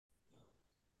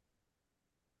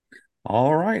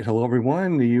All right. Hello,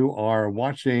 everyone. You are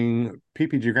watching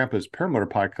PPG Grandpa's Paramotor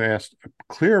podcast,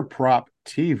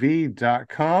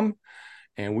 clearproptv.com.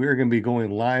 And we're going to be going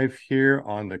live here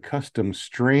on the custom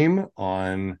stream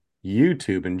on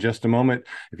YouTube in just a moment.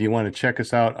 If you want to check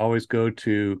us out, always go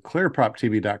to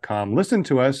clearproptv.com. Listen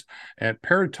to us at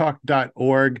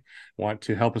paratalk.org. Want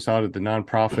to help us out at the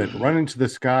nonprofit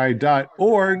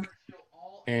runintothesky.org.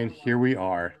 And here we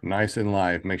are, nice and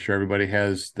live. Make sure everybody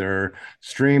has their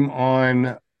stream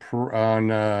on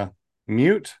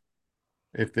mute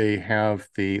if they have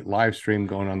the live stream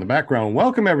going on in the background.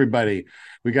 Welcome everybody.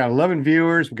 We got 11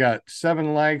 viewers, we got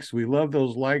 7 likes. We love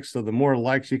those likes. So the more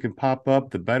likes you can pop up,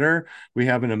 the better. We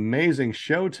have an amazing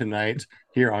show tonight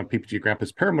here on PPG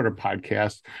Grandpa's Paramotor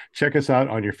podcast. Check us out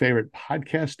on your favorite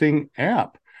podcasting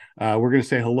app. We're going to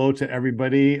say hello to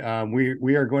everybody.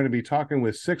 We are going to be talking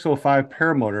with 605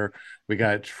 Paramotor. We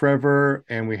got Trevor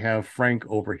and we have Frank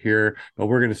over here, but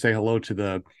we're going to say hello to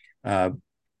the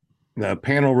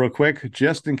panel real quick,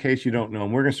 just in case you don't know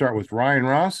him. We're going to start with Ryan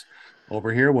Ross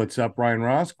over here. What's up, Ryan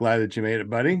Ross? Glad that you made it,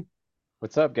 buddy.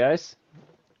 What's up, guys?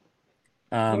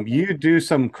 You do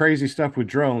some crazy stuff with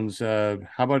drones. How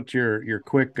about your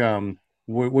quick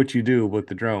what you do with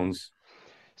the drones?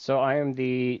 So I am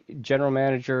the general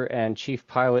manager and chief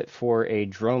pilot for a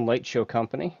drone light show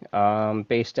company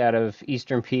based out of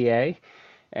Eastern PA.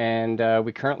 And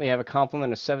we currently have a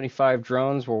complement of 75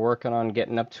 drones. We're working on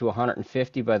getting up to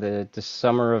 150 by the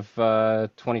summer of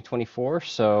 2024.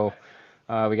 So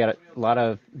we got a lot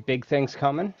of big things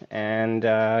coming. And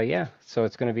yeah, so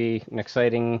it's going to be an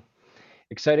exciting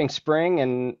spring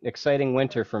and exciting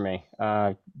winter for me.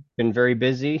 Been very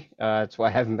busy. That's why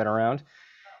I haven't been around.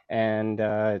 And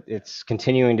it's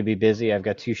continuing to be busy. I've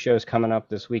got 2 shows coming up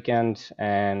this weekend,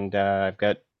 and I've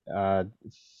got uh,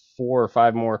 4 or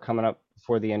 5 more coming up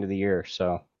before the end of the year.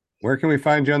 So Where can we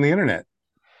find you on the internet?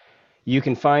 you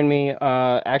can find me.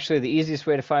 Actually, the easiest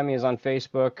way to find me is on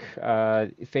Facebook.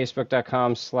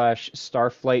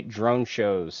 Facebook.com/Starflight Drone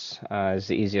Shows is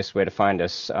the easiest way to find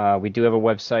us. We do have a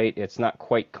website. It's not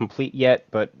quite complete yet,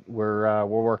 but we're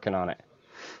working on it.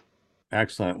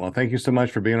 Excellent. Well, thank you so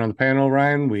much for being on the panel,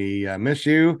 Ryan. We miss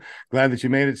you. Glad that you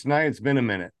made it tonight. It's been a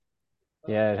minute.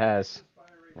 Yeah, it has.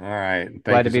 All right.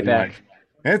 Glad Thank to you be so much. back.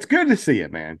 It's good to see you,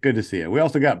 man. Good to see you. We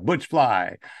also got Butch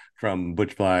Fly from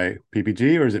Butch Fly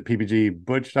PPG, or is it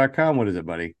ppgbutch.com? What is it,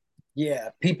 buddy? Yeah,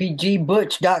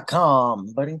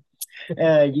 ppgbutch.com, buddy.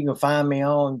 You can find me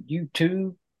on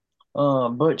YouTube,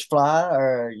 Butch Fly,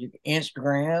 or you can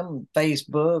Instagram,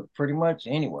 Facebook, pretty much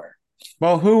anywhere.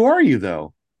 Well, who are you,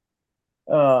 though?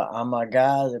 I'm a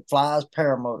guy that flies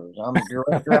paramotors. I'm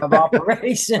director of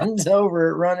operations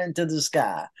over at Running to the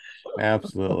Sky.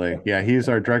 Absolutely. Yeah, he's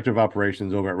our director of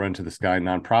operations over at Run to the Sky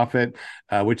nonprofit,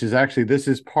 which is actually, this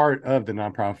is part of the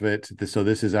nonprofit. So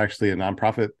this is actually a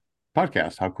nonprofit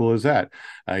podcast. How cool is that?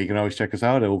 You can always check us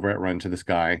out over at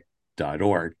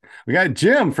runtothesky.org. We got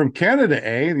Jim from Canada,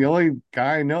 the only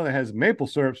guy I know that has maple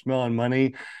syrup smelling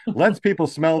money, lets people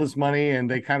smell this money and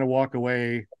they kind of walk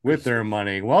away with their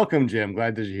money. Welcome, Jim.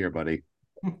 Glad that you're here, buddy.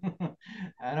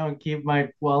 I don't keep my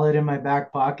wallet in my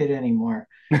back pocket anymore.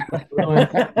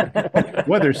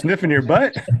 What, they're sniffing your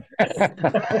butt?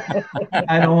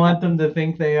 I don't want them to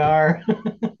think they are.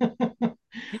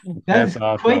 That's That's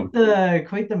awesome.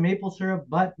 quite the maple syrup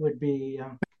butt would be.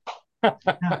 Yeah,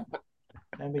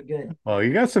 that'd be good. Well,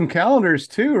 you got some calendars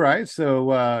too, right?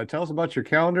 So tell us about your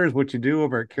calendars, what you do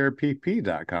over at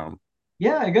carepp.com.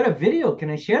 Yeah, I got a video.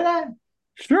 Can I share that?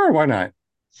 Sure, why not?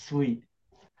 Sweet.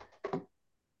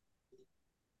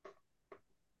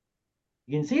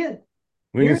 You can see it.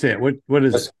 We can Here. see it. What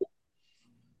is it?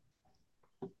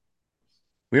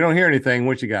 We don't hear anything.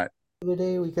 What you got?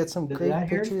 Today we got some Does great that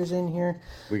hear? pictures in here.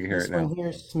 We can hear This it one now. here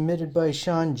is submitted by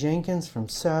Sean Jenkins from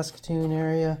Saskatoon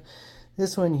area.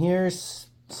 This one here is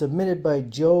submitted by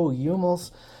Joe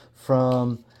Humels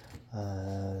from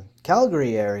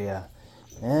Calgary area.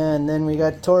 And then we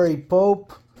got Tori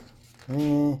Pope.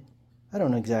 I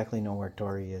don't exactly know where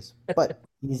Tori is, but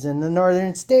he's in the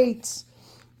northern states.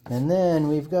 And then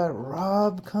we've got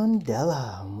Rob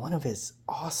Condella on one of his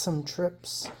awesome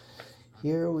trips.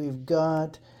 Here we've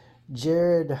got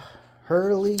Jared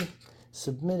Hurley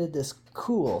submitted this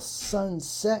cool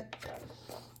sunset.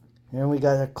 And we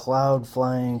got a cloud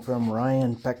flying from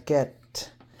Ryan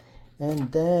Paquette.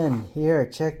 And then here,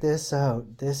 check this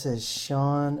out. This is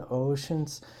Sean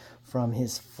Oceans from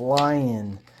his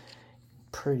fly-in.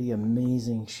 Pretty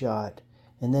amazing shot.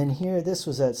 And then here, this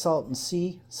was at Salton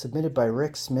Sea, submitted by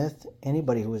Rick Smith.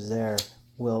 Anybody who was there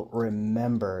will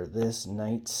remember this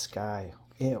night sky.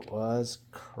 It was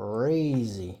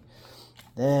crazy.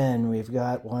 Then we've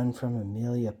got one from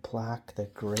Amelia Plack the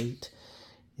Great.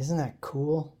 Isn't that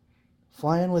cool?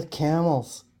 Flying with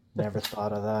camels. Never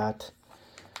thought of that.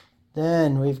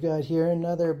 Then we've got here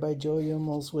another by Joe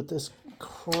Hummels with this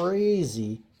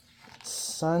crazy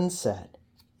sunset.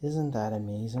 Isn't that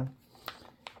amazing?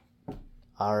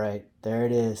 All right, there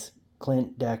it is.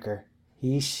 Clint Decker.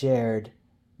 He shared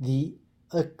the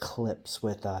eclipse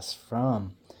with us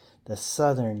from the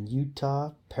Southern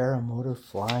Utah Paramotor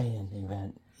Fly-In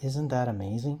event. Isn't that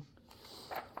amazing?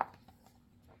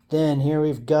 Then here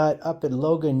we've got up in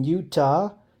Logan,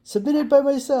 Utah, submitted by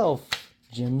myself,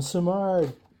 Jim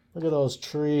Simard. Look at those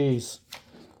trees.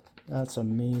 That's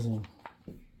amazing.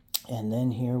 And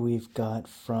then here we've got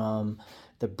from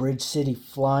the Bridge City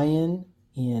Fly-In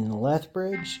in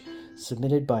Lethbridge,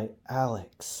 submitted by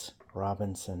Alex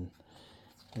Robinson.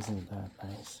 Isn't that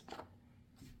nice?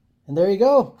 And there you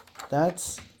go.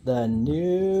 That's the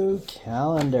new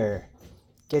calendar.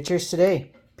 Get yours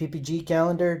today.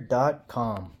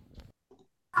 ppgcalendar.com.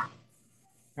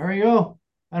 There we go.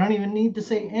 I don't even need to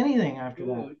say anything after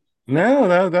that.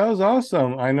 No, that was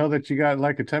awesome. I know that you got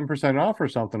like a 10% off or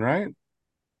something, right?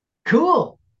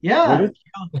 Cool. Yeah. What's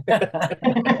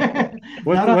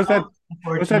that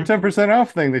 10%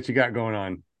 off thing that you got going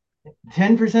on?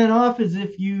 10% off is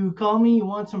if you call me, you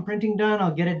want some printing done,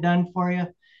 I'll get it done for you.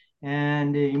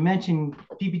 And you mention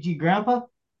PPG Grandpa,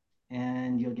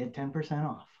 and you'll get 10%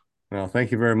 off. Well,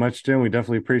 thank you very much, Jim. We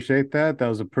definitely appreciate that. That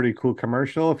was a pretty cool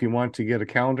commercial. If you want to get a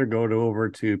calendar, go over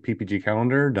to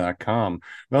ppgcalendar.com.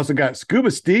 We also got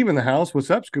Scuba Steve in the house. What's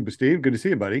up, Scuba Steve? Good to see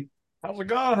you, buddy. How's it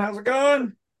going? How's it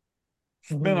going?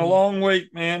 It's been a long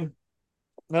week, man.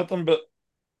 Nothing but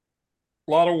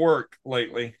a lot of work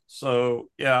lately. So,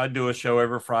 yeah, I do a show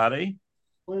every Friday,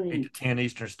 8 to 10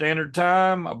 Eastern Standard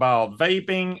Time, about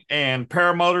vaping and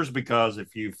paramotors, because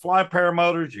if you fly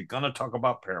paramotors, you're going to talk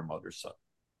about paramotors. So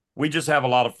we just have a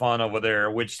lot of fun over there,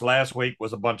 which last week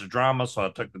was a bunch of drama, so I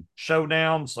took the show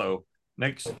down. So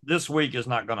this week is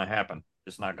not going to happen.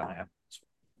 It's not going to happen.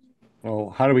 Well,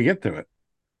 how do we get to it?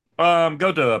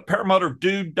 Go to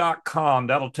paramotordude.com.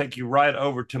 That'll take you right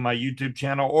over to my YouTube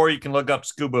channel, or you can look up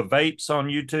Scuba Vapes on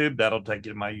YouTube. That'll take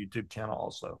you to my YouTube channel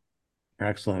also.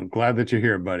 Excellent. Glad that you're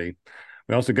here, buddy.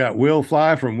 We also got Will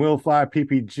Fly from Will Fly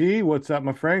PPG. What's up,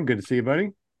 my friend? Good to see you, buddy.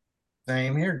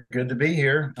 Same here. Good to be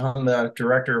here. I'm the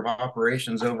director of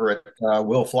operations over at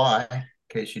Will Fly, in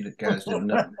case you guys didn't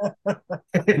know.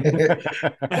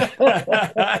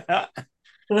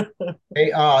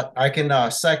 Hey, I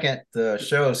can second the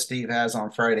show Steve has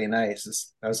on Friday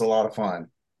nights. That's a lot of fun,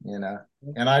 and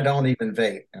I don't even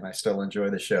vape, and I still enjoy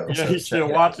the show. Yeah, so he still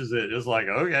watches it. It's like,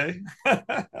 okay.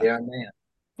 Yeah, man.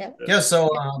 Yeah, so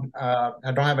I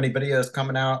don't have any videos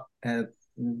coming out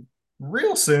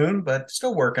real soon, but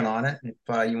still working on it.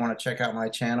 If you want to check out my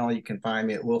channel, you can find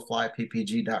me at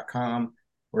willflyppg.com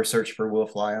or search for Will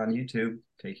Fly on YouTube.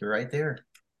 Take you right there.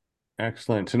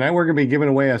 Excellent. Tonight we're going to be giving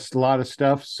away a lot of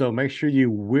stuff, so make sure you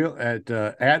will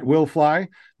at Will Fly.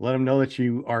 Let him know that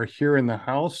you are here in the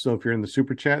house. So if you're in the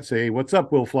super chat, say, "What's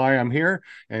up, Will Fly? I'm here,"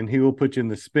 and he will put you in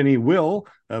the spinny wheel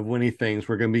of winning things.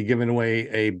 We're going to be giving away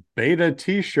a beta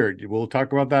T-shirt. We'll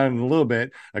talk about that in a little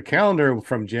bit. A calendar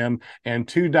from Jim and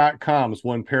 2.coms,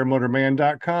 one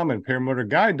paramotorman.com and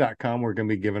paramotorguide.com. We're going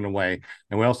to be giving away,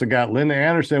 and we also got Linda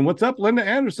Anderson. What's up, Linda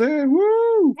Anderson?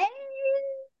 Woo! Hey.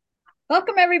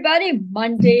 Welcome, everybody.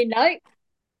 Monday night.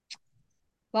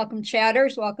 Welcome,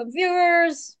 chatters. Welcome,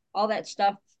 viewers. All that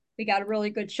stuff. We got a really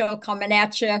good show coming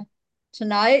at you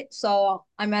tonight. So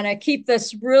I'm going to keep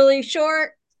this really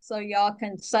short so y'all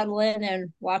can settle in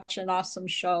and watch an awesome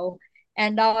show.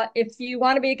 And if you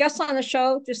want to be a guest on the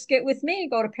show, just get with me.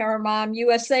 Go to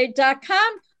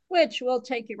paramomusa.com, which will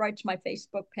take you right to my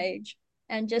Facebook page.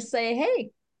 And just say,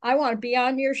 hey, I want to be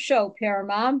on your show,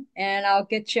 Paramom, and I'll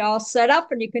get you all set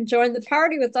up and you can join the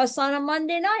party with us on a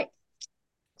Monday night.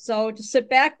 So just sit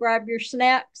back, grab your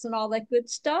snacks and all that good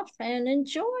stuff and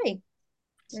enjoy.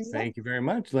 Thank you very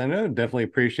much, Linda. Definitely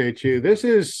appreciate you. This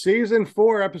is season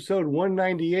 4, episode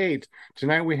 198.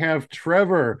 Tonight we have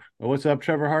Trevor. What's up,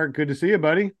 Trevor Hart? Good to see you,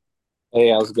 buddy. Hey,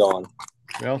 how's it going?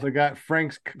 We also got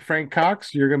Frank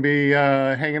Cox. You're going to be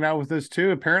hanging out with us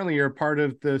too. Apparently, you're a part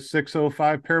of the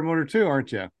 605 Paramotor too,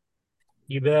 aren't you?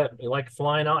 You bet. We like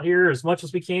flying out here as much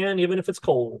as we can, even if it's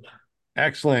cold.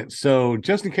 Excellent. So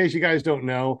just in case you guys don't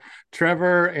know,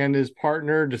 Trevor and his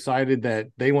partner decided that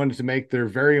they wanted to make their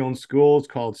very own school. It's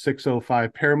called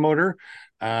 605 Paramotor.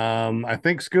 I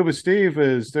think Scuba Steve,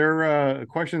 is there a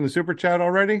question in the super chat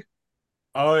already?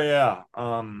 Oh yeah.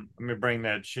 Let me bring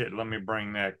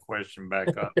that question back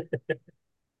up.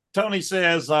 Tony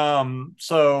says,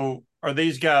 so are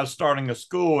these guys starting a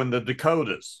school in the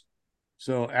Dakotas?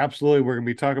 So absolutely, we're going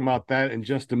to be talking about that in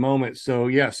just a moment. So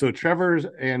yeah, so Trevor's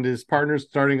and his partners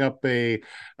starting up a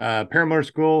paramotor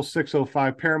school,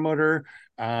 605 Paramotor,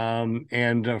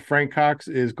 and Frank Cox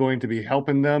is going to be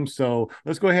helping them. So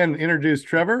let's go ahead and introduce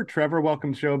Trevor. Trevor,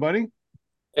 welcome to the show, buddy.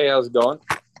 Hey, how's it going?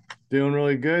 Doing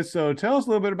really good. So tell us a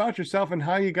little bit about yourself and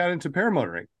how you got into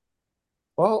paramotoring.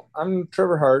 Well, I'm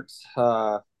Trevor Hartz.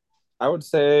 I would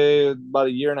say about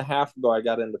a year and a half ago, I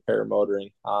got into paramotoring.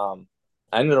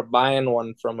 I ended up buying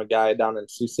one from a guy down in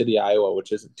Sioux City, Iowa,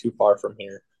 which isn't too far from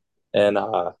here, and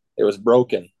it was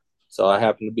broken. So I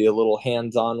happened to be a little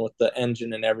hands-on with the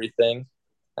engine and everything.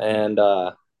 And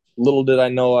little did I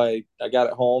know, I got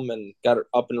it home and got it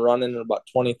up and running in about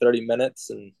 20, 30 minutes.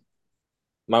 And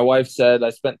my wife said I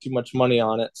spent too much money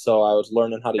on it, so I was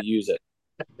learning how to use it.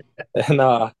 And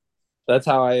that's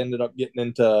how I ended up getting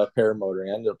into paramotoring.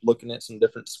 I ended up looking at some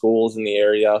different schools in the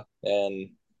area, and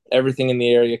everything in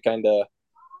the area kind of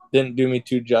didn't do me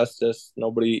too justice.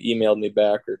 Nobody emailed me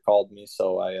back or called me,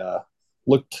 so I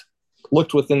looked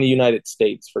within the United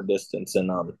States for distance,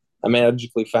 and I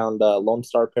magically found Lone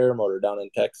Star Paramotor down in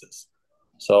Texas.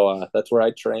 So that's where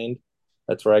I trained.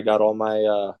 That's where I got all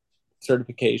my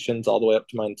certifications, all the way up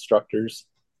to my instructors,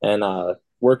 and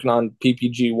working on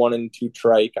PPG 1 and 2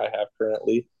 trike I have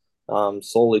currently.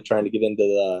 Slowly trying to get into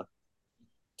the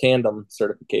tandem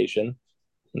certification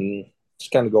and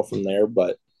just kind of go from there.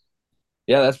 But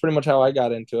yeah, that's pretty much how I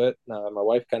got into it. My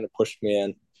wife kind of pushed me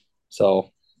in. So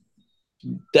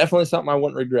definitely something I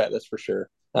wouldn't regret, that's for sure.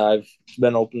 I've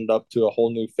been opened up to a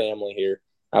whole new family here.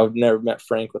 I would have never met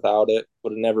Frank without it.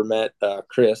 Would have never met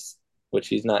Chris, which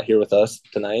he's not here with us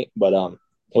tonight, but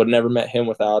would have never met him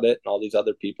without it, and all these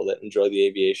other people that enjoy the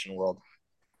aviation world.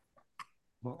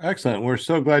 Well, excellent. We're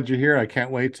so glad you're here. I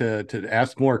can't wait to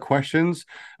ask more questions.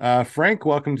 Frank,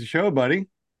 welcome to the show, buddy.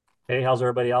 Hey, how's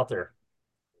everybody out there?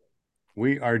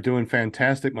 We are doing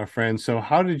fantastic, my friend. So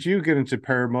how did you get into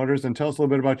paramotors? And tell us a little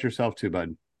bit about yourself too,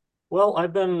 bud. Well,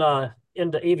 I've been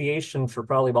into aviation for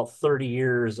probably about 30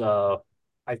 years. I'm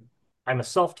a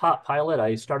self-taught pilot.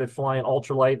 I started flying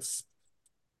ultralights,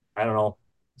 I don't know,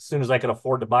 as soon as I could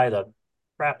afford to buy the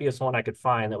crappiest one I could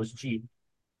find that was cheap.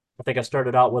 I think I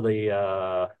started out with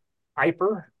a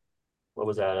Iper. What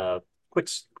was that?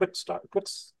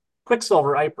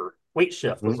 Quicksilver Iper. Weight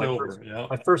shift was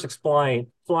my first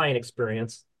flying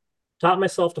experience. Taught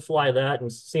myself to fly that and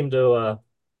seemed to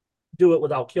do it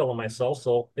without killing myself.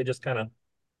 So it just kind of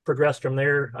progressed from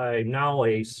there. I'm now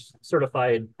a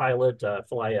certified pilot,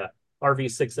 fly a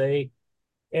RV6A.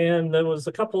 And there was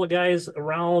a couple of guys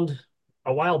around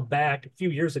a while back, a few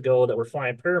years ago, that were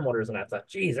flying paramotors, and I thought,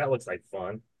 geez, that looks like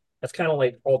fun. That's kind of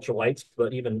like ultralights,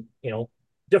 but even,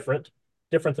 different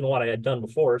than what I had done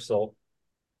before. So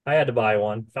I had to buy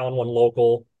one, found one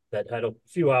local that had a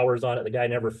few hours on it. The guy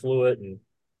never flew it, and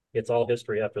it's all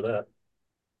history after that.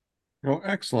 Oh,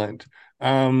 excellent.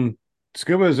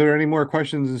 Scuba, is there any more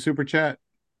questions in the super chat?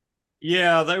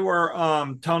 Yeah, they were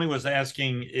Tony was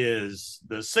asking, is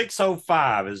the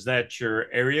 605, is that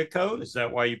your area code? Is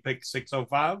that why you picked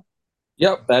 605?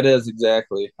 Yep, that is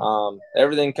exactly.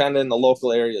 Everything kind of in the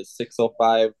local area is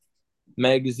 605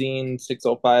 magazine,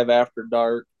 605 after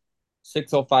dark,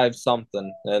 605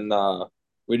 something, and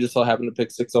we just so happen to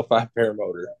pick 605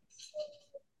 paramotor.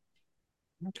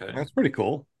 Okay, that's pretty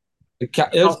cool. It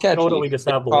was catchy. Totally just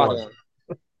have the one.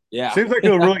 Yeah, seems like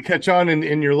it'll really catch on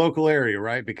in your local area,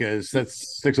 right? Because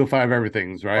that's 605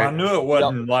 everything's, right? Well, I knew it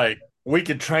wasn't like we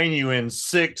could train you in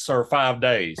 6 or 5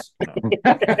 days.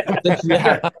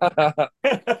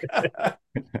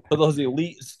 For those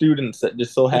elite students that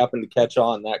just so happen to catch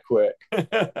on that quick.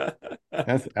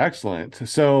 That's excellent.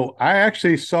 So I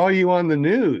actually saw you on the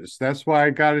news. That's why I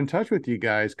got in touch with you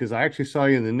guys, because I actually saw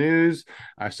you in the news.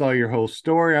 I saw your whole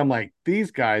story. I'm like,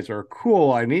 these guys are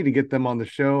cool. I need to get them on the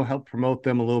show, help promote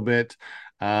them a little bit.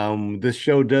 This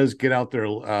show does get out there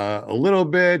a little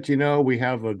bit. We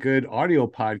have a good audio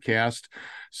podcast.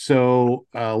 So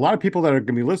a lot of people that are going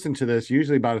to be listening to this,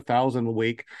 usually about 1,000 a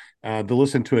week, to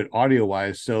listen to it audio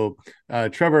wise. So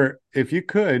Trevor, if you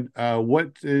could,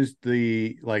 what is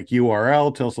the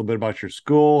URL? Tell us a little bit about your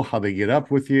school, how they get up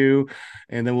with you,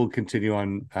 and then we'll continue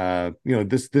on.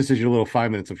 This is your little 5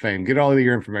 minutes of fame. Get all of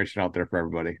your information out there for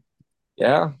everybody.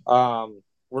 Yeah.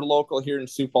 We're local here in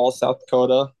Sioux Falls, South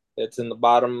Dakota. It's in the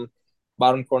bottom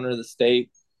corner of the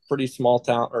state. Pretty small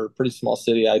town, or pretty small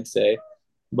city, I'd say.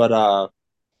 But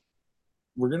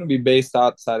we're going to be based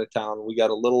outside of town. We got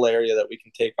a little area that we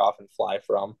can take off and fly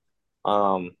from.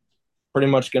 Pretty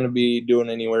much going to be doing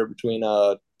anywhere between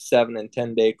a 7 and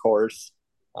 10 day course.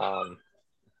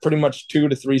 Pretty much 2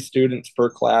 to 3 students per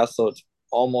class, so it's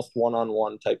almost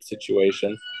one-on-one type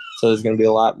situation. So there's going to be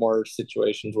a lot more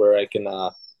situations where I can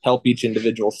help each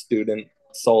individual student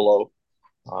solo.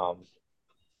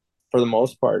 For the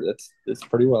most part, that's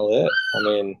pretty well it. I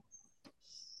mean,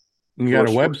 you got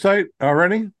a website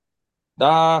already?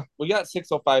 We got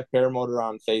 605 Paramotor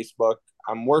on Facebook.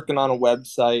 I'm working on a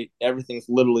website. Everything's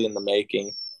literally in the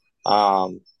making.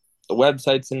 The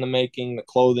website's in the making. The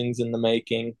clothing's in the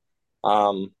making.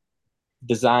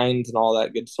 Designs and all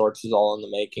that good sorts is all in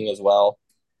the making as well.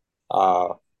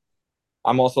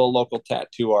 I'm also a local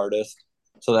tattoo artist,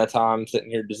 so that's how I'm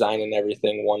sitting here designing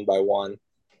everything one by one.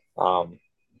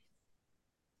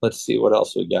 Let's see what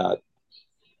else we got.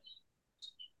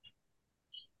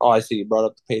 Oh, I see you brought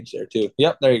up the page there too.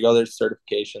 Yep, there you go. There's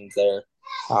certifications there.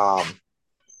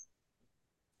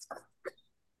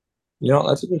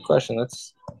 That's a good question.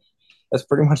 That's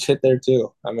pretty much it there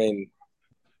too. I mean,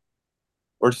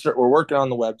 we're working on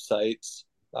the websites.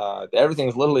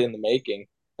 Everything's literally in the making,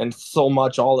 and so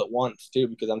much all at once too,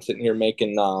 because I'm sitting here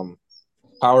making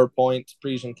PowerPoints,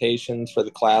 presentations for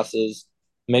the classes,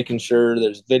 making sure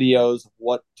there's videos of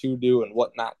what to do and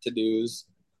what not to do's.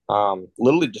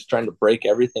 Literally just trying to break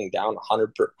everything down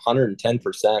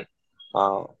 110%.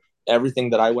 Everything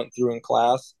that I went through in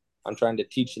class, I'm trying to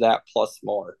teach that plus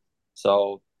more.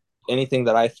 So anything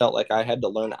that I felt like I had to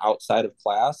learn outside of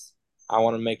class, I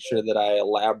want to make sure that I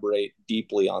elaborate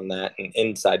deeply on that in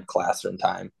inside classroom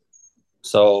time.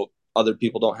 So other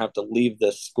people don't have to leave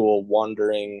this school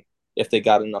wondering if they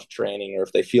got enough training or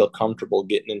if they feel comfortable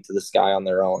getting into the sky on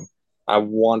their own. I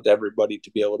want everybody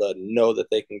to be able to know that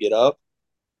they can get up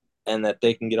and that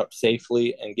they can get up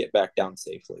safely and get back down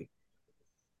safely.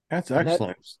 That's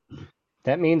excellent.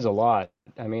 That means a lot.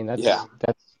 I mean, that's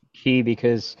key,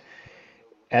 because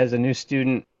as a new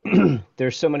student,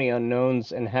 there's so many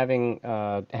unknowns, and having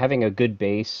a good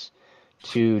base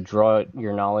to draw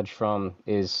your knowledge from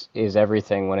is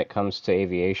everything when it comes to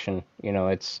aviation.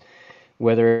 It's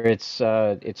whether it's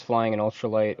flying an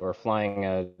ultralight or flying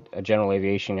a general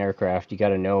aviation aircraft, you got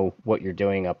to know what you're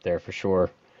doing up there for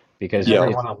sure, because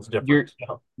everyone else is different.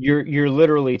 You're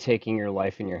literally taking your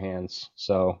life in your hands.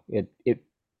 So it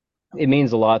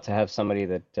means a lot to have somebody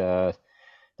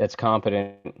that's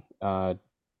competent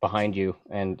behind you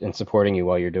and supporting you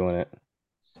while you're doing it.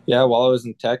 Yeah, while I was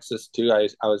in Texas too,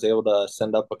 I was able to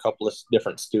send up a couple of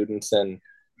different students, and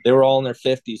they were all in their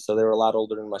 50s, so they were a lot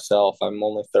older than myself. I'm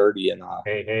only 30, and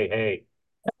hey.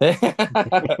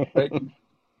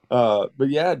 But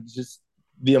yeah, just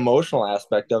the emotional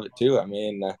aspect of it too. I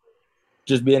mean,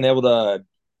 just being able to,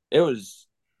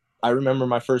 I remember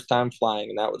my first time flying,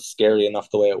 and that was scary enough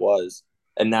the way it was.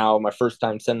 And now my first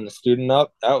time sending a student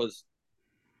up, that was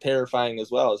terrifying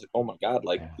as well. I was like, oh my God,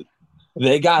 like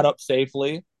they got up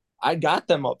safely. I got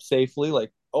them up safely.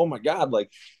 Like, oh my God,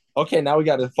 like, okay, now we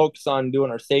got to focus on doing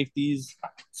our safety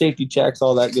checks,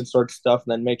 all that good sort of stuff,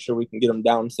 and then make sure we can get them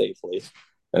down safely.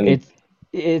 And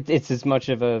it's as much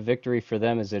of a victory for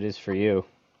them as it is for you,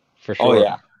 for sure. Oh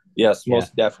yeah, yes,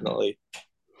 most definitely.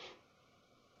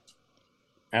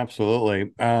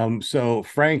 Absolutely. So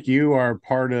Frank, you are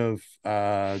part of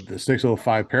the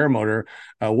 605 Paramotor.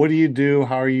 What do you do?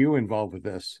 How are you involved with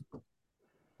this?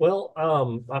 Well,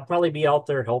 I'll probably be out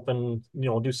there helping,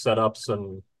 do setups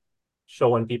and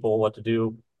showing people what to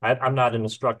do. I'm not an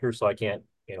instructor, so I can't,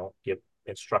 give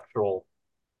instructional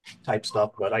type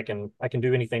stuff, but I can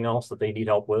do anything else that they need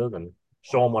help with and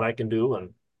show them what I can do.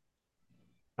 And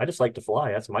I just like to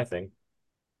fly. That's my thing.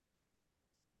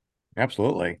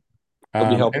 Absolutely. I'll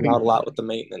be helping out a lot with the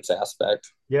maintenance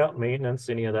aspect. Yeah, maintenance,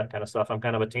 any of that kind of stuff. I'm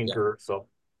kind of a tinkerer, so.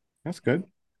 That's good.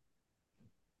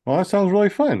 Well, that sounds really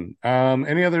fun.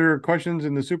 Any other questions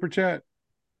in the super chat?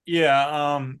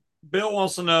 Yeah. Bill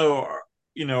wants to know,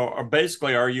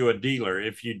 basically, are you a dealer?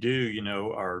 If you do,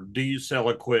 or do you sell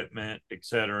equipment,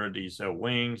 etc.? Do you sell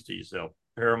wings? Do you sell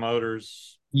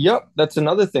paramotors? Yep, that's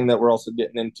another thing that we're also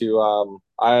getting into.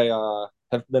 I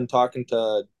have been talking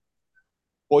to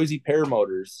Boise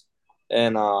Paramotors,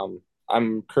 and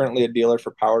I'm currently a dealer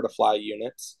for Power to Fly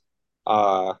units.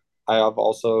 I have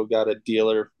also got a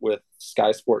dealer with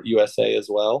Sky Sport USA as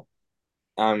well.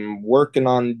 I'm working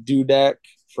on Dudek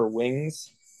for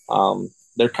wings.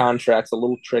 Their contract's a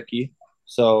little tricky,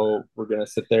 so we're gonna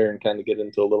sit there and kind of get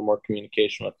into a little more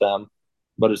communication with them.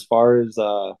 But as far as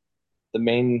the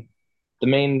main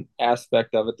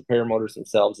aspect of it, the paramotors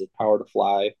themselves is Power to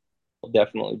Fly. We'll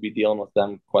definitely be dealing with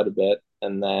them quite a bit,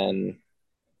 and then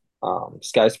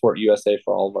Sky Sport USA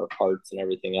for all of our parts and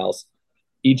everything else.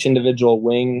 Each individual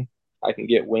wing, I can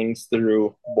get wings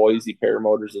through Boise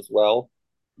Paramotors as well,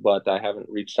 but I haven't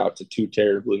reached out to too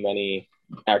terribly many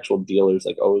actual dealers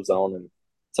like Ozone and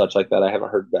such like that. I haven't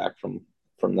heard back from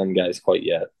them guys quite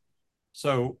yet.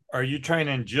 So are you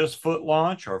training just foot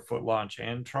launch or foot launch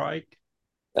and trike?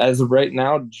 As of right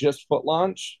now, just foot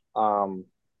launch. I'm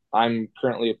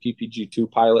currently a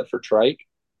PPG2 pilot for trike.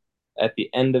 At the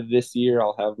end of this year,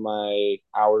 I'll have my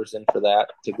hours in for that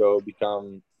to go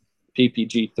become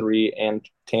PPG3 and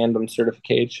tandem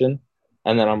certification.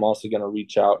 And then I'm also going to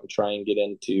reach out and try and get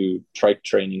into trike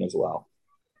training as well.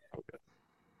 Okay.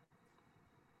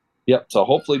 Yep. So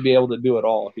hopefully be able to do it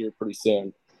all here pretty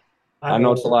soon. I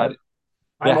know it's a lot.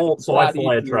 I'm old, so I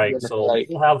fly a easier trike. than So trike.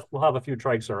 we'll have a few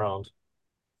trikes around.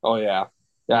 Oh yeah.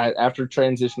 Yeah. After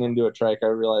transitioning to a trike, I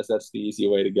realized that's the easy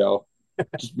way to go.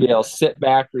 Just be able to sit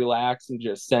back, relax, and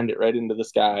just send it right into the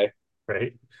sky.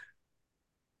 Right.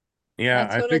 Yeah,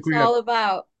 That's I what think it's we got. all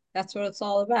about. That's what it's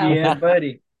all about. Yeah,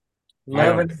 buddy.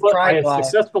 Loving the I trike have life.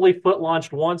 successfully foot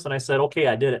launched once, and I said, "Okay,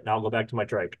 I did it. Now I'll go back to my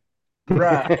trike."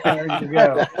 Right. There you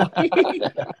go.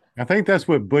 I think that's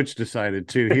what Butch decided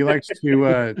too. He likes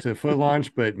to foot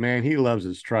launch, but man, he loves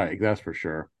his trike. That's for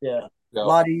sure. Yeah. Yep. A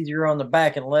lot easier on the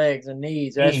back and legs and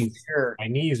knees. That's for sure. My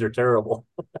knees are terrible.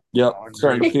 Yep.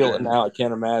 Starting to feel it now. I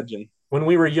can't imagine. When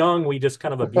we were young, we just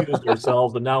kind of abused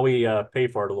ourselves, and now we pay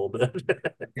for it a little bit.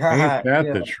 Ain't that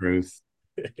Yeah. the truth?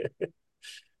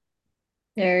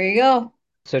 There you go.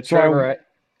 So Trevor,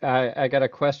 I got a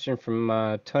question from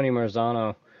Tony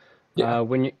Marzano. Yeah.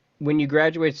 When you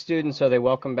graduate students, are they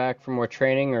welcome back for more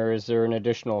training, or is there an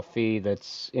additional fee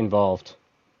that's involved?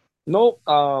 Nope.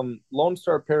 Lone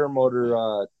Star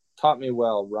Paramotor taught me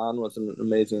well. Ron was an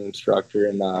amazing instructor,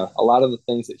 and a lot of the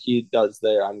things that he does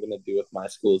there, I'm going to do with my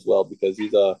school as well because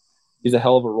he's a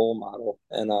hell of a role model.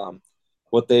 And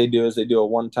what they do is they do a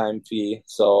one-time fee.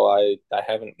 So I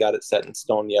haven't got it set in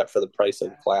stone yet for the price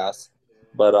of the class,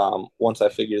 but once I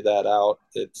figure that out,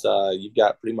 it's you've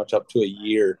got pretty much up to a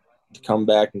year to come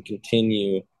back and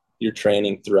continue your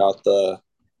training through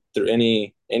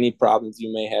any problems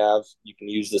you may have. You can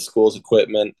use the school's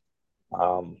equipment,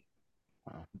 um,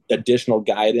 additional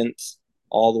guidance,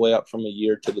 all the way up from a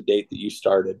year to the date that you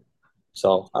started.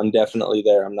 So I'm definitely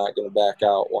there. I'm not going to back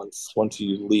out once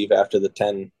you leave after the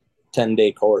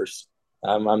 10-day course.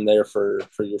 I'm there for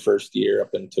your first year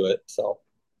up into it. So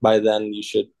by then you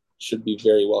should be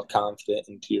very well confident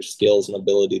into your skills and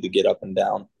ability to get up and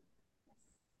down.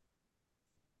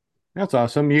 That's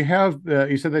awesome. You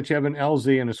said that you have an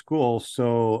LZ in a school.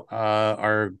 So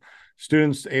are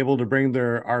students able to bring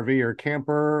their RV or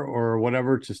camper or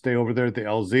whatever to stay over there at the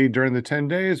LZ during the 10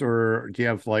 days, or do you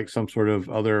have like some sort of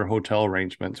other hotel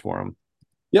arrangements for them?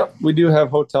 Yep, we do have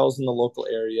hotels in the local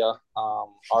area.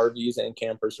 RVs and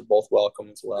campers are both welcome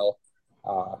as well.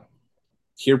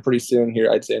 Here pretty soon,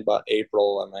 here I'd say about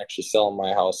April, I'm actually selling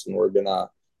my house, and we're gonna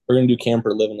do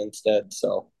camper living instead.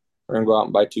 So we're gonna go out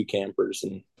and buy 2 campers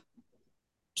and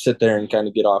sit there and kind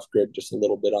of get off grid just a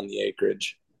little bit on the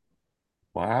acreage.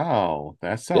 Wow,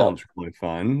 that sounds really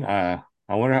fun. I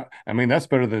wonder. I mean, that's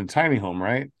better than a tiny home,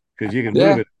 right? Because you can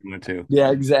move it if you want to.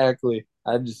 Yeah, exactly.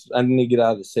 I need to get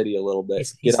out of the city a little bit.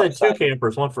 He said outside. 2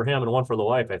 campers, one for him and one for the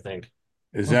wife, I think.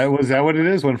 Was that what it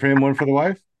is? One for him, one for the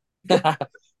wife?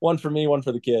 One for me, one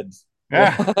for the kids.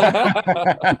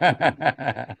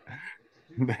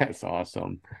 That's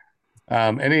awesome.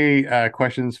 Any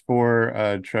questions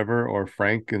for Trevor or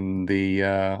Frank in the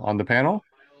on the panel?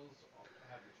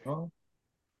 Oh,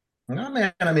 no,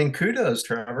 man. I mean, kudos,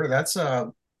 Trevor. That's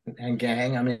and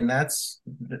gang. I mean, that's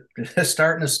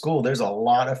starting a school. There's a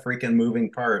lot of freaking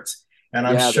moving parts, and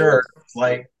I'm sure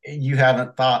like you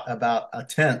haven't thought about a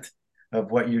tenth of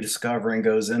what you're discovering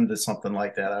goes into something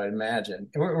like that. I imagine,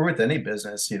 or with any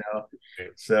business,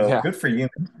 So good for you.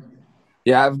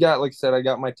 Yeah, I've got, like I said, I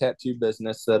got my tattoo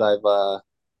business that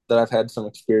I've had some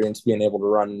experience being able to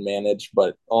run and manage.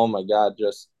 But oh my God,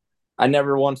 I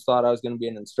never once thought I was going to be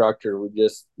an instructor.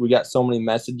 We got so many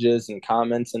messages and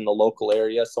comments in the local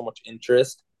area, so much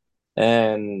interest.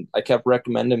 And I kept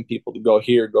recommending people to go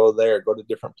here, go there, go to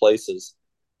different places.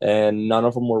 And none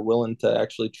of them were willing to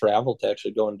actually travel to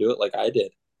actually go and do it like I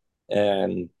did.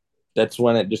 And that's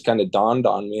when it just kind of dawned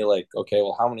on me, like, okay,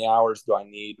 well, how many hours do I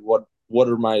need? What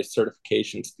are my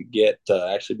certifications to get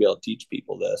to actually be able to teach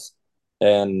people this?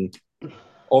 And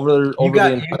you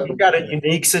got a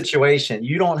unique situation.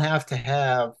 You don't have to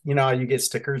have, you get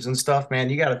stickers and stuff,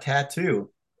 man. You got a tattoo.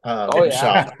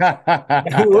 Shop.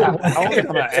 I was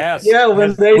gonna ask. Yeah,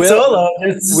 when they solo,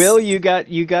 Will,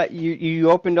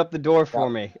 you opened up the door for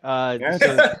me.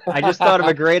 So I just thought of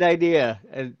a great idea.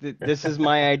 This is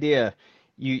my idea.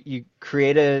 You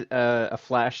create a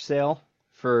flash sale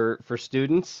for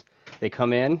students. They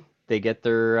come in, they get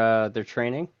their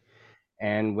training,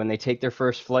 And when they take their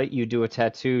first flight, you do a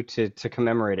tattoo to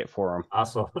commemorate it for them.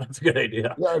 Awesome. That's a good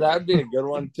idea. Yeah, that'd be a good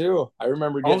one too. I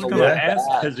remember I was getting going a to little ask,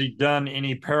 bad. has he done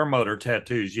any paramotor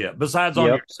tattoos yet, besides on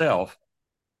Yep. yourself?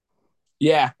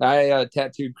 Yeah, I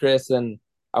tattooed Chris, and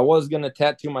I was gonna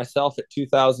tattoo myself at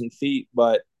 2,000 feet,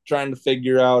 but trying to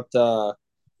figure out a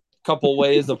couple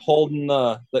ways of holding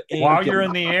the ink. While you're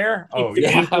in the air? Oh, The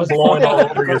yeah. ink was blowing all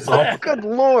over yourself. Good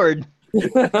Lord.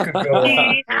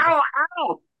 Ow,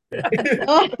 ow.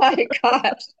 Oh my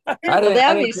gosh. I Well, didn't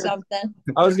that'd be care. something.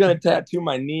 I was gonna tattoo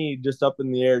my knee just up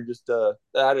in the air.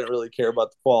 I didn't really care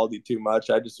about the quality too much.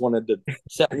 I just wanted to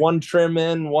set one trim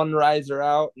in, one riser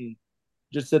out, and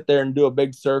just sit there and do a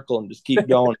big circle and just keep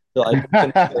going until I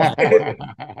finish the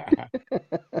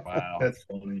line. Wow. That's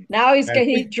funny. Now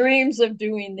he dreams of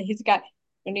when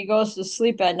he goes to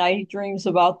sleep at night, he dreams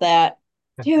about that.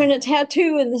 Doing a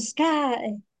tattoo in the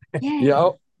sky. Yeah.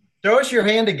 Yep. Show us your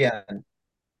hand again.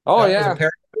 Oh That was yeah. a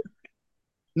pair-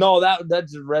 No,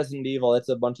 that's Resident Evil. That's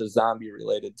a bunch of zombie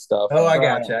related stuff. Oh, I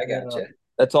gotcha.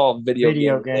 That's all video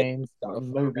Video game game stuff.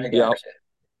 movie. I Yep. gotcha.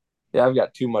 Yeah, I've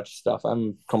got too much stuff.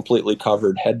 I'm completely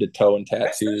covered head to toe in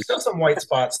There's tattoos. still some white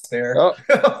spots there. Oh,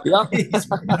 yeah. That's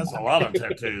a lot of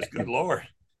tattoos. Good Lord.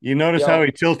 You notice how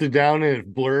he tilted down and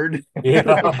it blurred?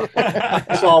 Yeah.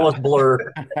 It's all was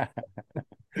blurred.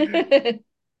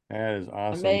 That is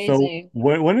awesome. Amazing. So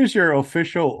when is your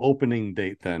official opening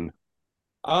date then?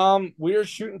 We're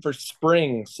shooting for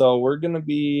spring, so we're gonna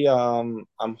be I'm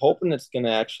hoping it's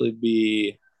gonna actually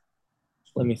be,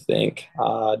 let me think,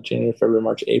 January, February,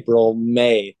 March, April,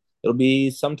 May. It'll be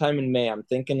sometime in May. I'm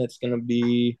thinking it's gonna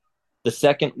be the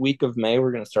second week of May.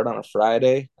 We're gonna start on a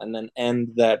Friday and then end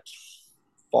that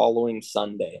following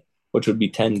Sunday, which would be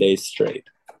 10 days straight.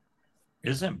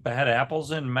 Isn't Bad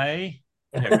Apples in May?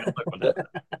 Yeah, good luck with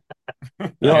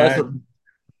that. Yeah,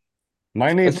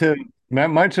 Might need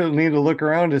to look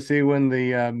around to see when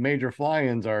the major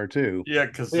fly-ins are too. Yeah,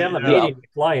 because We haven't made any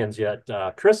fly-ins yet.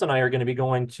 Chris and I are going to be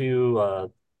going to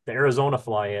the Arizona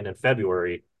fly-in in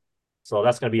February. So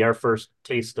that's going to be our first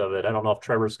taste of it. I don't know if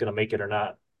Trevor's going to make it or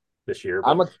not this year. But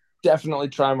I'm gonna definitely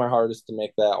try my hardest to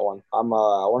make that one. I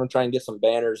want to try and get some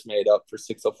banners made up for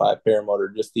 605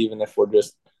 Paramotor, just even if we're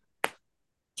just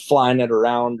flying it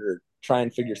around or try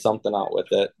and figure something out with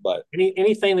it. But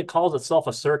anything that calls itself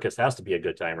a circus has to be a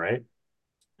good time, right?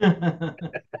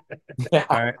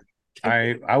 yeah.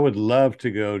 I would love to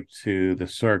go to the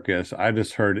circus. I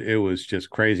just heard it was just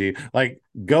crazy. Like,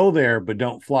 go there, but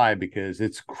don't fly because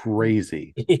it's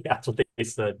crazy. Yeah, that's what they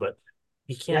said, but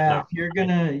you can't. Yeah, now. if you're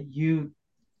gonna you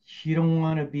don't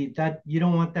want to be that. You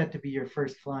don't want that to be your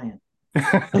first flying.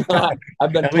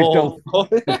 I've been At least told.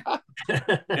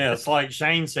 Yeah, it's like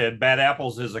Shane said, Bad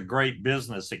Apples is a great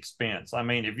business expense. I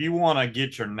mean, if you want to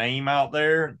get your name out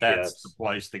there, that's Yes. the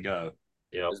place to go.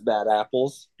 Yeah, It's Bad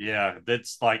Apples. Yeah,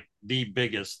 that's like the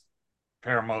biggest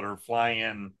paramotor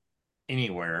fly-in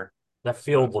anywhere. that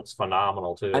field looks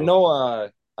phenomenal too. I know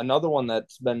another one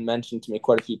that's been mentioned to me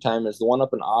quite a few times is the one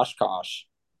up in Oshkosh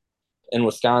in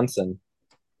Wisconsin.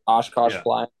 Oshkosh Yeah.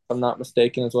 Flying, if I'm not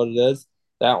mistaken, is what it is.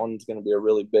 That one's going to be a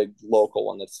really big local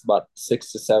one. That's about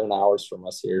 6 to 7 hours from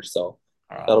us here. So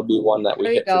that'll be one that we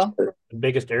There you hit for go. sure. The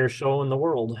biggest air show in the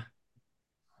world.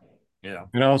 Yeah.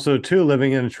 And also, too,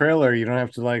 living in a trailer, you don't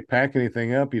have to like pack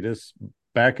anything up. You just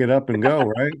back it up and go,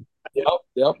 right?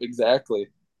 Yep, exactly.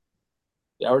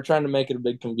 Yeah, we're trying to make it a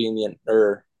big convenient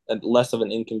or less of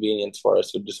an inconvenience for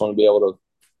us. We just want to be able to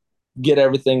get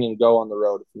everything and go on the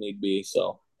road if need be.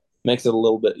 So makes it a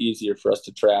little bit easier for us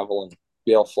to travel and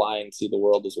be able to fly and see the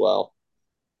world as well.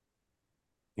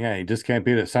 Yeah, you just can't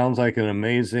beat it. Sounds like an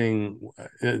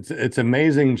it's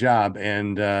amazing job.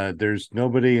 And there's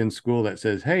nobody in school that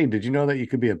says, "Hey, did you know that you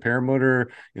could be a paramotor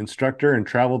instructor and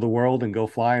travel the world and go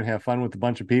fly and have fun with a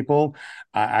bunch of people?"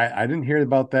 I didn't hear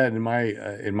about that in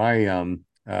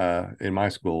my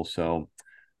school. So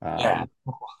Yeah.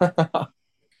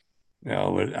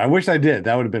 but I wish I did.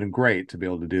 That would have been great to be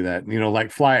able to do that. Like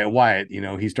fly at Wyatt,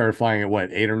 he started flying at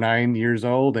what, 8 or 9 years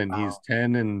old, and he's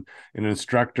 10 and an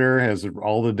instructor, has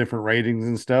all the different ratings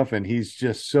and stuff. And he's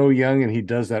just so young and he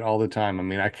does that all the time. I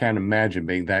mean, I can't imagine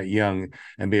being that young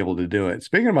and be able to do it.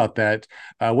 Speaking about that,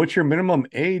 what's your minimum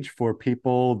age for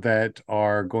people that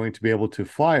are going to be able to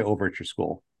fly over at your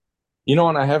school?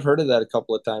 And I have heard of that a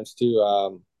couple of times too.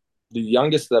 The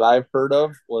youngest that I've heard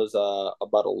of was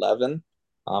about 11.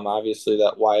 Obviously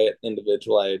that Wyatt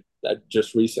individual, I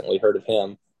just recently heard of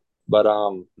him, but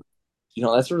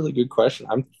that's a really good question.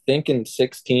 I'm thinking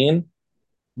 16,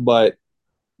 but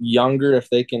younger if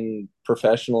they can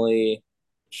professionally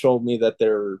show me that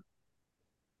they're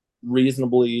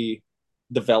reasonably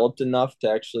developed enough to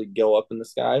actually go up in the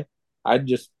sky. I'd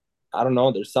just I don't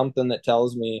know. There's something that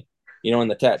tells me, in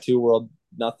the tattoo world,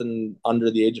 nothing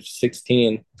under the age of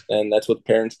 16, and that's with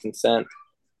parents' consent.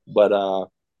 But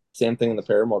same thing in the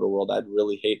paramotor world. I'd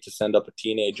really hate to send up a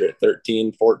teenager at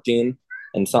 13, 14,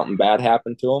 and something bad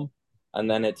happened to them, and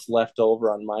then it's left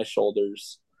over on my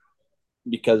shoulders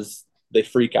because they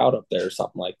freak out up there or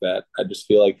something like that. I just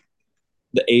feel like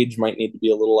the age might need to be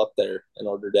a little up there in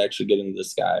order to actually get into the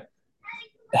sky.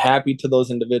 Happy to those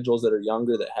individuals that are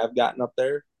younger that have gotten up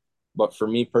there, but for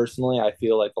me personally, I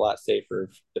feel like a lot safer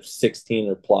if 16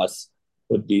 or plus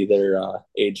would be their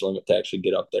age limit to actually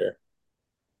get up there.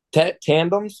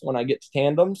 Tandems, when I get to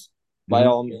tandems, by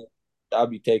all means, I'll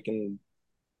be taking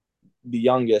the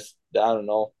youngest. I don't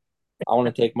know. I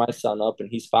want to take my son up, and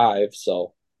he's 5.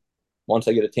 So once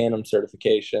I get a tandem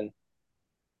certification,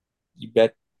 you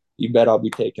bet I'll be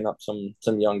taking up some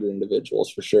younger individuals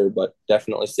for sure, but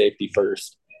definitely safety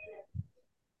first.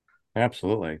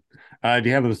 Absolutely. Do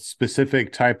you have a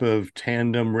specific type of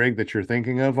tandem rig that you're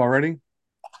thinking of already?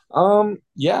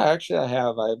 Yeah, actually I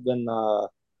have.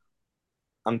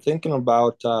 I'm thinking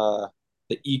about the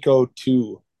Eco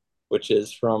 2, which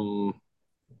is from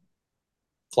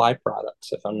Fly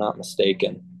Products, if I'm not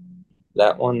mistaken.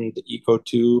 That one, the Eco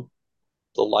 2,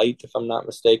 the light, if I'm not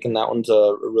mistaken, that one's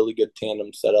a really good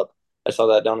tandem setup. I saw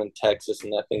that down in Texas,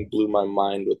 and that thing blew my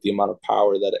mind with the amount of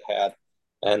power that it had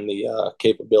and the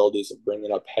capabilities of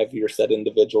bringing up heavier set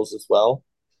individuals as well.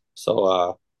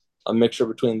 So a mixture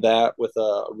between that with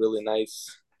a really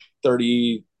nice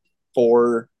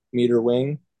 34-meter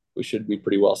wing, we should be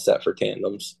pretty well set for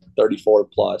tandems, 34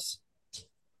 plus.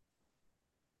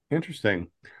 Interesting.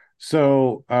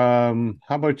 So, how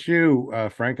about you,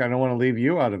 Frank? I don't want to leave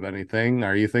you out of anything.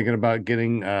 Are you thinking about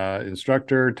getting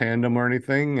instructor, tandem, or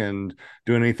anything, and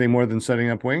doing anything more than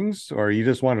setting up wings, or you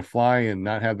just want to fly and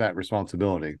not have that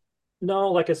responsibility?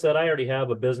 No, like I said, I already have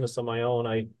a business of my own.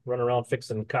 I run around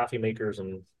fixing coffee makers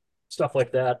and stuff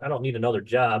like that. I don't need another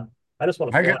job. I just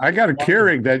want to fly. I got a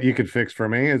Keurig that you could fix for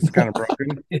me. It's kind of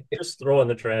broken. Just throw in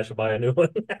the trash and buy a new one.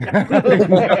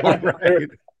 Right.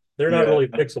 They're not really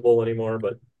fixable anymore,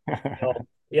 but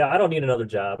yeah, I don't need another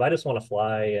job. I just want to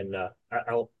fly, and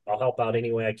I'll help out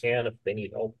any way I can if they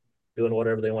need help doing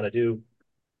whatever they want to do.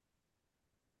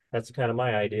 That's kind of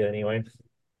my idea, anyway.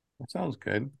 That sounds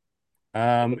good.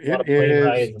 A lot It of plane is.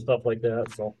 rides and stuff like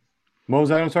that. So What was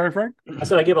that? I'm sorry, Frank. I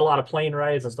said I give a lot of plane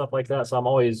rides and stuff like that. So I'm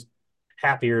always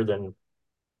happier than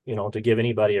to give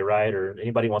anybody a ride, or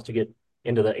anybody wants to get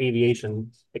into the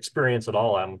aviation experience at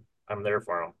all. I'm there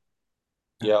for them.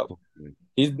 Yep.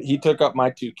 He took up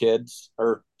my 2 kids,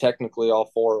 or technically all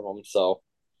 4 of them. So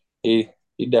he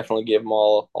definitely gave them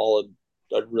all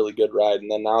a really good ride.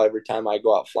 And then now every time I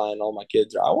go out flying, all my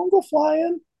kids are, I want to go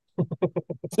flying.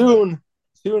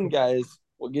 soon, guys,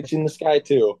 we'll get you in the sky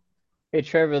too. Hey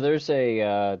Trevor, there's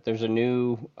a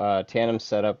new tandem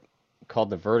setup called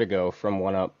the Vertigo from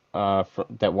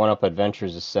that One Up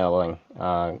Adventures is selling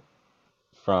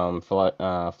from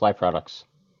Fly Products.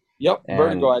 Yep, And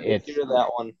Vertigo. I did hear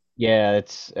that one. Yeah,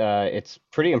 it's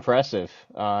pretty impressive.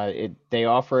 They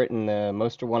offer it in the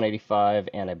Moster 185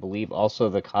 and I believe also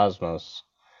the Cosmos.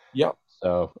 Yep.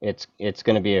 So it's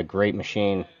going to be a great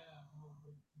machine.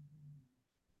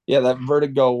 Yeah, that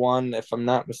Vertigo one, if I'm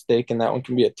not mistaken, that one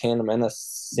can be a tandem and a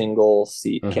single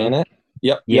seat, can it?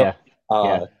 Yep. Yeah.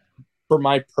 Yeah. For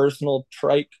my personal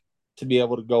trike to be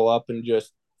able to go up and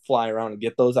just fly around and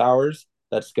get those hours,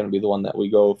 that's going to be the one that we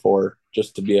go for,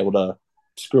 just to be able to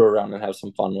screw around and have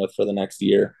some fun with for the next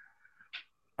year.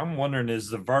 I'm wondering, is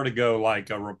the Vertigo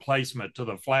like a replacement to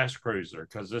the Flash Cruiser?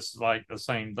 Because this is like the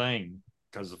same thing.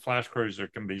 Because the Flash Cruiser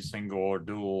can be single or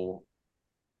dual.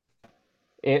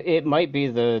 It might be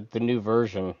the new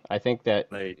version. I think that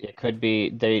it could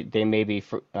be they may be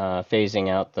phasing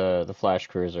out the Flash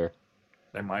Cruiser.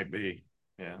 They might be,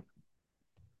 yeah.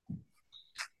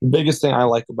 The biggest thing I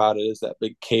like about it is that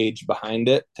big cage behind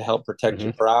it to help protect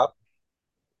your prop.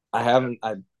 I've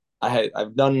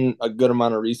done a good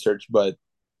amount of research, but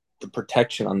the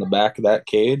protection on the back of that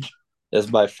cage is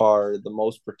by far the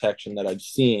most protection that I've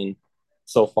seen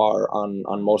so far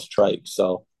on most trikes.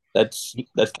 So that's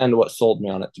kind of what sold me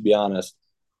on it, to be honest.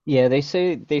 Yeah, they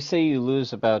say you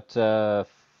lose about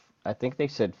I think they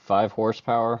said 5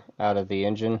 horsepower out of the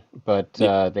engine, but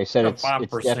they said it's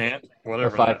 5%,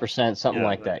 whatever, 5%, something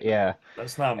like that. Yeah,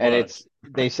 that's not and much.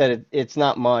 they said it's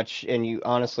not much, and you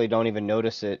honestly don't even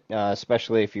notice it,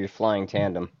 especially if you're flying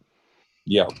tandem.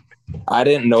 Yeah, I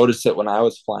didn't notice it when I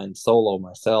was flying solo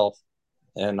myself,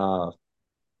 and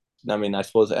I mean, I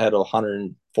suppose it had a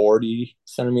 140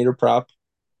 centimeter prop.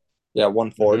 Yeah,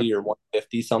 140 or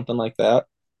 150, something like that.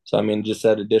 So I mean, just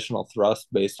that additional thrust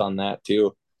based on that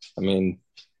too. I mean,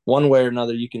 one way or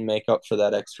another, you can make up for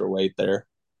that extra weight there.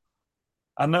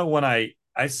 I know when I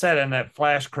sat in that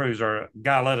flash cruiser,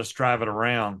 guy let us drive it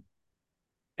around,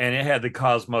 and it had the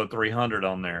Cosmo 300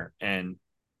 on there, and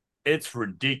it's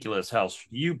ridiculous how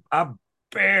I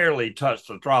barely touched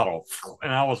the throttle,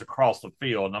 and I was across the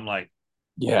field, and I'm like,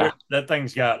 yeah, that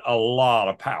thing's got a lot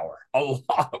of power, a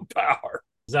lot of power.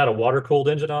 Is that a water cooled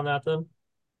engine on that then?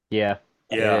 Yeah,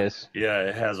 Yeah, it is. yeah,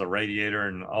 it has a radiator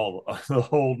and all the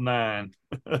whole nine.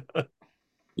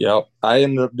 Yep. I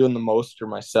ended up doing the Moster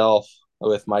myself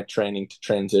with my training to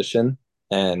transition,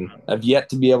 and I've yet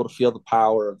to be able to feel the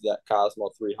power of that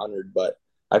Cosmo 300, but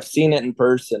I've seen it in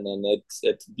person, and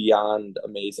it's beyond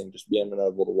amazing just being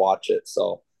able to watch it.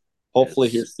 So hopefully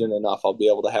here soon enough, I'll be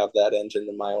able to have that engine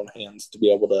in my own hands to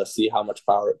be able to see how much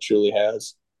power it truly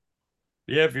has.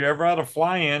 Yeah, if you're ever out of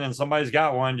fly-in and somebody's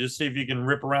got one, just see if you can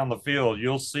rip around the field.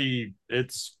 You'll see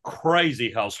it's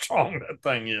crazy how strong that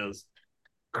thing is.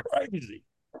 Crazy.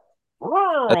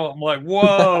 I'm like,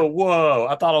 whoa, whoa.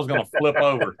 I thought I was going to flip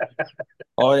over.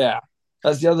 Oh, yeah.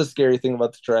 That's the other scary thing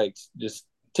about the trikes. Just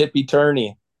tippy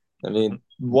turny. I mean,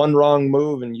 one wrong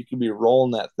move and you could be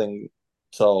rolling that thing.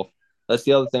 So that's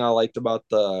the other thing I liked about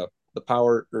the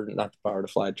power, or not the power to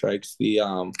fly trikes,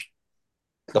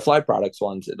 the fly products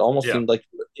ones. It almost seemed like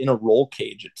in a roll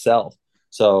cage itself.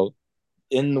 So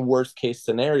in the worst case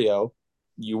scenario,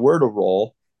 you were to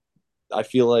roll, I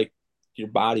feel like your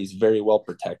body's very well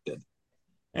protected.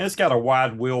 And it's got a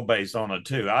wide wheelbase on it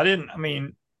too. I didn't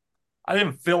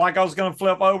feel like I was going to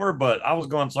flip over, but I was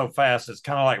going so fast. It's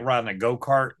kind of like riding a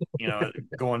go-kart,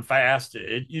 going fast.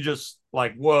 You just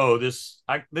like, whoa, this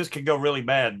could go really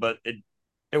bad, but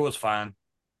it was fine.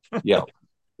 Yeah.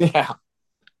 Yeah.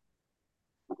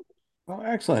 Oh,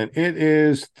 excellent. It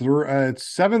is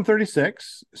it's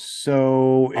 7:36.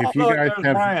 So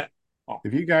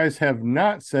if you guys have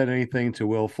not said anything to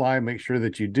Will Fly, make sure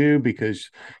that you do, because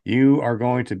you are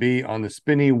going to be on the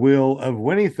spinny wheel of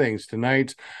winning things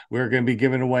tonight. We're going to be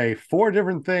giving away 4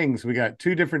 different things. We got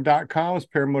 2 different .coms,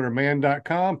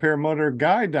 paramotorman.com,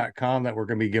 paramotorguide.com, that we're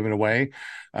going to be giving away.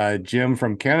 Jim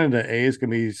from Canada A is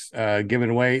going to be giving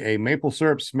away a maple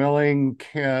syrup smelling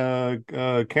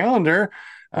calendar.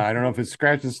 I don't know if it's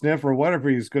scratch and sniff or whatever.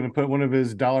 He's going to put one of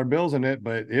his dollar bills in it,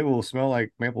 but it will smell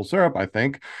like maple syrup, I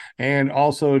think. And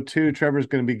also, too, Trevor's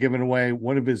going to be giving away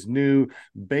one of his new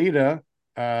beta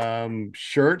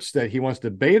shirts that he wants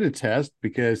to beta test,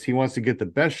 because he wants to get the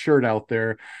best shirt out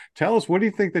there. Tell us, what do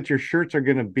you think that your shirts are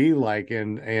going to be like?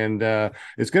 And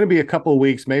it's going to be a couple of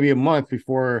weeks, maybe a month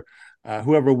before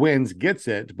whoever wins gets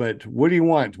it. But what do you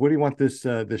want? What do you want this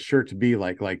shirt to be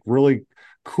like? Like really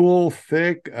cool,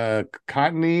 thick,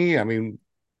 cottony? I mean,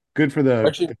 good for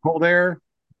the cold air.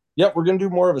 Yep, we're gonna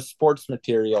do more of a sports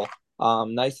material.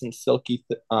 Nice and silky.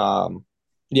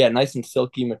 Nice and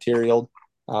silky material.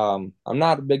 I'm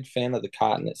not a big fan of the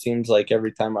cotton. It seems like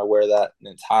every time I wear that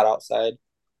and it's hot outside,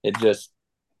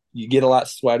 you get a lot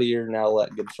sweatier and all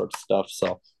that good sort of stuff.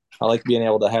 So I like being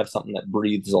able to have something that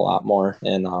breathes a lot more.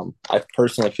 And I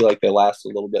personally feel like they last a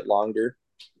little bit longer.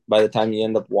 By the time you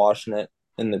end up washing it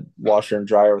in the washer and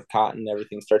dryer with cotton,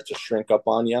 everything starts to shrink up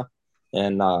on you.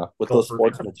 And with those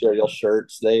sports material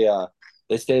shirts, they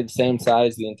stay the same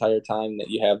size the entire time that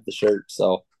you have the shirt.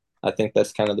 So I think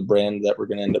that's kind of the brand that we're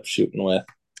going to end up shooting with.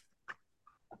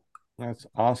 That's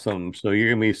awesome. So you're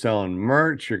going to be selling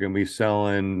merch. You're going to be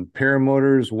selling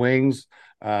paramotors, wings.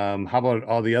 How about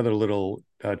all the other little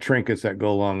trinkets that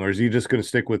go along? Or is you just going to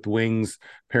stick with wings,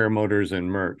 paramotors,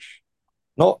 and merch?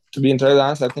 No, to be entirely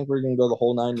honest, I think we're going to go the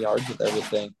whole 9 yards with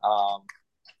everything.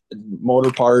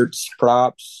 Motor parts,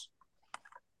 props,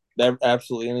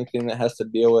 absolutely anything that has to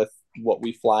deal with what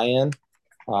we fly in.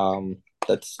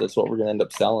 That's what we're going to end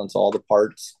up selling. So all the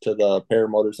parts to the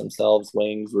paramotors themselves,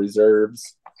 wings,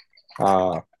 reserves,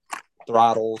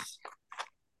 throttles,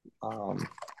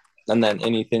 and then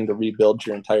anything to rebuild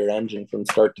your entire engine from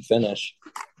start to finish,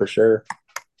 for sure.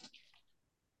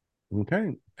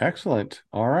 Okay, excellent.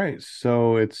 All right,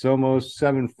 so it's almost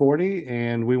 7:40,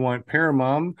 and we want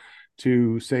Paramom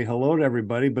to say hello to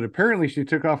everybody, but apparently she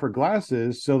took off her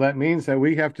glasses, so that means that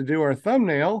we have to do our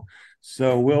thumbnail.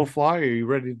 So Will Fly, are you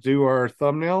ready to do our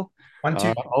thumbnail? 1,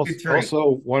 2, 2, 3.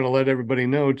 Also want to let everybody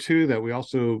know too that we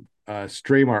also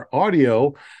stream our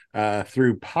audio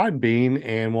through Podbean,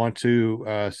 and want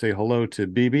to say hello to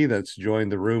BB that's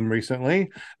joined the room recently.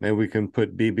 Maybe we can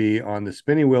put BB on the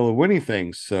spinning wheel of winning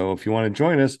things. So if you want to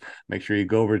join us, make sure you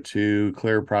go over to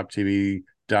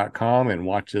clearproptv.com and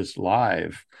watch us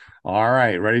live. All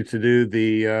right, ready to do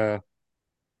the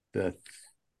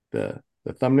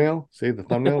thumbnail? See the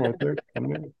thumbnail right there?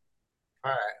 Thumbnail.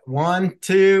 All right, 1,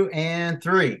 2, and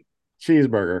 3.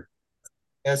 Cheeseburger.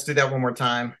 Let's do that one more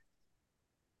time.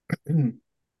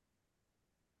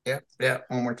 Yep,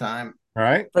 one more time. All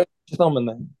right. Thumb in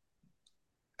there.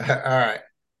 All right.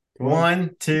 Come on.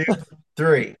 1, 2,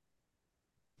 3.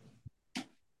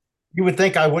 You would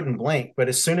think I wouldn't blink, but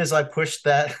as soon as I pushed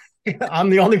that, I'm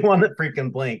the only one that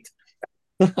freaking blinked.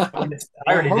 I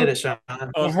already did it, Sean.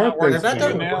 Oh, it's not working That for you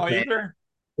doesn't now work. either.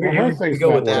 My Here heart we thing's go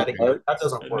not with that working. again. That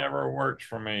doesn't It work. never works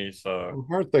for me. So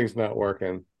My heart thing's not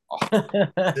working.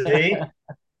 See?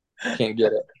 Can't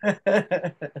get it.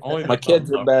 only the My kids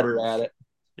thumbs are up better works. at it.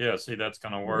 Yeah, see, that's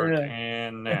gonna work. Yeah.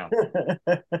 And now.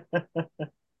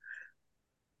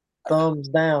 Thumbs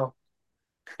down.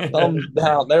 Thumbs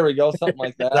down. There we go. Something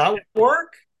like Does that. that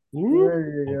work?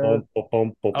 There you go.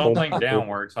 I don't think down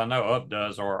works. I know up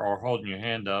does, or holding your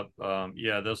hand up.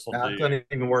 Yeah, this will That do. doesn't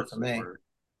even work for me.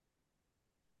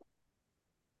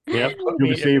 Yep. Put You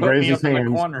me, see, put raise me his up in the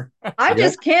hands. corner. I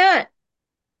just can't.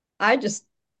 I just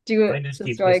do Mine it just this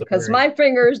keeps way because disappearing. my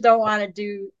fingers don't want to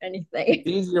do anything. It's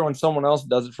easier when someone else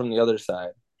does it from the other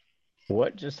side.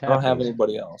 What just I don't have happened?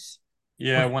 anybody else.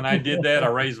 Yeah, when I did that, I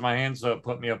raised my hand so it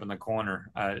put me up in the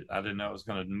corner. I didn't know it was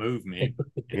going to move me.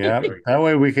 Yeah. That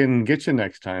way we can get you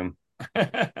next time.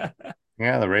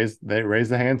 Yeah, they raise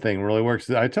the hand thing really works.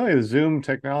 I tell you, the Zoom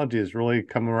technology has really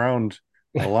come around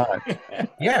a lot.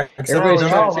 Yeah. Everybody's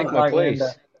trying to Look take my like place.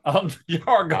 Linda. You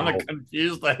are going to Wow.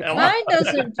 confuse the hell out Mine of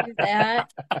me. doesn't do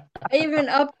that. I even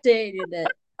updated it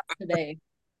today.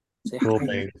 Cool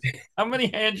things. How many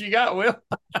hands you got, Will?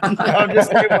 I'm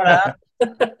just saying what happens.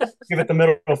 Give it the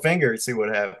middle finger and see what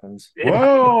happens.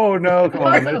 Whoa, no, come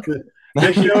on.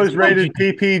 This show is rated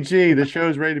PPG. The show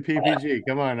is rated PPG.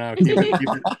 Come on now. Keep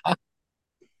it. All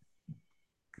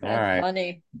That's right.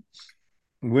 funny.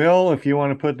 Will, if you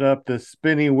want to put up the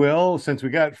spinny wheel, since we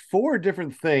got 4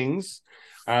 different things,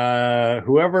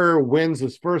 whoever wins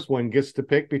this first one gets to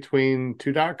pick between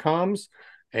 2.coms,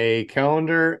 a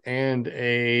calendar, and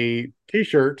a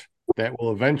t-shirt that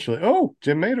will eventually, oh,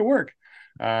 Jim made it work.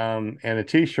 And a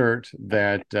t-shirt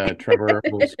that Trevor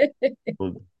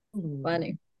will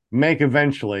Funny. make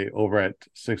eventually over at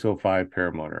 605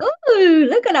 Paramotor. Ooh,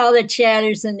 look at all the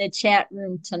chatters in the chat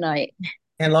room tonight.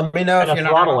 And let me know if And a you're not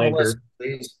throttle on the anchor. list,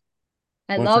 please.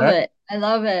 I What's love that? it. I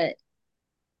love it.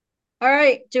 All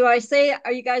right. Do I say,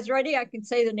 are you guys ready? I can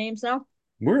say the names now.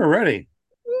 We're ready.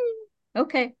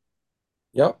 Okay.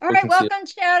 Yep. All right. Welcome,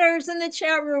 chatters in the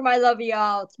chat room. I love you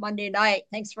all. It's Monday night.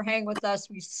 Thanks for hanging with us.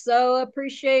 We so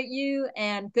appreciate you.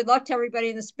 And good luck to everybody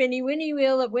in the spinny winnie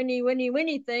wheel of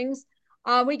winnie things.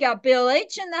 We got Bill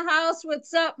H in the house.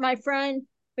 What's up, my friend?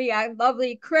 We got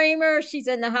lovely Kramer. She's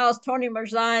in the house. Tony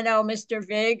Marzano, Mr.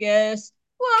 Vegas.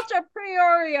 Walter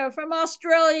Prioria from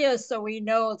Australia. So we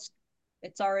know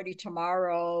it's already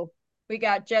tomorrow. We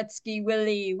got Jet Ski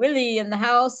Willie in the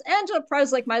house. Angela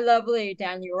Preslick, my lovely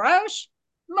Daniel Roush.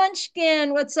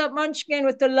 Munchkin, what's up, Munchkin,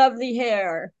 with the lovely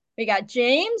hair? We got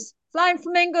James, Flying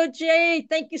Flamingo J.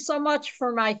 Thank you so much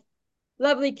for my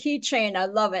lovely keychain. I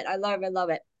love it. I love it. I love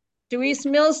it. Deweese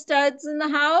Millstead's in the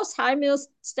house. Hi, Millstead.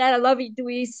 I love you,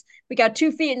 Deweese. We got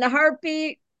 2 Feet in the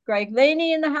Heartbeat. Greg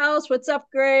Laney in the house. What's up,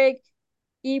 Greg?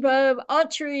 Eva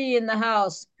Autry in the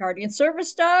house. Guardian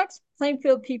Service Dogs.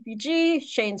 Plainfield PPG.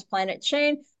 Shane's Planet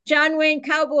Shane. John Wayne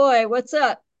Cowboy. What's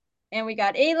up? And we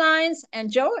got A-Lines.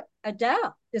 And Joe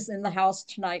Adele is in the house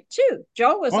tonight, too.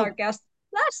 Joe was our guest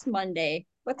last Monday.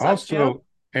 What's up, Joe? Also,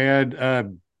 add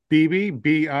BB,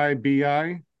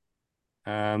 BIBI.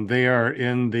 They are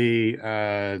in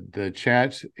the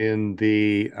chat in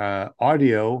the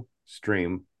audio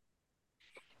stream.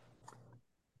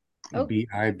 Oh.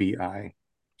 BIBI.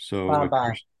 So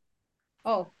Bye-bye.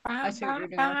 Oh, I see what you're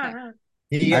doing.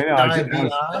 Okay.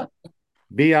 BIBI.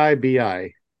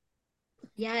 BIBI.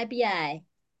 BIBI.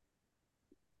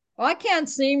 Well, I can't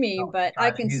see me, but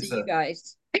I can see you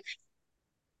guys.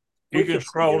 You can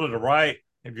scroll to the right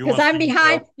if you want. Because I'm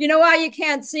behind. You know why you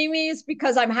can't see me? Is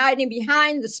because I'm hiding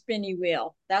behind the spinny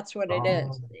wheel. That's what it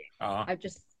is. I'm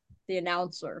just the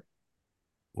announcer.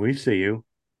 We see you.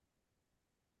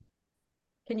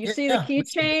 Can you see the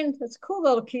keychain? It's a cool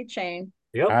little keychain.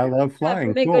 Yep. I love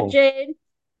flying. Flamingo Cool. Jade.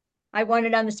 I won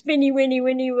it on the spinny winnie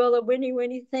wheel of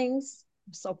winnie things.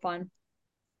 So fun.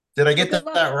 Did I get that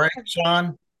right,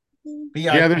 Sean?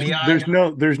 Yeah,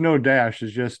 there's no dash.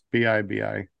 It's just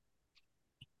BIBI.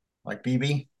 Like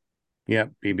BB?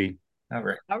 Yep, BB. All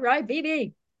right. All right,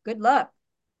 BB. Good luck.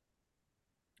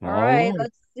 All right,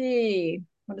 let's see.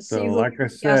 So, like I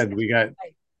said, we got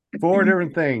 4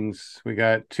 different things. We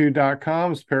got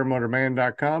 2.coms,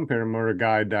 paramotorman.com,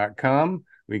 paramotorguide.com.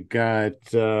 We got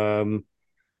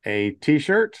a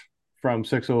t-shirt from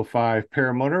 605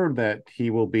 Paramotor that he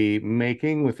will be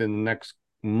making within the next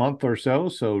month or so,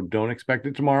 so don't expect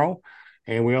it tomorrow.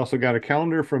 And we also got a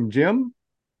calendar from Jim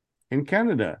in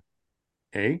Canada.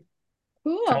 Hey,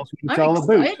 tell Cool. us what it's I'm all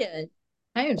about. excited.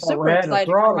 I am Oh, super we had a excited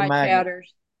for throttle my magnet.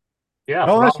 chatters. Yeah.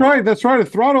 Oh, that's right. That's right. A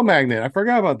throttle magnet. I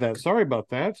forgot about that. Sorry about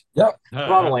that. Yep.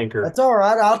 Throttle anchor. That's all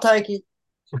right. I'll take it.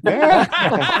 Yeah.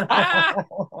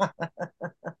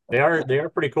 They are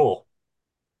pretty cool.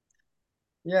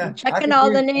 Yeah. I'm checking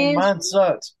all the names. Mine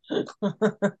sucks.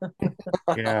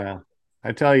 Yeah.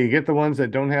 I tell you, get the ones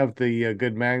that don't have the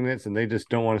good magnets and they just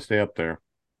don't want to stay up there.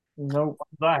 Nope.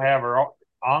 I have are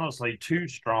honestly too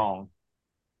strong.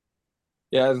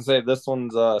 Yeah, I was gonna say this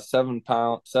one's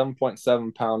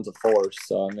 7.7 pounds of force.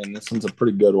 So I mean, this one's a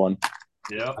pretty good one.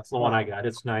 Yeah, That's the one I got.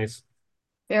 It's nice.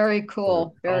 Very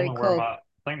cool. Very cool. I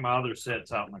think my other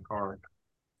set's out in the car.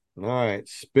 All right.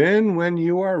 Spin when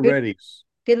you are ready.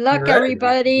 Good luck,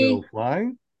 everybody. Will fly.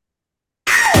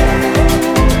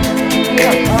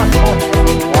 Yay.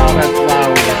 Wow, that's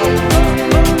loud.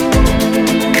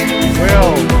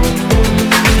 Will.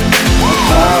 That's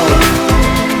loud.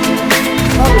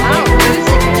 Oh, wow.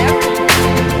 Music and everything.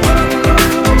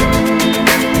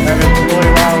 That is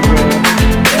really loud, Will.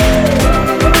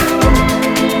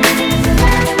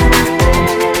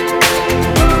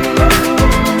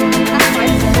 That's my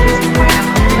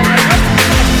music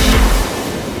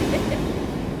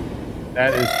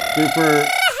That is super.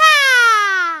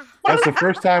 That's the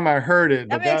first time I heard it.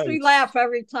 That But makes me laugh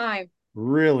every time.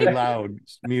 really loud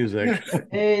music.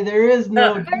 Hey, there is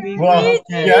no doing Well,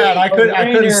 yeah, and I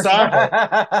couldn't stop it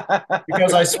it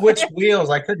because I switched wheels.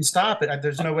 I couldn't stop it.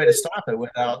 There's no way to stop it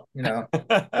without, We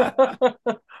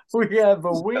have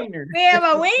a wiener. We have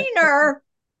a wiener.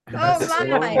 That's Oh,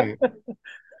 my. right.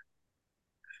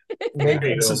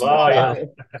 Maybe this is Oh, yeah.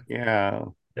 Yeah.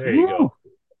 There you go.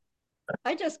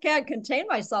 I just can't contain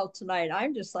myself tonight.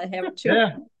 I'm just like having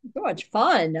Yeah. too much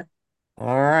fun.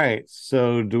 All right.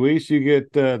 So, Deweese, you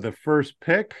get the first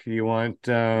pick. You want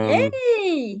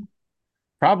Yay!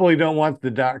 probably don't want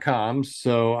the .coms.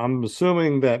 So I'm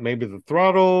assuming that maybe the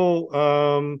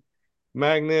throttle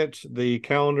magnet, the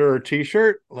calendar or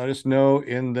t-shirt. Let us know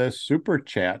in the super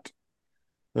chat.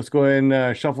 Let's go ahead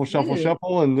and shuffle,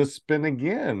 shuffle, and let's spin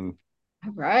again.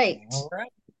 All right. All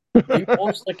right. Who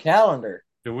wants the calendar?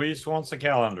 Deweese wants the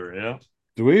calendar, yeah.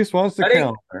 Deweese wants the Ready?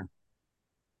 calendar.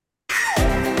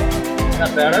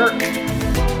 Got better.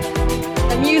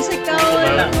 The music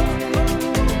going.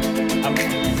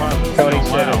 Tony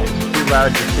said it's too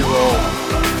loud, you're too old.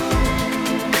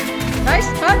 Nice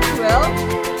touch, Will.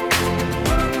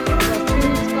 The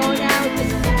tune's going out.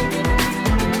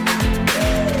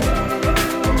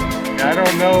 I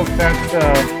don't know if that's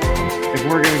if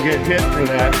we're gonna get hit for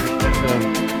that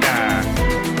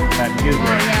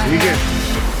that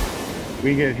music.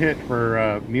 We get hit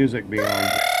for music beyond.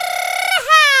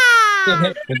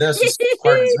 But this is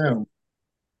part of Zoom.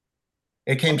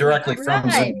 It came directly from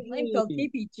Right. Zoom. Plainfield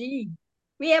PPG.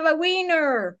 We have a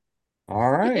wiener.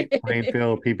 All right,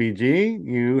 Plainfield PPG.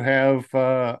 You have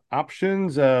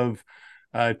options of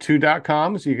two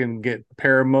 .coms. You can get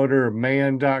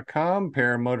paramotorman.com,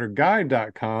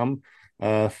 paramotorguide.com,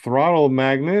 throttle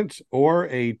magnet, or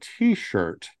a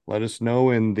t-shirt. Let us know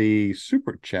in the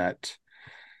super chat.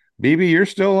 BB, you're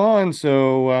still on,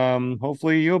 so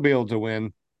hopefully you'll be able to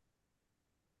win.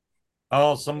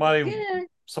 Oh, somebody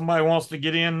wants to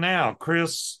get in now.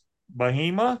 Chris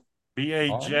Bahema,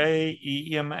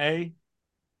 Bajema.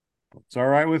 It's all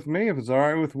right with me. If it's all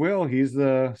right with Will, he's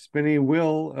the spinny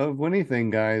wheel of anything,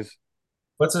 guys.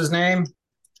 What's his name?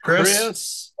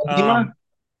 Chris? Yeah,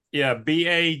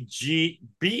 Bajema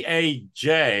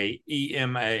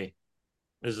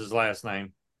is his last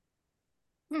name.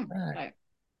 Right.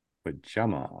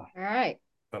 Pajama. All right.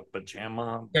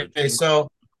 Pajama. Okay, so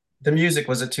the music,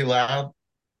 was it too loud?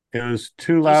 It was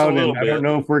too loud, and I don't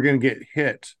know if we're going to get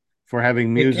hit for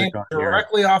having music on here.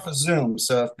 Directly off of Zoom,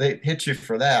 so if they hit you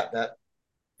for that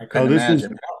I couldn't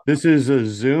imagine. This is a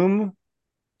Zoom.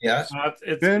 Yes.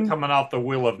 It's coming off the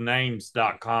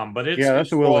wheelofnames.com, but it's that's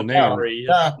the Wheel of Names.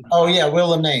 Oh yeah,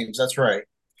 Wheel of Names. That's right.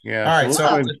 Yeah. All right.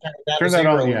 So turn that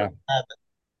on. Yeah.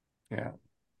 Yeah.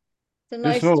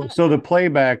 Nice so the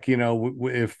playback,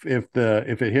 if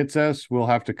it hits us, we'll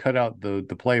have to cut out the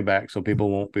playback so people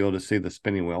won't be able to see the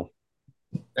spinning wheel.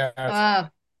 I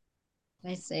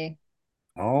see.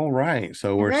 All right.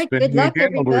 So we're spinning good luck,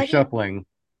 again, or we're everybody. shuffling.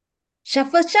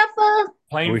 Shuffle.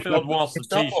 Plainfield wants the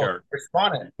t-shirt.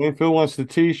 Plainfield wants the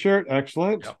t-shirt.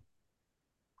 Excellent. Yep.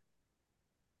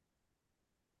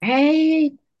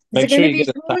 Hey, make sure you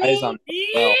get the thighs on.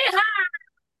 Yeah.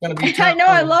 I know.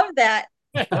 I love that.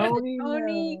 Tony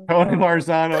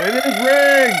Marzano. It is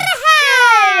rigged.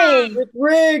 Hey! It's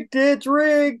rigged. It's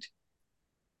rigged.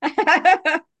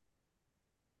 I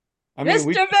mean,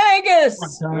 Mr. Vegas.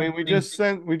 we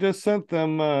just sent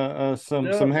them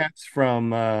some hats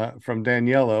from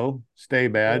Daniello. Stay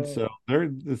bad. So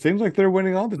it seems like they're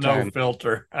winning all the time. No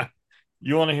filter.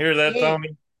 You want to hear that,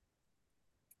 Tony?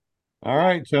 All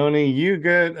right, Tony, you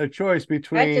get a choice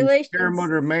between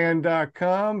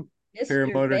paramotorman.com,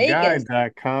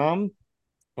 paramotorguide.com,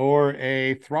 or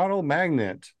a throttle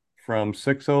magnet from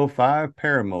 605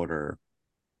 Paramotor.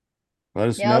 Let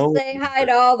us know. I'll say hi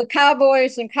to all the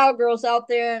cowboys and cowgirls out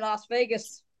there in Las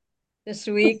Vegas this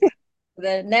week.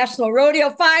 The National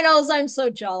Rodeo Finals. I'm so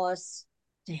jealous.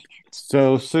 Dang it.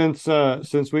 So since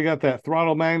we got that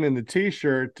throttle magnet in the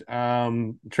t-shirt,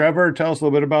 Trevor, tell us a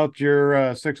little bit about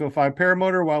your 605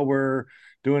 Paramotor while we're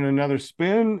doing another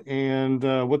spin, and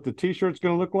what the t-shirt's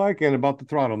going to look like, and about the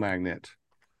throttle magnet.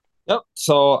 Yep.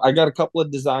 So I got a couple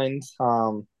of designs.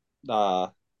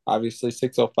 Obviously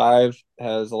 605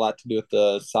 has a lot to do with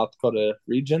the South Dakota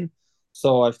region.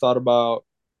 So I've thought about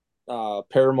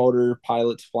paramotor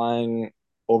pilots flying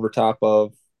over top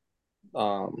of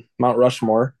Mount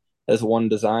Rushmore as one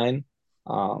design.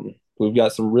 We've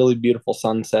got some really beautiful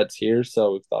sunsets here,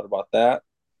 so we've thought about that.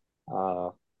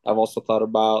 I've also thought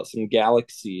about some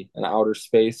galaxy and outer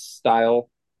space style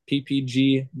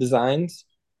PPG designs,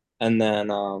 and then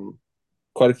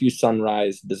quite a few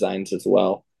sunrise designs as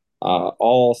well,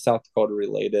 all South Dakota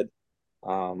related.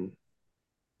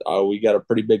 We got a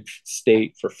pretty big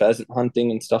state for pheasant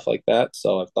hunting and stuff like that,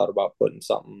 so I've thought about putting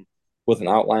something with an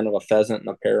outline of a pheasant and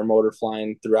a paramotor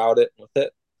flying throughout it with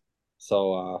it.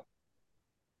 So a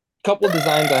couple of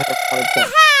designs I have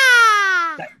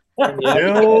 100%.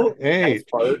 Bill H.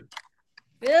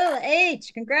 Bill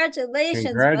H. Congratulations.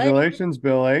 Congratulations,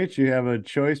 buddy. Bill H. You have a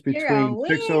choice between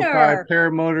 605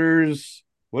 Paramotors.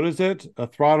 What is it? A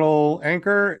throttle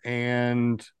anchor,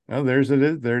 and oh, there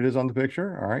it is on the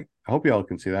picture. All right. I hope y'all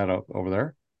can see that over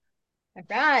there. All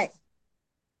right.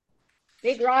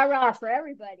 Big rah-rah for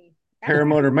everybody.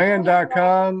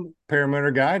 Paramotorman.com,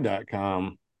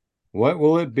 paramotorguide.com. What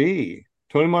will it be?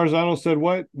 Tony Marzano said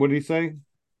what? What did he say?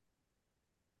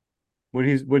 What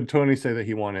did Tony say that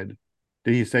he wanted?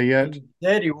 Did he say yet? He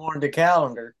said he wanted the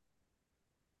calendar.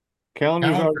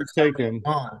 Calendar's already taken.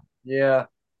 Yeah.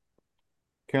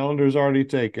 Calendar's already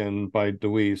taken by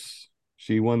Deweese.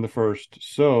 She won the first.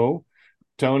 So,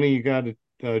 Tony, you got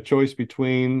a choice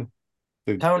between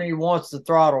the... Tony wants the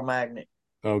throttle magnet.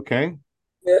 Okay.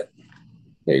 Yeah.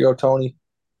 There you go, Tony.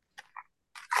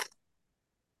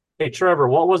 Hey, Trevor,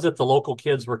 what was it the local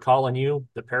kids were calling you?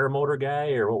 The paramotor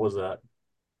guy, or what was that?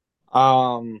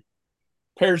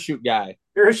 Parachute guy.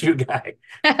 Parachute guy.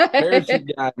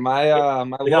 Parachute guy. My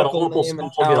local name in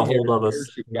town here,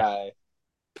 Parachute guy.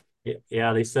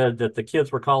 Yeah, they said that the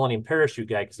kids were calling him Parachute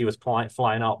guy because he was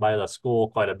flying out by the school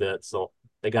quite a bit. So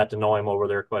they got to know him over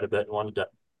there quite a bit and wanted to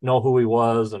know who he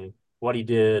was and what he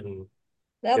did. And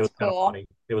that's it was cool. kind of funny.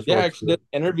 It was I actually did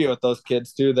an interview with those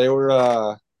kids too. They were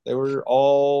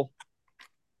all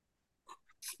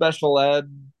special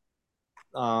ed,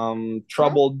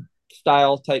 troubled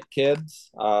style type kids,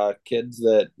 kids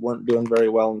that weren't doing very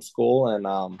well in school, and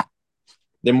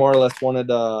they more or less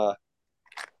wanted a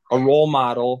role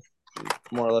model,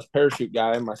 more or less parachute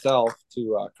guy myself,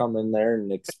 to come in there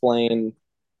and explain,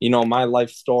 my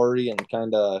life story and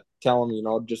kind of tell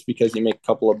them, just because you make a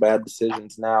couple of bad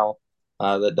decisions now,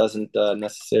 that doesn't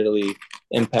necessarily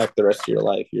impact the rest of your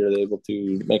life. You're able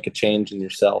to make a change in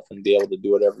yourself and be able to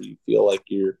do whatever you feel like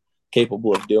you're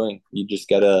capable of doing. You just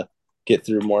got to get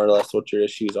through more or less what your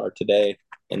issues are today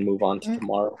and move on to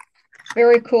tomorrow.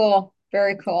 Very cool.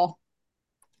 Very cool.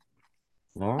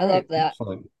 All right. I love that.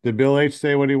 Excellent. Did Bill H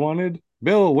say what he wanted?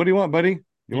 Bill, what do you want, buddy?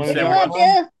 You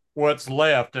want what's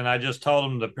left, and I just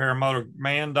told him the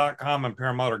paramotorman.com and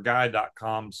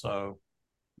paramotorguide.com. So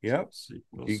yep,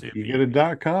 we'll see you get a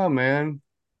 .com, man.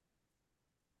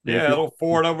 Yeah, it'll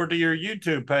forward over to your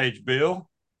YouTube page, Bill.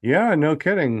 Yeah, no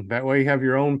kidding. That way you have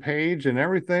your own page and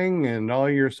everything, and all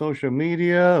your social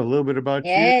media, a little bit about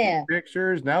you,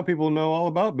 pictures. Now people know all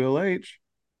about Bill H.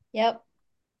 Yep.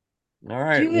 All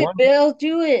right. Do it, Bill.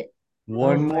 Do it.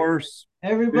 One more spin.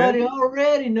 Everybody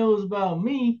already knows about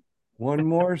me. One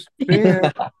more spin.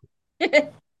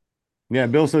 Yeah,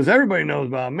 Bill says everybody knows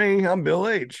about me. I'm Bill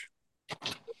H.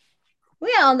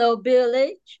 We all know Bill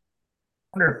H.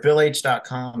 I wonder if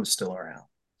BillH.com is still around.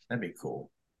 That'd be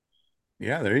cool.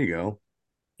 Yeah, there you go.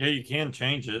 Yeah, you can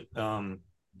change it.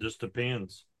 Just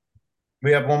depends.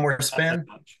 We have one more spin?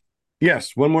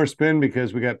 Yes, one more spin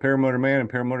because we got Paramotor Man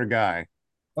and Paramotor Guy.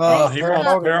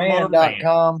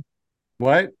 Paramotorman.com.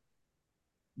 What?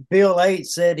 Bill H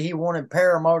said he wanted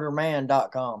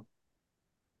paramotorman.com.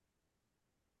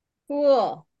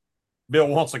 Cool. Bill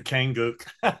wants a Kangook.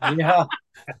 Yeah.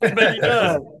 I bet he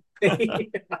does.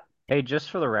 Hey,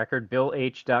 just for the record,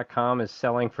 BillH.com is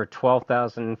selling for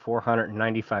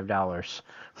 $12,495.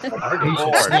 He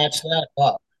should snatch that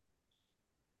up.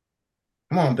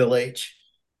 Come on, Bill H.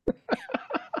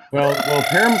 Well,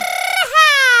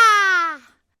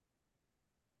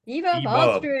 Eva E-Bub.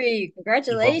 Baldry,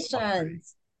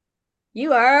 congratulations.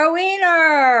 You are a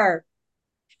winner.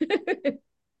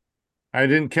 I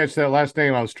didn't catch that last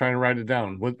name. I was trying to write it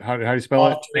down. How do you spell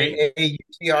it? Autry,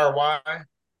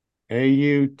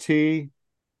 Autry.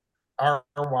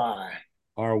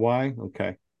 RY.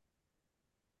 Okay.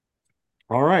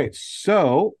 All right.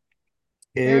 So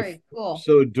Very cool.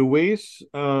 Deweese,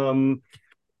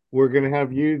 we're gonna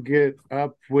have you get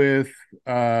up with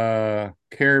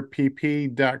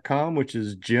carepp.com, which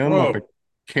is Jim up in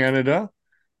Canada.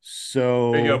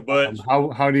 So There you go, Butch.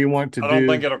 how do you want to I do don't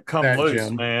think it'll come that, loose,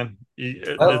 Jim? man. See,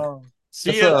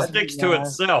 it sticks to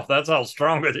itself. That's how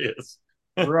strong it is.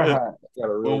 Right.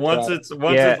 Well, once it's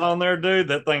on there, dude,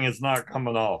 that thing is not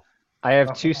coming off. I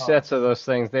have 2 sets of those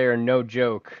things. They are no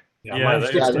joke. Yeah, mine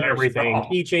sticks to everything.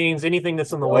 Keychains, anything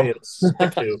that's in the way, it's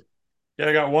stick to. Yeah,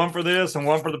 I got one for this and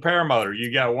one for the paramotor.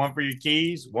 You got one for your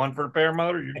keys, one for the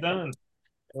paramotor. You're done.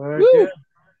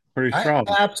 Pretty strong.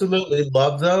 I absolutely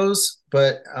love those,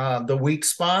 but the weak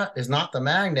spot is not the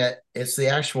magnet; it's the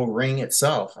actual ring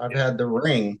itself. I've had the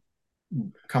ring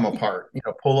come apart,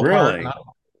 pull apart, and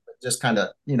just kind of,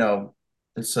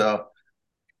 it's I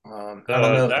don't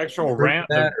know. The actual ramp,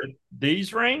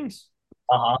 these rings.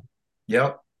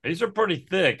 Yep. These are pretty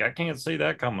thick. I can't see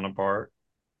that coming apart.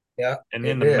 Yeah. And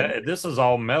then this is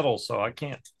all metal, so I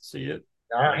can't see it.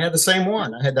 I had the same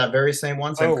one. I had that very same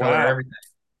one, same color, and everything.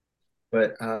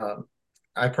 But I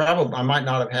might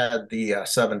not have had the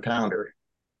 7-pounder.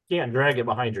 You can't drag it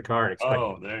behind your car and expect.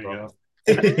 Oh, there you go.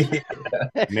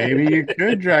 Maybe you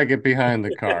could drag it behind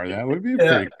the car. That would be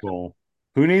pretty cool.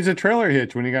 Who needs a trailer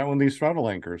hitch when you got one of these throttle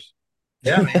anchors?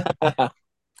 Yeah, man.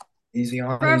 Easy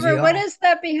on. Trevor, what is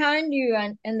that behind you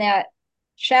in that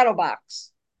shadow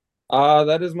box?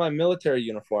 That is my military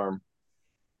uniform.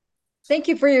 Thank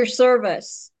you for your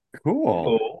service.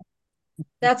 Cool.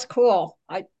 That's cool.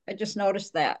 I just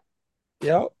noticed that.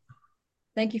 Yep.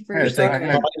 Thank you for your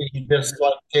service. You just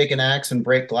like take an axe and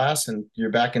break glass and you're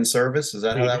back in service. Is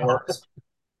that how that works?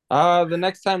 The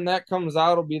next time that comes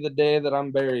out will be the day that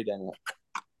I'm buried in it.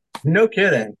 No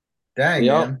kidding. Dang,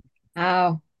 man.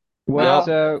 Wow.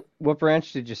 What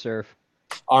branch did you serve?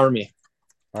 Army.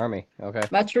 Okay.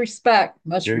 Much respect.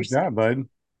 Good job, bud.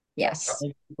 Yes.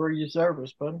 Thank you for your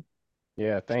service, bud.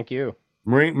 Yeah, thank you.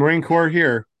 Marine Corps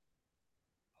here.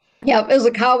 Yep, as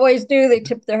the Cowboys do, they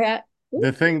tip their hat.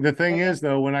 The thing is,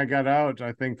 though, when I got out,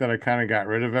 I think that I kind of got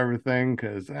rid of everything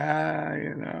because,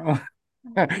 now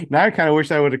I kind of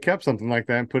wish I would have kept something like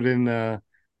that and put in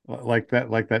like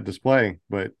that display.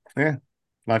 But yeah,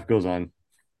 life goes on.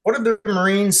 What did the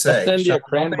Marines say? Send you a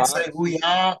crayon They box. say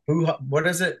hoo-yah, what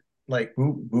is it? Like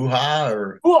hoo-ha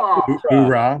or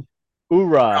hoorah?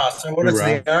 Hoorah. So what does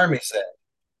the Army say?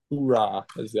 Hoorah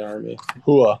is the Army.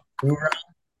 Hooah. Hoorah.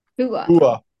 Hooah.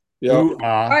 Hooah. Yep.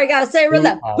 All right, gotta say it with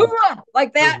that. Hoorah!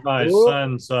 Like that. My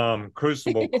son's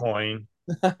crucible coin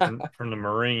from the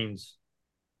Marines.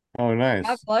 Oh, nice.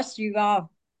 God bless you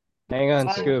all. Hang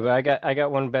on, Scuba. I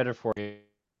got one better for you.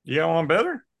 You got one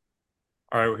better?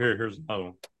 All right, here's another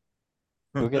one.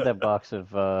 Go get that box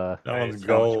of that one's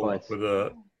gold with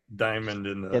a diamond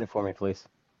in the. Get it for me, please.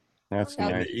 That's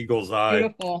nice. The eagle's eye.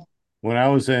 Beautiful. When I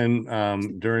was in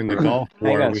during the Gulf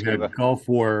War, we had Gulf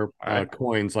War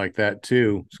coins like that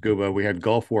too, Scuba. We had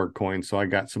Gulf War coins, so I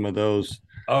got some of those.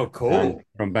 Oh, cool!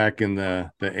 From back in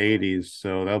the 80s,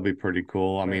 so that'll be pretty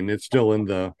cool. I mean, it's still in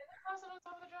the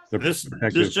this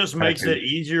just makes it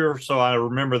easier, so I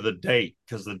remember the date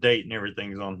because the date and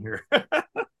everything's on here.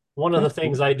 One of the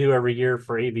things I do every year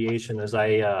for aviation is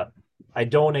I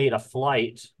donate a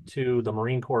flight to the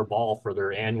Marine Corps Ball for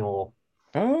their annual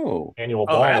ball.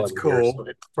 That's cool.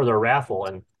 For their raffle,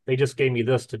 and they just gave me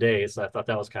this today, so I thought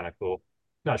that was kind of cool.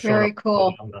 Not sure. Very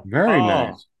cool. Very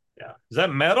nice. Yeah. Is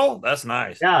that metal? That's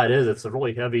nice. Yeah, it is. It's a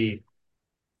really heavy.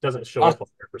 Doesn't show up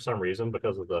there for some reason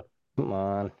because of the. Come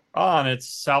on. Oh, and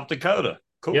it's South Dakota.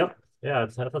 Cool. Yep. Yeah, I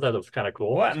thought that was kind of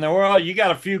cool. What in the world? You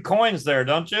got a few coins there,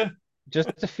 don't you?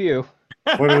 Just a few.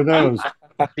 What are those?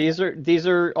 These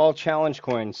are all challenge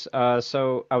coins.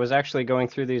 So I was actually going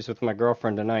through these with my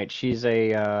girlfriend tonight. She's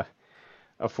a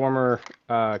former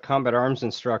combat arms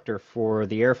instructor for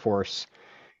the Air Force,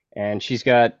 and she's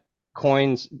got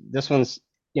coins. This one's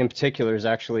in particular is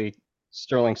actually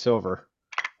sterling silver.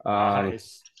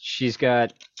 Nice. She's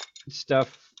got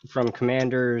stuff from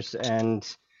commanders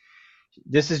and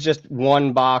This is just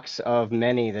one box of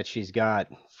many that she's got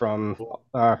from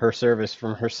her service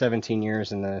from her 17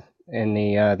 years in the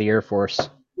Air Force.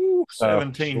 Ooh, So,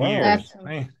 17 wow. years. That's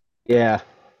Man, yeah. thank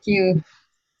you.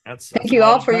 that's Thank a you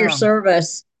all long for your time.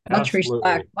 service. Much Absolutely.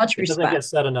 respect. Much It doesn't get respect.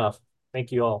 said enough.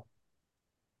 Thank you all.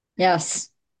 Yes.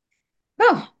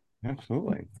 Oh,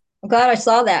 Absolutely. I'm glad I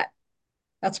saw that.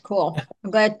 That's cool. I'm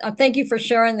glad. Thank you for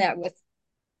sharing that with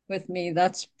me.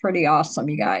 That's pretty awesome,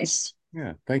 you guys.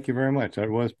 Yeah. Thank you very much. That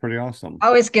was pretty awesome.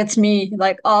 Always gets me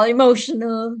like all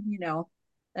emotional, you know.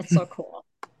 That's so cool.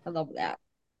 I love that.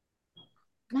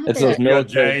 Love It's those it.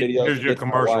 military Jay, videos here's that your get to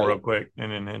my commercial real wife. quick.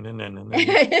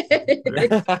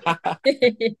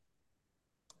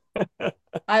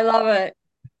 I love it.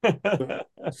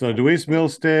 So Deweese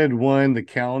Milstead won the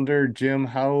calendar. Jim,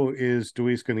 how is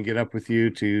Deweese going to get up with you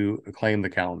to claim the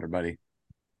calendar, buddy?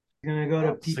 You're going to go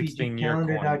to 16-year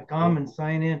ppgcalendar.com and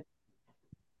sign in.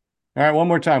 All right, one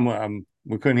more time.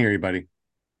 We couldn't hear you, buddy.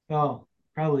 Oh,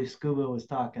 probably Scuba was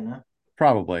talking, huh?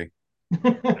 Probably.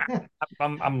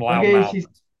 I'm loud Okay, mouth.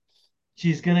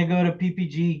 she's going to go to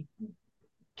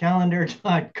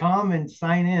ppgcalendar.com and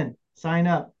sign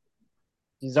up.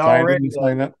 He's Sign already in,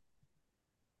 sign up.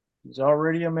 he's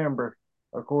already a member,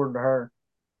 according to her.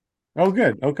 Oh,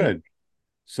 good. Oh, good.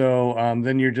 So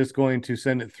then you're just going to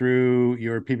send it through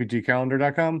your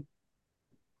ppgcalendar.com?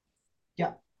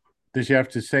 Yeah. Does she have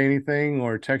to say anything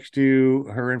or text you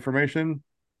her information?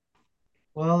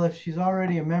 Well, if she's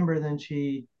already a member, then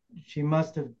she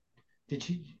must have.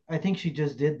 I think she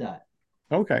just did that.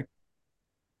 Okay.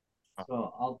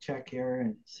 So I'll check here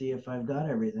and see if I've got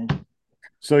everything.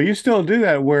 So you still do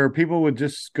that where people would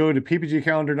just go to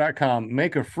ppgcalendar.com,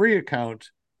 make a free account,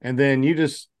 and then you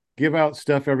just give out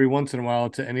stuff every once in a while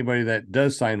to anybody that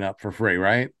does sign up for free,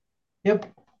 right?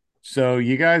 Yep. So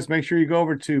you guys make sure you go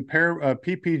over to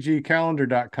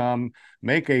ppgcalendar.com,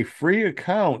 make a free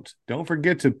account. Don't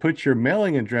forget to put your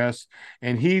mailing address,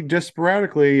 and he just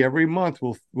sporadically every month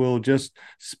will just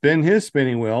spin his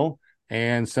spinning wheel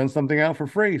and send something out for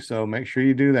free. So make sure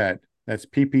you do that. That's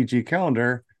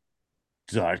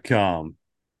ppgcalendar.com.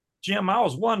 Jim, I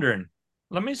was wondering,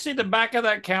 let me see the back of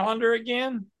that calendar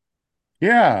again.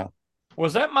 Yeah.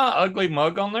 Was that my ugly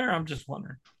mug on there? I'm just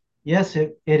wondering. Yes,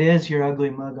 it is your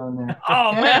ugly mug on there.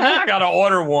 Oh man, I gotta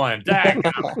order one. Dang.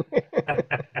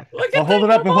 Look Oh, at hold it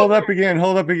up and hold up again.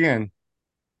 Hold up again.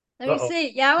 Let me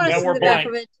see. Yeah, I want to see we're the back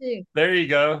blank. of it too. There you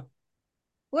go.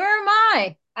 Where am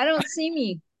I? I don't see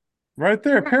me. Right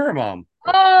there, Paramount.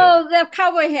 Oh, the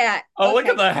cowboy hat. Oh, look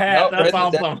at the hat. Nope, That's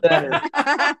right in awesome. the center.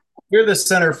 You're the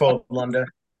centerfold, Linda.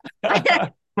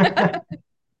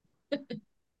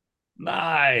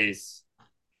 Nice.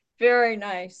 Very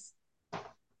nice.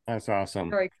 That's awesome.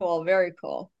 Very cool. Very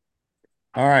cool.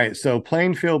 All right, so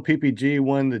Plainfield PPG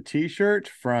won the T-shirt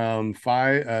from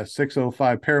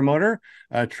 605 Paramotor.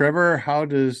 Trevor, how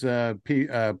does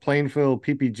Plainfield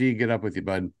PPG get up with you,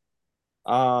 bud?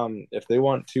 If they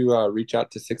want to reach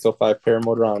out to 605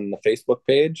 Paramotor on the Facebook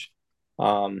page,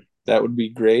 that would be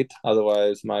great.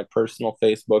 Otherwise, my personal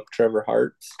Facebook, Trevor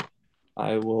Hartz.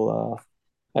 I will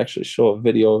actually show a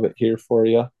video of it here for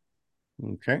you.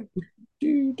 Okay.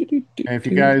 And if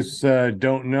you guys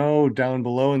don't know, down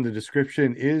below in the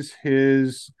description is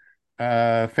his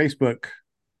Facebook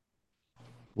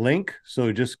link.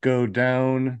 So just go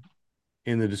down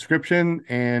in the description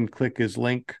and click his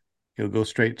link. He'll go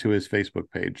straight to his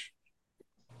Facebook page.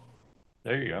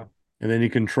 There you go. And then you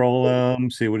control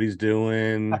him, see what he's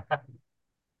doing.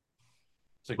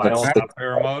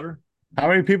 Paramotor. How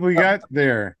many people you got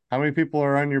there? How many people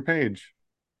are on your page?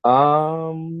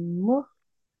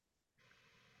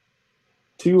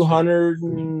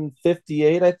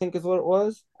 258, I think is what it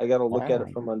was. I got to look at it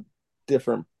Wow.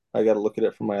 from I got to look at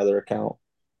it from my other account.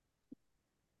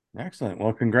 Excellent.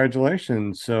 Well,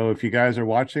 congratulations. So if you guys are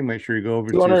watching, make sure you go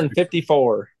over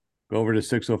 254. Go over to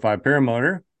 605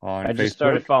 Paramotor on I just Facebook.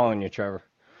 started following you, Trevor.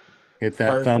 Hit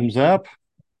that thumbs up.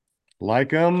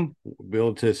 Like him. We'll be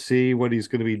able to see what he's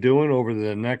going to be doing over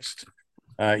the next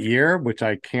year, which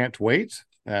I can't wait.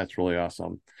 That's really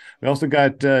awesome. We also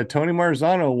got Tony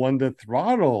Marzano won the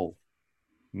throttle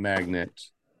magnet.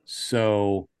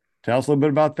 So tell us a little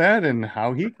bit about that and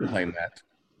how he can claim that.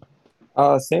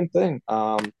 Same thing.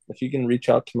 If you can reach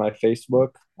out to my Facebook,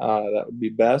 that would be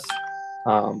best.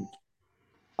 I'll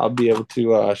be able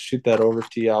to shoot that over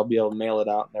to you. I'll be able to mail it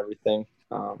out and everything.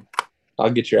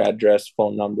 I'll get your address,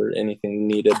 phone number, anything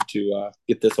needed to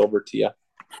get this over to you.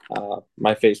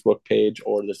 My Facebook page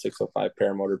or the 605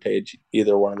 Paramotor page,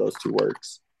 either one of those two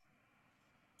works.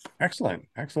 Excellent.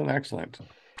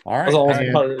 All I was right. almost And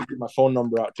about to give my phone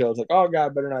number out too. I was like, oh God, I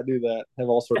better not do that. Have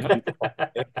all sorts of people.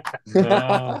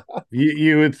 No.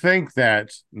 you would think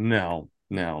that no.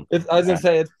 I was gonna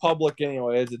say it's public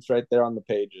anyways. It's right there on the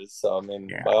pages. So I mean,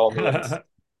 Yeah. by all means.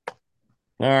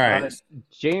 All right.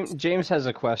 James has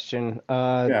a question.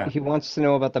 Yeah. He wants to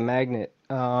know about the magnet.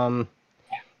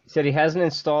 He said he hasn't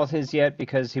installed his yet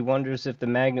because he wonders if the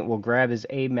magnet will grab his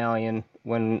A malleon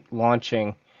when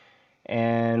launching,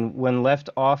 and when left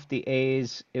off the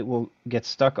A's, it will get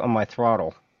stuck on my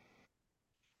throttle.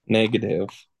 Negative.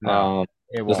 No.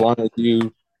 It As won't. long as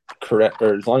you correct,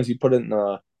 or as long as you put it in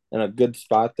a good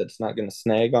spot that's not going to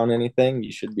snag on anything,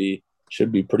 you should be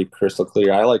pretty crystal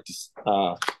clear. I like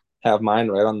to have mine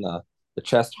right on the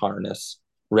chest harness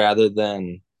rather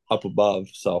than up above.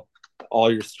 So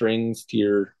all your strings to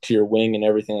your wing and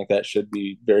everything like that should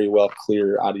be very well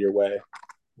clear out of your way.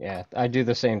 Yeah, I do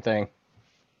the same thing.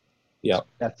 Yep.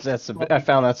 I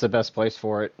found that's the best place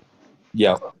for it.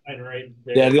 Yep. Right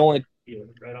there. Yeah, the only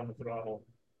right on the throttle.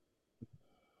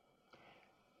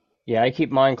 Yeah, I keep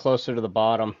mine closer to the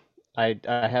bottom. I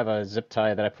have a zip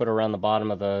tie that I put around the bottom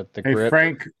of the Hey, grip.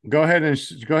 Frank, go ahead and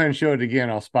show it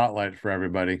again. I'll spotlight it for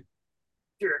everybody.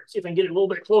 Sure. See if I can get it a little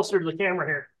bit closer to the camera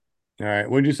here. All right.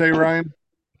 What'd you say, Ryan?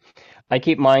 I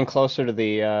keep mine closer to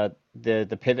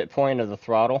the pivot point of the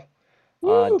throttle,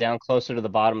 down closer to the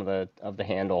bottom of the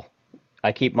handle.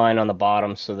 I keep mine on the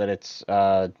bottom so that it's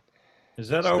Is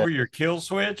that so over that, your kill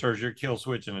switch, or is your kill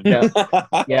switch in a yeah, different?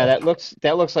 yeah, that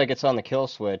looks like it's on the kill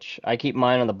switch. I keep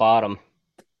mine on the bottom.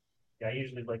 Yeah, I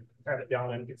usually like have it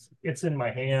down and it's in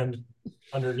my hand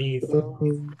underneath. we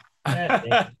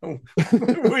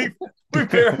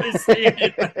barely see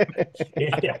it.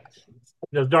 Yeah.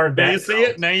 Those darn Now you bats. see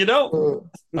it, now you don't.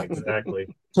 Exactly.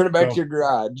 Turn it back to your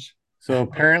garage. So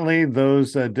apparently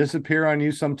those disappear on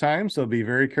you sometimes. So be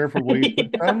very careful where you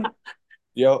put them.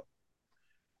 Yep.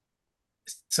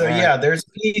 So yeah, there's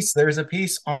a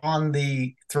piece on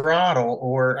the throttle,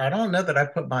 or I don't know that I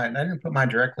didn't put mine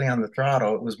directly on the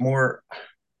throttle. It was more,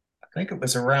 I think it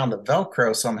was around the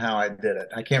Velcro somehow I did it.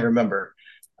 I can't remember.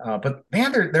 But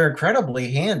man, they're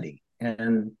incredibly handy.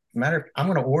 And I'm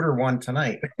going to order one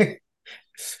tonight.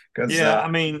 Yeah, I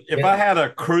mean, if I had a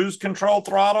cruise control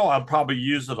throttle, I'd probably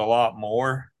use it a lot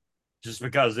more, just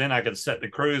because then I could set the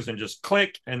cruise and just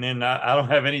click, and then I don't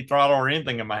have any throttle or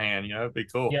anything in my hand. It'd be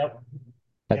cool. Yep.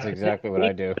 That's exactly what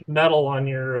I do. Metal on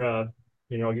your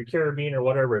your carabine or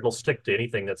whatever, it'll stick to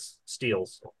anything that's steel.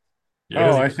 So.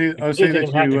 Oh, I see. I see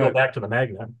that have to go back to the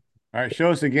magnet. All right,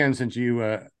 show us again since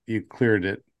you cleared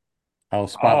it. I'll I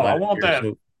spotlight. want that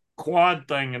quad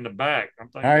thing in the back.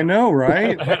 I know,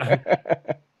 right?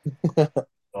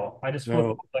 So I just flip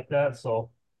it like that, so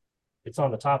it's on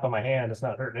the top of my hand. It's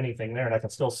not hurting anything there, and I can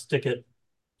still stick it,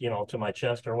 to my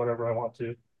chest or whatever I want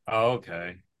to. Oh,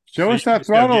 okay. Show us that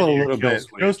throttle a little bit.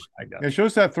 Show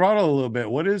us that throttle a little bit.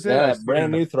 What is it? Yeah,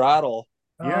 brand new throttle.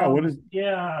 Yeah, what is?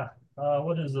 Yeah,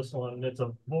 what is this one? It's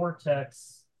a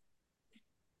Vortex.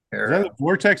 Is that a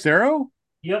Vortex Arrow?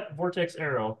 Yep, Vortex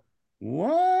Arrow.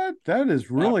 What? That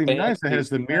is really nice. It has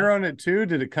the mirror on it too.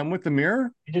 Did it come with the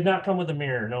mirror? It did not come with a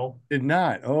mirror, no. Did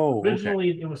not. Oh,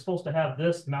 originally it was supposed to have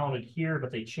this mounted here,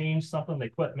 but they changed something. They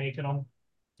quit making them.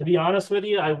 To be honest with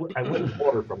you, I wouldn't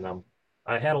order from them.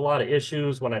 I had a lot of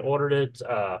issues when I ordered it.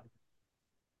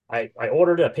 I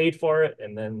ordered it, I paid for it,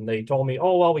 and then they told me,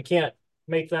 oh, well, we can't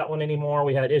make that one anymore.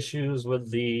 We had issues with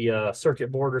the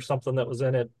circuit board or something that was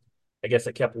in it. I guess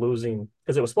it kept losing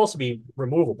because it was supposed to be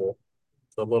removable.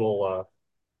 The little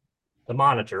the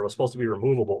monitor was supposed to be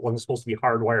removable. It wasn't supposed to be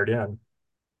hardwired in.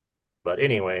 But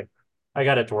anyway, I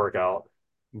got it to work out.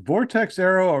 Vortex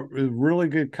Arrow is a really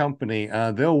good company.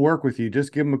 They'll work with you.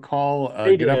 Just give them a call.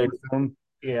 Get up with them.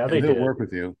 Yeah, they'll work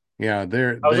with you. Yeah, I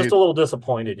was just a little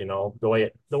disappointed, the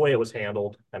way it was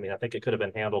handled. I mean, I think it could have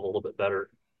been handled a little bit better.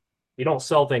 You don't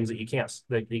sell things that you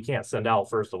can't send out,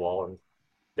 first of all, and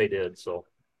they did. So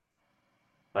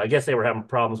I guess they were having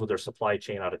problems with their supply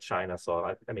chain out of China.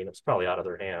 So I mean, it's probably out of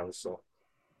their hands. So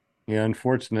yeah,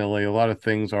 unfortunately, a lot of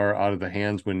things are out of the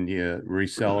hands when you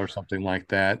resell or something like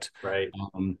that. Right.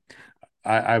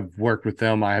 I've worked with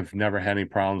them. I've never had any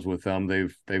problems with them.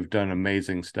 They've done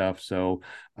amazing stuff. So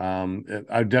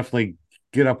I definitely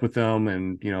get up with them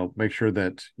and make sure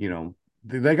that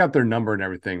they got their number and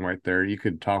everything right there. You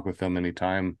could talk with them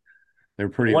anytime. They're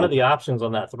pretty. One of the options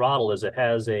on that throttle is it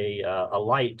has a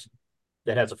light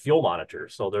that has a fuel monitor.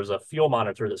 So there's a fuel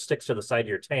monitor that sticks to the side of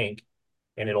your tank,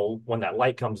 and when that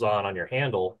light comes on your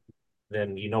handle,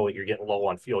 then you're getting low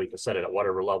on fuel. You can set it at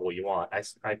whatever level you want.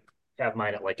 I have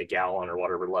mine at like a gallon or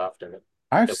whatever left, and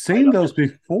I've seen those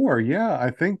before. Yeah,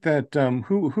 I think that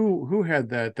who had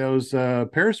that? Those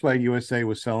Paraswag USA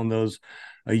was selling those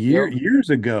years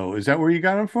ago. Is that where you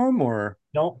got them from, or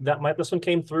No, this one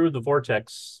came through the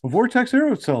Vortex. Vortex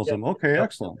Aero sells Yep. them? Okay, Yep.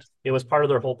 excellent. It was part of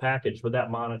their whole package with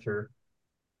that monitor,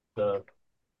 the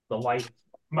light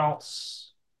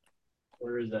mounts.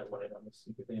 Where is that light on this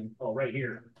stupid thing? Oh, right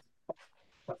here.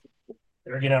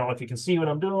 There again, I don't know if you can see what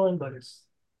I'm doing, but it's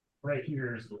right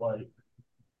here is the light.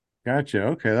 Gotcha.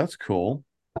 Okay, that's cool.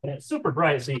 And it's super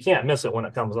bright, so you can't miss it when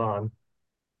it comes on.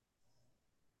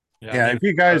 Yeah, if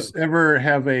you guys ever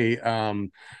have a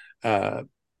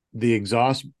the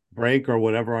exhaust brake or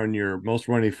whatever on your most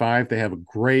 185, they have a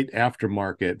great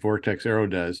aftermarket. Vortex Aero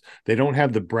does. They don't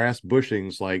have the brass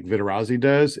bushings like Vitarazi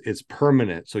does. It's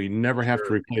permanent, so you never have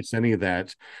to replace any of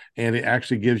that, and it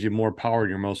actually gives you more power in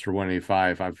your Moster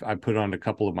 185. I put on a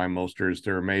couple of my Mosters.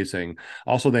 They're amazing.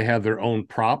 Also, they have their own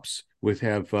props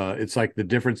it's like the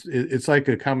difference. It's like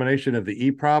a combination of the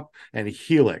E-prop and a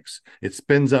helix. It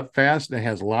spins up fast and it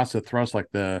has lots of thrust like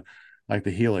the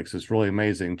helix. Is really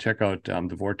amazing. Check out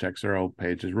the Vortex Aero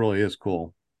page. It really is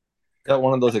cool. Got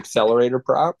one of those accelerator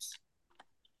props?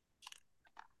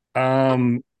 I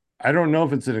don't know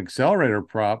if it's an accelerator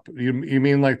prop. You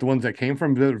mean like the ones that came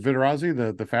from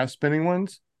Vitarazi, the fast spinning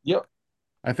ones? Yep.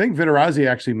 I think Vitarazi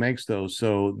actually makes those.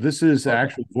 So this is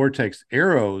actually Vortex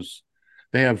Aeros.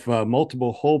 They have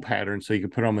multiple hole patterns, so you can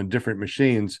put them on different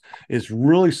machines. It's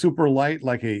really super light,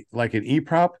 like an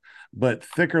E-prop, but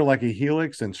thicker like a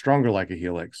helix and stronger like a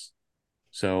helix.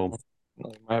 So I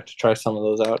might have to try some of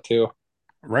those out too.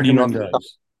 Recommend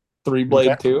those.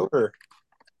 3-blade too, or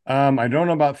I don't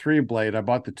know about 3-blade. I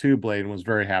bought the 2-blade and was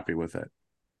very happy with it.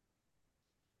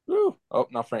 Ooh. Oh,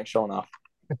 now Frank's showing off.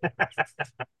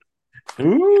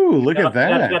 Ooh, look at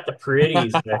that. Got the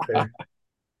pretties back there.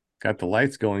 Got the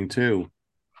lights going too.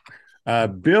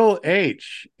 Bill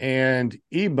H and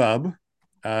eBub,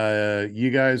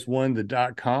 you guys won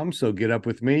the .com, so get up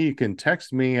with me. You can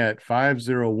text me at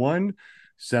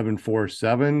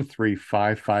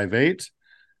 501-747-3558.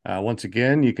 Once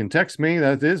again, you can text me.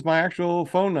 That is my actual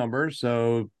phone number.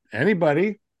 So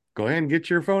anybody, go ahead and get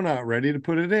your phone out ready to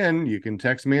put it in. You can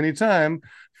text me anytime.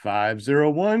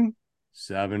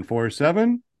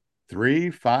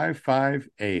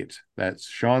 501-747-3558. That's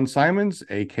Sean Simons,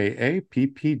 aka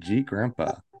PPG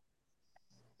Grandpa.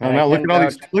 Oh, now look at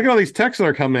all these texts that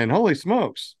are coming in. Holy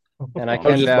smokes. And I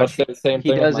can vouch he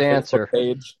does answer.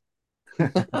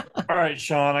 All right,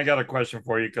 Sean, I got a question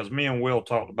for you because me and Will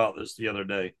talked about this the other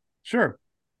day. Sure.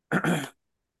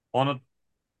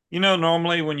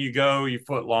 Normally when you go, you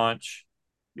foot launch,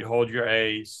 you hold your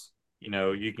A's,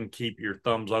 you can keep your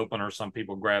thumbs open or some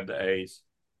people grab the A's.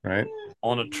 Right.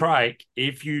 On a trike,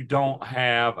 if you don't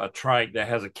have a trike that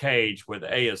has a cage with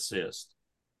A assist,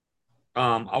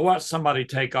 I watched somebody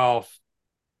take off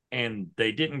and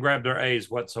they didn't grab their A's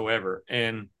whatsoever.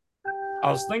 And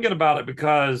I was thinking about it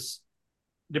because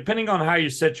depending on how you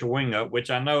set your wing up,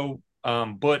 which I know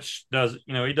Butch does,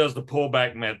 he does the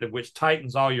pullback method, which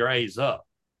tightens all your A's up.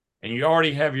 And you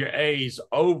already have your A's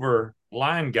over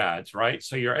line guides, right?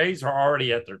 So your A's are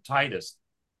already at their tightest.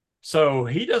 So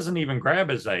he doesn't even grab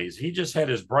his A's. He just had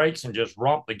his brakes and just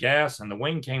romped the gas and the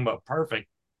wing came up perfect.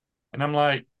 And I'm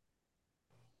like,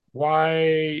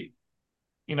 why,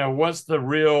 what's the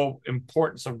real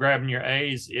importance of grabbing your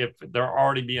A's if they're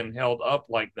already being held up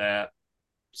like that?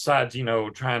 Besides,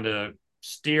 trying to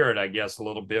steer it, I guess, a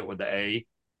little bit with the A.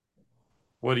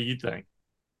 What do you think?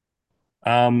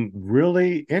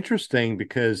 Really interesting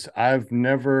because I've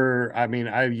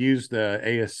used the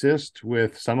A assist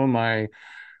with some of my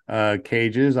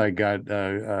cages. I got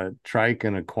a trike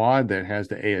and a quad that has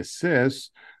the A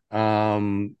assist.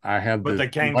 I have but they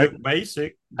came to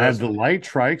basic. I have the light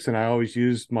trikes and I always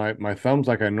use my thumbs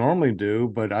like I normally do,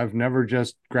 but I've never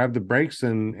just grabbed the brakes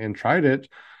and tried it.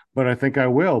 But I think I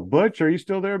will. Butch, are you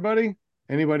still there, buddy?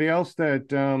 Anybody else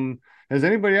that has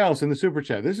anybody else in the super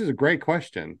chat? This is a great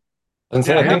question. And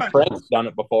so I think Frank's done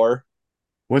it before.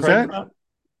 What's that?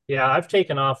 Yeah, I've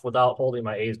taken off without holding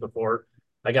my A's before.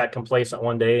 I got complacent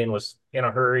one day and was in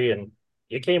a hurry and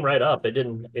it came right up. It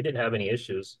didn't have any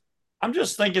issues. I'm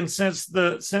just thinking since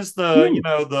the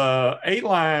the A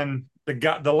line,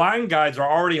 the line guides are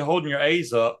already holding your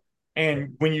A's up.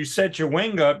 And when you set your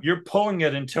wing up, you're pulling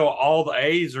it until all the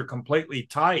A's are completely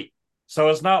tight. So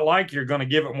it's not like you're going to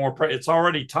give it more pressure. It's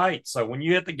already tight. So when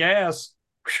you hit the gas,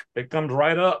 it comes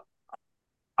right up.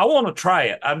 I want to try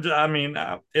it. At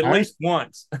least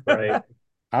once. Right.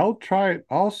 I'll try it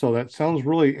also. That sounds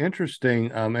really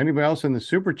interesting. Anybody else in the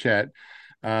super chat?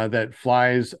 that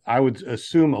flies, I would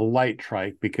assume, a light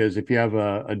trike, because if you have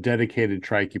a dedicated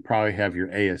trike, you probably have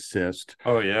your A assist.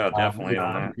 Oh yeah, definitely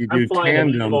on that. If you I'm do flying an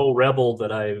tandem, Evo Rebel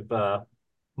that I've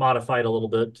modified a little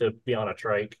bit to be on a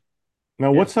trike.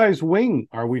 now what size wing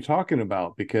are we talking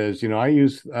about? Because I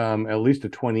use at least a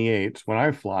 28 when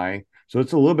I fly, so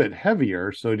it's a little bit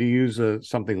heavier. So do you use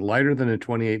something lighter than a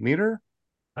 28 meter?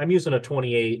 I'm using a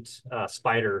 28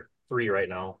 Spider 3 right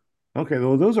now. Okay,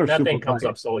 well, those are That super thing comes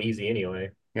light. up so easy anyway.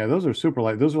 Yeah, those are super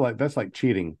light. Those are like, that's like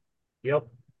cheating. Yep.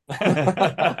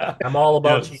 I'm all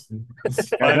about cheating. Yeah,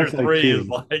 Spider that's like 3 is cheating.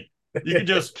 like you can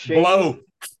just Shane? blow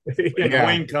and the Yeah.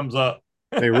 wing comes up.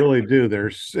 They really do. They're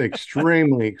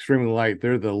extremely, extremely light.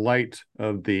 They're the light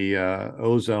of the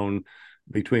ozone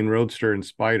between Roadster and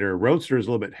Spider. Roadster is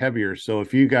a little bit heavier. So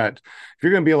if you're going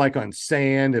to be like on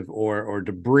sand or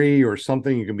debris or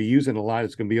something, you can be using a lot.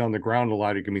 It's going to be on the ground a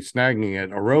lot. You can be snagging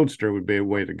it. A Roadster would be a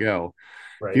way to go.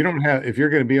 Right. If you're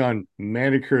going to be on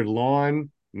manicured lawn,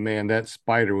 man, that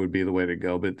Spider would be the way to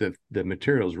go. But the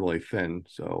material is really thin,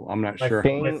 so I'm not sure.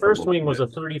 My first wing was a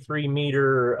 33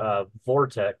 meter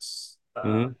Vortex.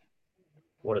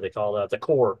 What do they call that? The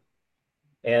core.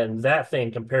 And that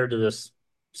thing compared to this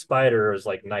Spider is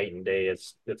like night and day.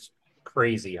 It's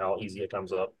crazy how easy it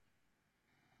comes up.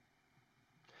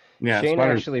 Yeah, Shane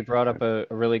Spider. actually brought up a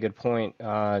really good point.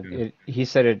 He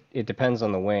said it depends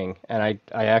on the wing, and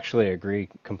I actually agree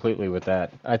completely with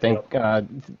that. I think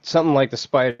something like the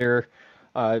Spider,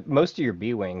 most of your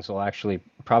B wings will actually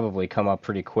probably come up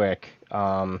pretty quick.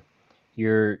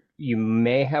 You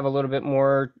may have a little bit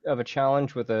more of a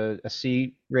challenge with a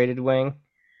C rated wing.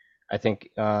 I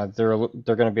think they're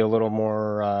going to be a little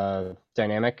more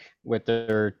dynamic with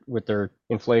their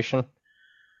inflation.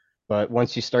 But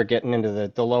once you start getting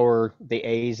into the lower, the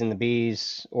A's and the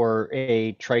B's, or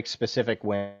a trike specific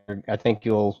wing, I think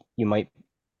you might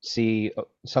see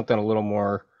something a little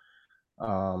more,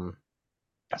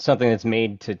 something that's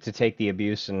made to take the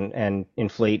abuse and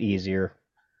inflate easier.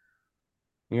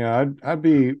 Yeah, I'd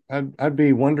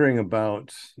be wondering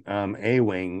about A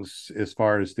wings as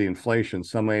far as the inflation.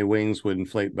 Some A wings would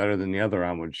inflate better than the other,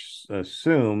 I would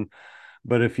assume.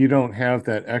 But if you don't have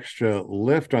that extra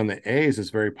lift on the A's,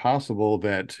 it's very possible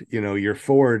that your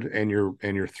forward and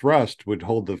your thrust would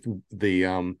hold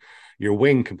the your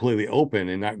wing completely open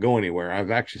and not go anywhere.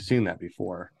 I've actually seen that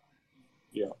before.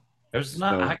 Yeah, there's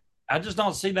not. I just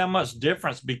don't see that much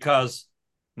difference because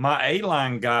my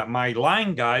line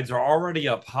guides are already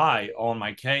up high on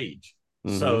my cage,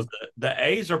 so the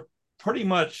A's are pretty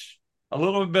much a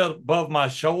little bit above my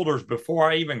shoulders before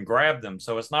I even grab them.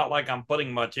 So it's not like I'm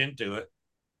putting much into it.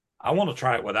 I want to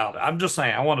try it without it. I'm just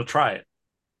saying I want to try it.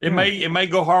 It may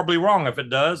go horribly wrong. If it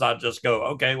does, I'll just go,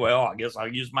 okay, well, I guess I'll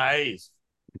use my A's.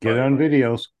 Get it on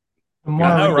videos. I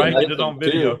know, right? Get it on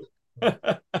video.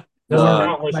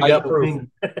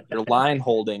 Your line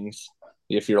holdings.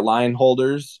 If your line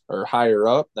holders are higher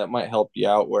up, that might help you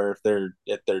out. Where if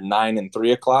they're 9 and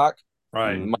 3 o'clock,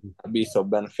 right, it might not be so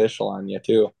beneficial on you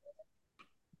too.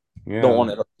 Yeah. Don't want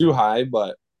it up too high,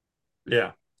 but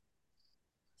yeah.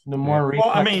 The more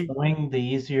reflex the wing, the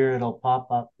easier it'll pop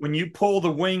up. When you pull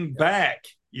the wing back,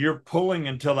 you're pulling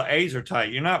until the A's are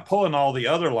tight. You're not pulling all the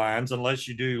other lines unless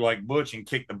you do like Butch and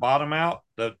kick the bottom out.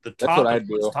 The top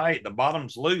is tight, the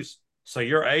bottom's loose, so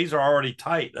your A's are already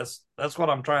tight. That's what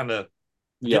I'm trying to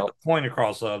get the point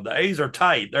across of. The A's are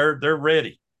tight. They're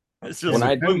ready. It's just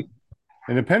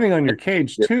and depending on your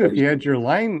cage too, if you had your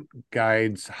line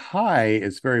guides high,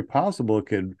 it's very possible it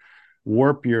could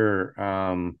warp your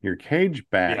cage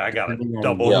back. Yeah, I got a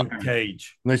double hoop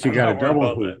cage. Unless you got a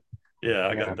double hoop. Yeah,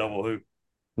 I got a double hoop.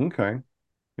 Okay.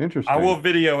 Interesting. I will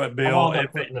video it, Bill. If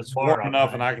it's warm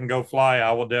enough and I can go fly,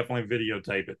 I will definitely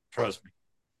videotape it. Trust me.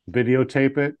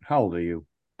 Videotape it? How old are you?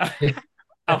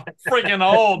 I'm freaking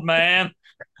old, man.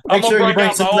 Make sure you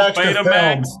bring some extra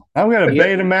Betamax. I'm gonna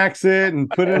Betamax it and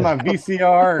put it in my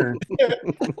VCR.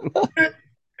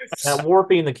 That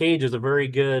warping the cage is a very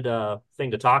good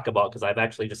thing to talk about because I've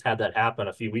actually just had that happen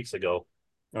a few weeks ago.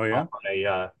 Oh yeah, on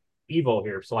my Evo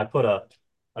here. So I put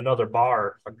another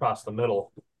bar across the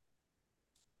middle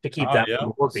to keep that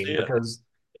from warping because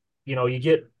you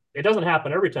get it doesn't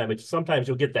happen every time. It's sometimes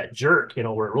you'll get that jerk,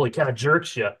 where it really kind of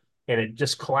jerks you and it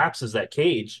just collapses that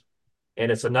cage. And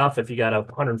it's enough if you got a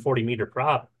 140 meter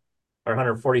prop or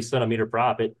 140 centimeter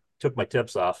prop. It took my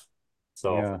tips off.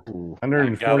 So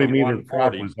 140 meter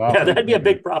prop was awesome. Yeah, that'd be a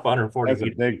big prop, 140 That's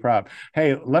a big prop.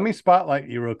 Hey, let me spotlight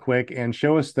you real quick and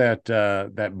show us that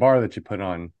that bar that you put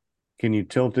on. Can you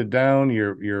tilt it down,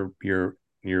 your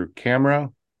camera?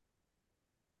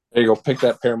 There you go. Pick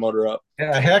that paramotor up.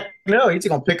 Yeah, heck no. He's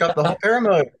going to pick up the whole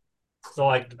paramotor. So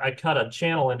I cut a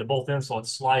channel into both ends so it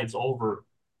slides over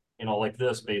like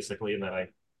this basically, and then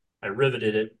I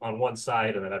riveted it on one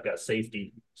side, and then I've got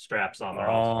safety straps on there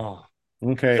also.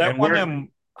 Oh, Okay. is that And one of where them and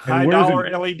high where does dollar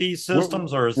it LED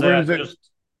systems, or is where does that it just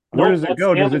where Nope, does it that's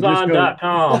go? Does it just go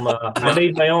Amazon.com. I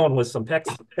made my own with some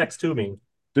PEX tubing.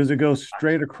 does it go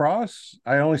straight across?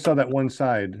 I only saw that one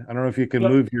side. I don't know if you can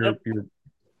Yep, move yep. your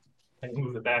I can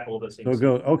move it back a little bit so you so can it see.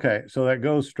 goes okay, so that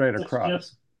goes straight It's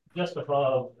across. just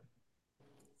above.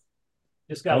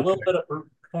 Just got a Okay. little bit of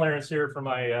clearance here for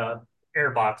my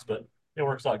air box, but it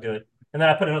works out good. And then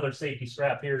I put another safety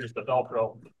strap here, just a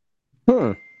Velcro.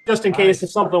 Just in case if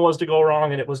something was to go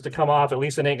wrong and it was to come off, at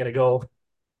least it ain't going to go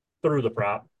through the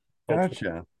prop. Hopefully.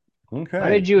 Gotcha. How Okay.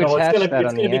 did you No, attach that it's on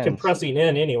gonna the be ends? compressing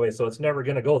in anyway, so it's never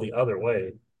gonna go the other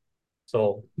way.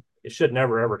 So it should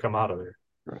never ever come out of there.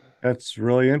 That's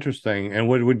really interesting. And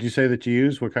what would you say that you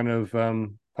use? What kind of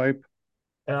pipe?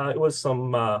 It was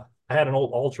some I had an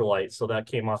old ultralight, so that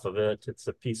came off of it. It's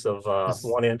a piece of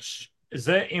 1 inch. is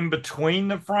that in between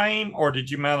the frame, or did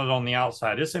you mount it on the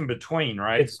outside? It's in between,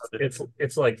 right?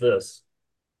 It's like this.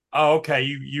 Oh, okay.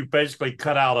 You basically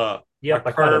cut out a Yep,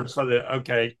 I cut curve it. so that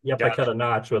okay. Yep, I cut a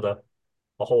notch with a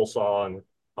hole saw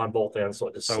on both ends, so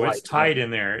it just So slides it's tight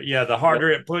in there. Yeah, the harder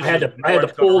it pushes, I had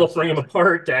to pull the frame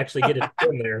apart to actually get it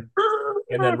in there,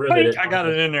 and then rivet it. I got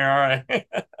it in there. All right.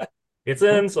 It's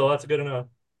in, so that's good enough.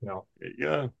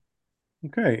 Yeah.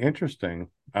 Okay, interesting.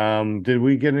 Did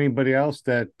we get anybody else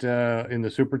that in the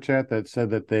super chat that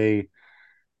said that they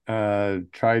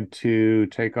tried to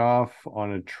take off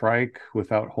on a trike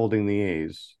without holding the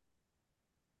A's?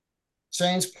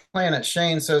 Shane's Planet.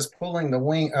 Shane says pulling the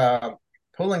wing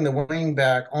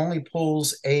back only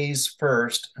pulls A's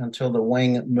first until the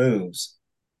wing moves.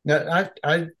 Now,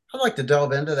 I'd like to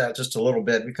delve into that just a little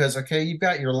bit because, okay, you've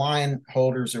got your line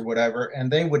holders or whatever, and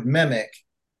they would mimic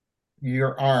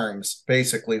your arms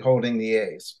basically holding the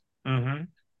A's. Mm-hmm.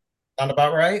 Sound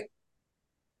about right?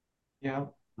 Yeah.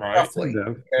 Right. Roughly.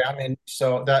 Okay, I mean,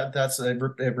 so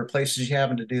it replaces you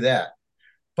having to do that.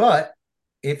 But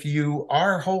if you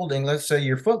are holding, let's say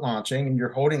you're foot launching and you're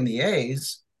holding the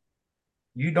A's,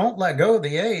 you don't let go of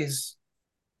the A's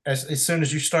as soon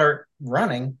as you start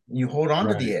running. You hold on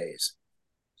to the A's.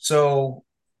 So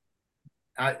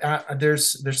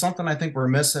there's something I think we're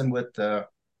missing with the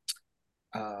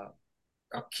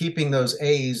keeping those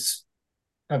A's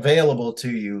available to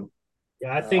you.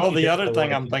 Yeah, I think. The other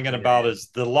thing I'm thinking about is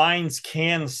the lines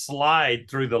can slide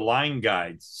through the line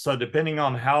guides. So depending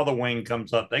on how the wing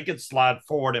comes up, they could slide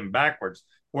forward and backwards.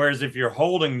 Whereas if you're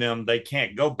holding them, they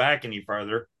can't go back any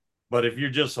further. But if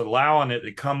you're just allowing it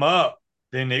to come up,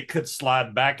 then it could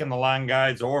slide back in the line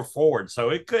guides or forward. So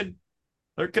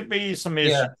there could be some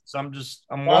issues. Yeah. I'm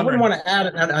wondering. I wouldn't want to add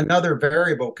another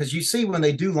variable because you see when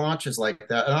they do launches like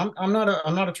that, and I'm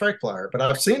not a trike flyer, but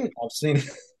I've seen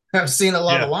I've seen a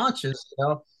lot of launches,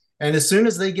 and as soon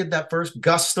as they get that first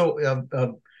gusto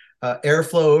of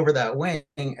airflow over that wing,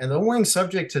 and the wing's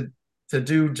subject to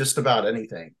do just about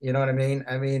anything, you know what I mean?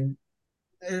 I mean,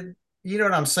 you know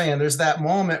what I'm saying? There's that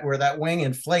moment where that wing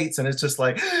inflates, and it's just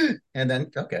like, and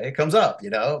then okay, it comes up,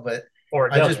 but or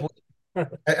it doesn't.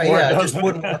 I just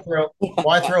wouldn't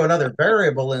why throw another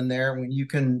variable in there when you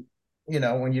can,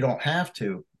 when you don't have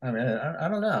to. I mean, I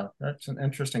don't know. That's an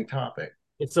interesting topic.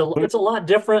 It's a lot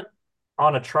different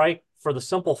on a trike for the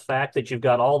simple fact that you've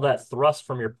got all that thrust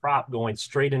from your prop going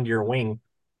straight into your wing.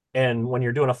 And when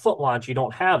you're doing a foot launch, you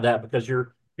don't have that because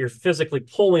you're physically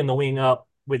pulling the wing up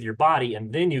with your body,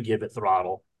 and then you give it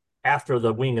throttle after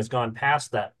the wing has gone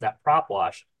past that prop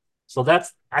wash. So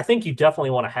I think you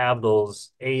definitely want to have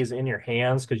those A's in your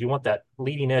hands because you want that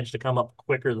leading edge to come up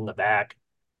quicker than the back.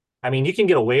 I mean, you can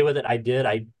get away with it. I did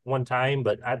one time,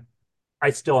 but I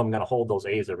still am going to hold those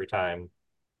A's every time.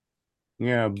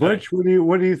 Yeah, Butch, what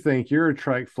do you think? You're a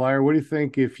trike flyer. What do you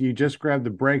think if you just grabbed the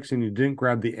brakes and you didn't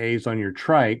grab the A's on your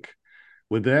trike?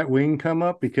 Would that wing come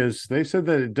up? Because they said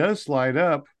that it does slide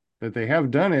up, that they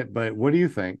have done it, but what do you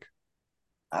think?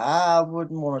 I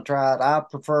wouldn't want to try it. I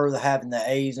prefer having the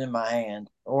A's in my hand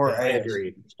or I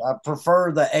agree. I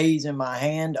prefer the A's in my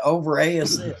hand over A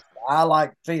assist. I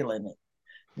like feeling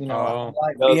it. I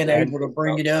like being able to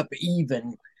bring it up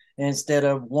even instead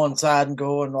of one side and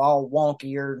going all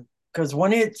wonky. Or because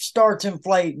when it starts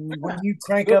inflating, when you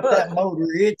crank up that motor,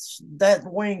 that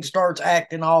wing starts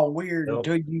acting all weird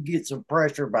until you get some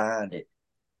pressure behind it.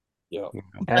 Yeah,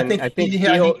 I think he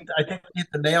hit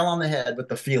the nail on the head with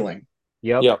the feeling.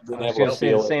 Yep. I was going to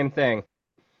say the same thing.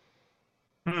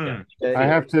 I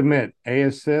have to admit, A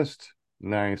assist,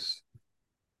 nice.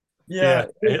 Yeah,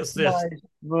 it's nice,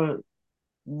 but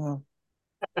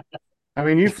I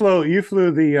mean, you flew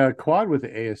the quad with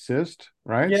the A assist,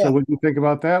 right? Yeah. So what do you think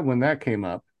about that when that came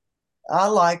up? I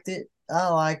liked it. I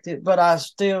liked it, but I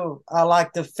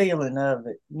like the feeling of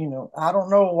it. You know, I don't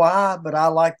know why, but I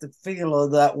like the feel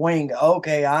of that wing.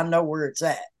 Okay, I know where it's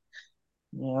at.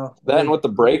 You know, that and with the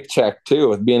brake check too,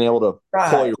 with being able to pull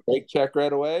right. your brake check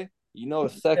right away. You know, the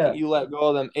second Yeah. you let go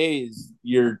of them A's,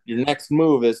 your next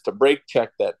move is to brake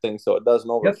check that thing so it doesn't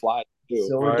overfly too.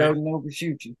 So it doesn't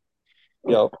overshoot you.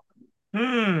 Yep.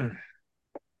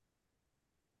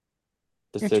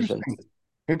 Decisions.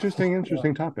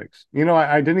 Interesting topics. You know,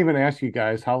 I didn't even ask you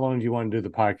guys, how long do you want to do the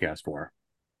podcast for?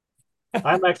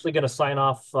 I'm actually going to sign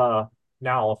off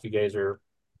now if you guys are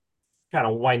kind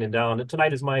of winding down.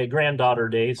 Tonight is my granddaughter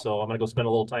day, so I'm going to go spend a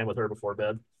little time with her before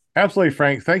bed. Absolutely,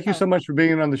 Frank. Thank you so much for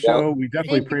being on the show. Yep. We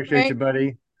definitely appreciate you,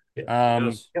 buddy.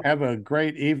 Yes. Have a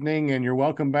great evening, and you're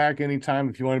welcome back anytime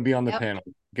if you want to be on the panel.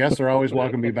 Guests are always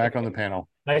welcome to be back on the panel.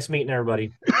 Nice meeting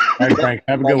everybody. All right, Frank.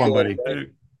 Have a good one, buddy.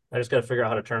 I just got to figure out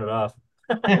how to turn it off.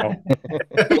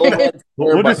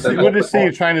 We'll just see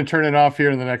you trying to turn it off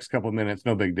here in the next couple of minutes.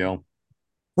 No big deal.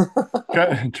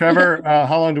 Trevor,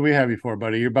 how long do we have you for,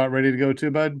 buddy? You're about ready to go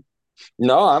too, bud?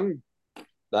 No,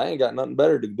 I ain't got nothing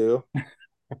better to do.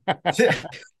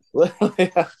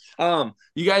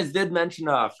 You guys did mention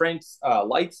Frank's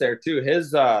lights there too.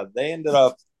 His I ended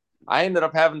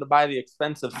up having to buy the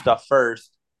expensive stuff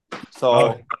first.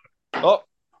 So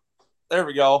there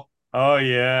we go. Oh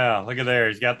yeah, look at there.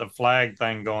 He's got the flag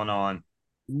thing going on.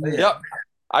 Yep.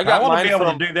 I want to be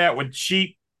able to do that with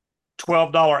cheap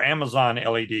 $12 Amazon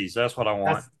LEDs. That's what I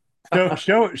want.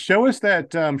 Show us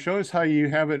that. Show us how you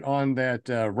have it on that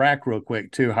rack real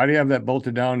quick too. How do you have that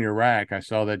bolted down your rack? I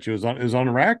saw that it was on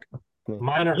the rack.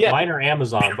 Mine are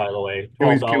Amazon, by the way.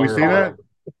 Can we see that?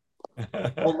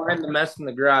 Don't mind the mess in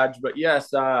the garage, but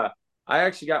yes, I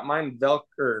actually got mine not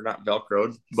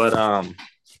Velcroed, but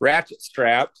ratchet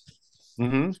strapped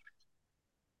to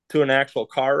an actual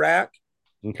car rack.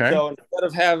 Okay. So instead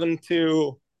of having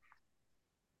to,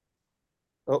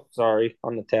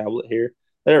 on the tablet here.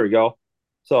 There we go.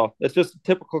 So it's just a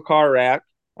typical car rack.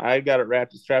 I got it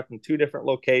ratchet strapped in 2 different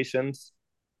locations,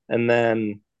 and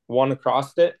then one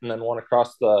across it, and then one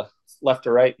across the left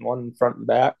to right, and one in front and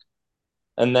back.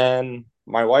 And then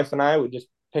my wife and I would just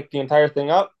pick the entire thing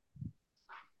up,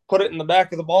 put it in the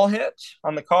back of the ball hitch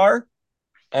on the car,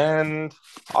 and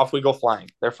off we go flying.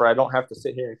 Therefore, I don't have to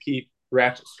sit here and keep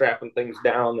ratchet strapping things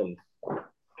down and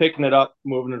picking it up,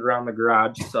 moving it around the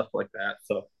garage, stuff like that.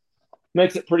 So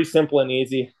makes it pretty simple and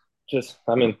easy.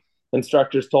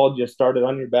 Instructors told you start it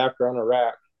on your back or on a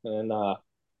rack, and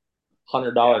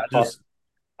 $100 cost.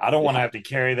 I don't want to have to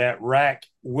carry that rack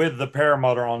with the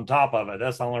paramotor on top of it.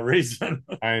 That's the only reason.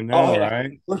 I know,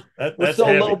 right? We're still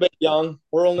heavy. A little bit young.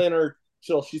 We're only in her.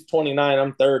 She's 29.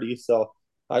 I'm 30, so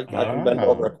I can bend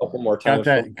over a couple more times.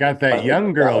 Got that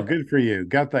young girl. Good for you.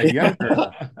 Got that young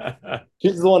girl.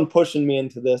 She's the one pushing me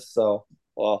into this. So,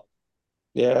 well,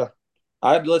 yeah.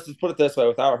 Let's just put it this way: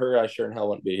 without her, I sure in hell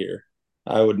wouldn't be here.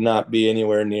 I would not be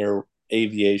anywhere near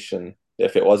aviation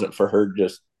if it wasn't for her.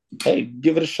 Just, hey,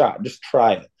 give it a shot. Just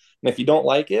try it. And if you don't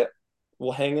like it,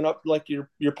 we'll hang it up like your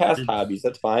past hobbies.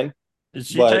 That's fine. Did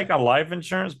she take a life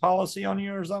insurance policy on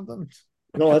you or something?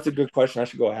 No, that's a good question. I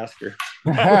should go ask her.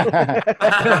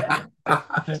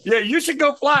 Yeah, you should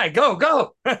go fly.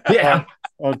 Go. Yeah.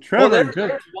 Well, Trevor, there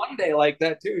was one day like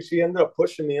that too. She ended up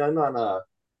pushing me on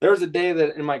there was a day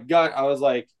that in my gut I was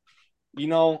like,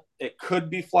 it could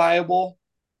be flyable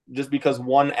just because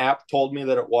one app told me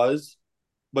that it was,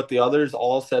 but the others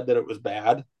all said that it was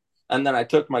bad. And then I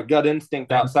took my gut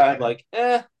instinct outside, like,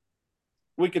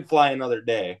 we could fly another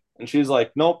day. And she's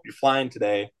like, nope, you're flying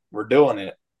today. We're doing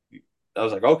it. I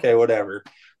was like, okay, whatever.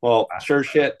 Well, sure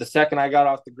shit. The second I got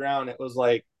off the ground, it was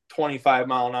like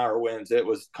 25-mile-an-hour winds. It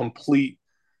was complete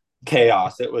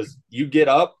chaos. It was, you get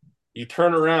up, you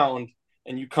turn around,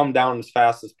 and you come down as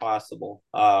fast as possible.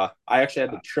 I actually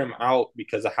had to trim out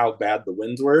because of how bad the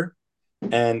winds were.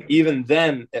 And even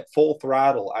then, at full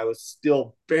throttle, I was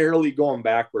still barely going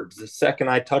backwards. The second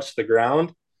I touched the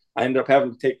ground, I ended up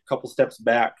having to take a couple steps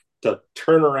back to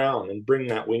turn around and bring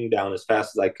that wing down as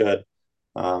fast as I could.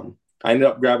 I ended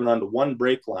up grabbing onto one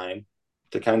brake line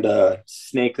to kind of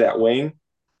snake that wing.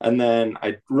 And then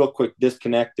I real quick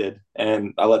disconnected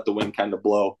and I let the wing kind of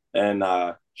blow. And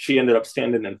she ended up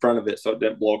standing in front of it so it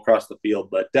didn't blow across the field.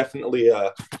 But definitely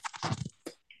a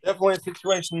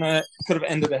situation that could have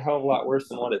ended a hell of a lot worse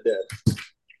than what it did.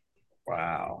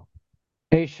 Wow.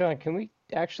 Hey, Sean, can we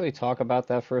actually talk about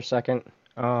that for a second?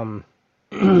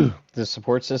 The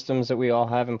support systems that we all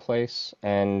have in place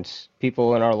and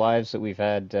people in our lives that we've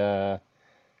had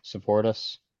support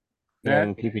us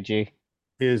in PPG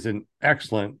is an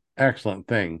excellent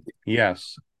thing.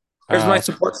 Yes. Here's my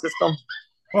support system.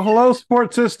 Well, hello,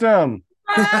 support system.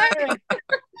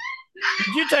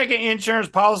 Did you take an insurance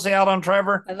policy out on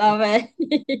Trevor? I love it.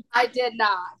 I did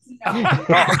not.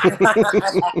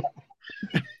 No.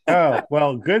 Oh,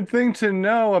 well, good thing to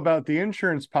know about the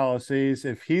insurance policies.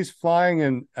 If he's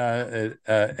flying an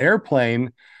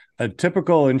airplane, a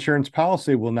typical insurance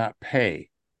policy will not pay.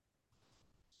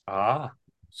 Ah.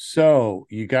 So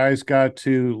you guys got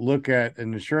to look at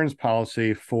an insurance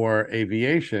policy for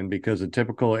aviation, because a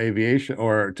typical aviation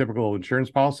or a typical insurance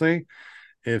policy,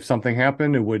 if something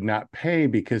happened, it would not pay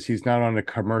because he's not on a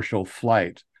commercial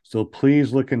flight. So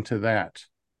please look into that.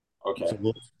 Okay. It's a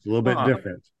little bit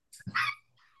different.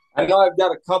 I know I've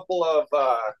got a couple of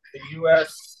the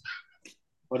U.S.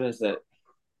 What is it?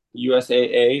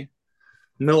 USAA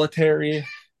military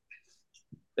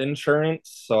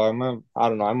insurance. So I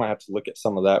don't know. I might have to look at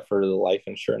some of that for the life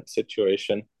insurance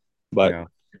situation. But yeah.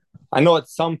 I know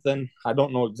it's something. I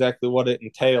don't know exactly what it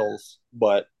entails,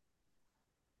 but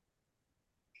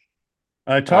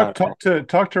talk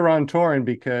to Ron Torin,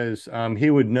 because he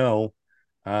would know,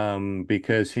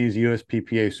 because he's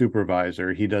USPPA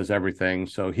supervisor. He does everything,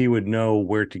 so he would know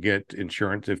where to get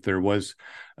insurance if there was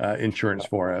insurance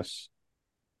for us.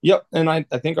 Yep, and I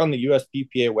think on the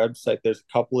USPPA website there's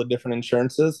a couple of different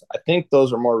insurances. I think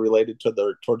those are more related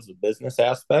to towards the business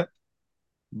aspect,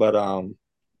 but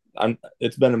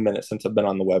it's been a minute since I've been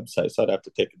on the website, so I'd have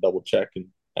to take a double check and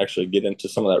actually get into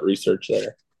some of that research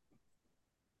there.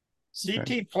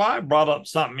 CT Fly brought up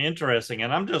something interesting,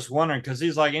 and I'm just wondering, because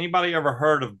he's like, anybody ever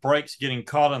heard of brakes getting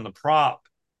caught in the prop?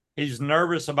 He's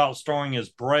nervous about storing his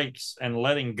brakes and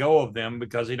letting go of them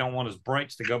because he don't want his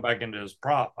brakes to go back into his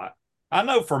prop. I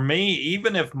know for me,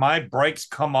 even if my brakes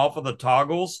come off of the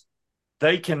toggles,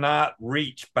 they cannot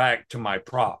reach back to my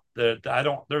prop. There's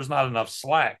not enough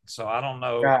slack, so I don't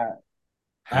know. Right.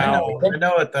 How. I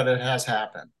know that it has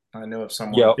happened. I know of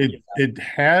someone. It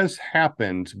has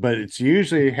happened, but it's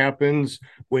usually happens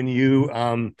when you,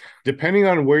 depending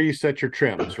on where you set your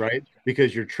trims, right?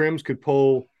 Because your trims could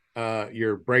pull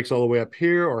your brakes all the way up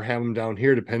here or have them down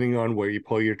here, depending on where you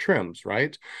pull your trims,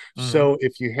 right? Mm-hmm. So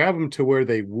if you have them to where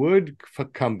they would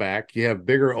come back, you have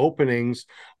bigger openings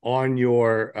on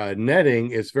your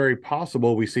netting, it's very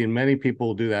possible. We've seen many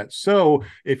people do that. So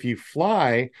if you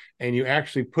fly and you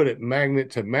actually put it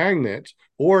magnet to magnet,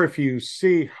 or if you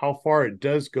see how far it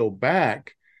does go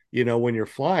back, when you're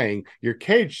flying, your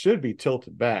cage should be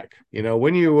tilted back.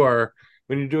 When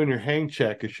you're doing your hang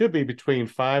check, it should be between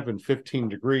 5 and 15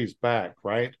 degrees back,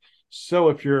 right? So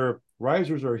if your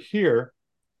risers are here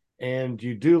and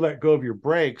you do let go of your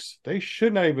brakes, they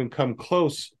should not even come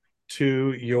close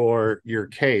to your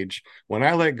cage. When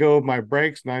I let go of my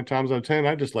brakes, 9 times out of 10,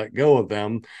 I just let go of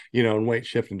them, and weight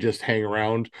shift and just hang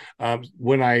around.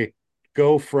 When I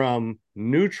go from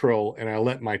neutral and I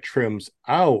let my trims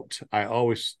out, I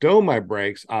always stow my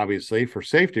brakes, obviously for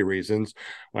safety reasons.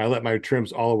 When I let my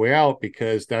trims all the way out,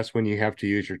 because that's when you have to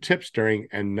use your tip steering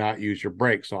and not use your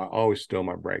brakes. So I always stow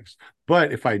my brakes.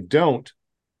 But if I don't,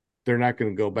 they're not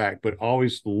going to go back. But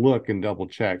always look and double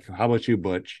check. How about you,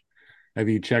 Butch? Have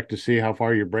you checked to see how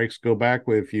far your brakes go back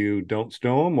if you don't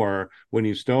stow them, or when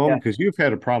you stow them? Because you've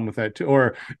had a problem with that too,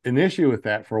 or an issue with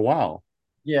that for a while.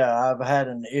 Yeah, I've had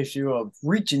an issue of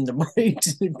reaching the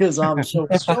brakes because I'm so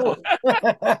short.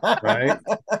 Right.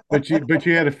 But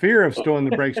you had a fear of stowing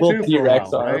the brakes too for a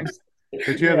while, right?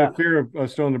 But you had a fear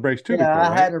of stowing the brakes too. Yeah,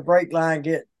 before, I had a brake line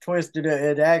get twisted.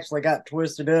 It actually got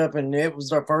twisted up, and it was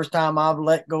the first time I've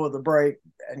let go of the brake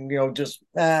and just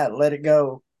let it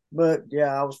go. But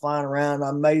yeah, I was flying around.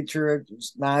 I made sure it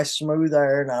was nice, smooth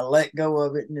air, and I let go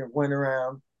of it, and it went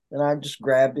around. And I just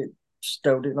grabbed it,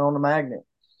 stowed it on the magnet.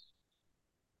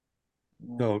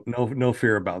 So no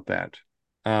fear about that.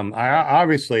 I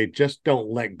obviously just don't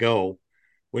let go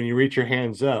when you reach your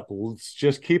hands up. Let's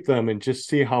just keep them and just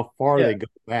see how far they go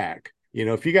back.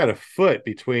 If you got a foot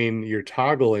between your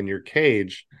toggle and your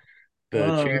cage,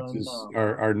 the chances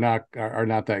are not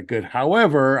that good.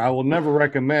 However, I will never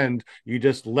recommend you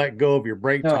just let go of your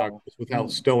brake toggles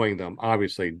without stowing them.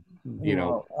 Obviously,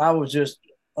 I was just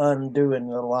undoing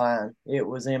the line. It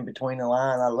was in between the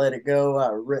line. I let it go.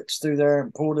 I reached through there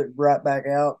and pulled it right back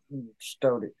out and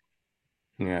stowed it.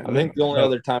 Yeah, I think the only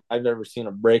other time I've ever seen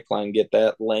a brake line get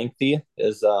that lengthy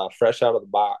is fresh out of the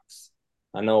box.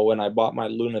 I know when I bought my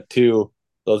Luna 2,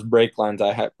 those brake lines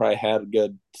I probably had a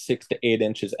good 6 to 8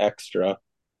 inches extra,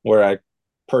 where I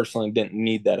personally didn't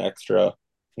need that extra.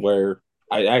 Where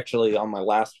I actually, on my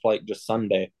last flight just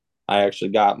Sunday, I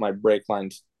actually got my brake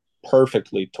lines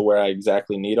perfectly to where I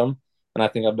exactly need them, and I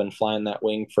think I've been flying that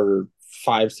wing for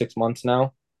 5-6 months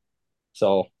now.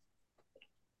 So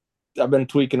I've been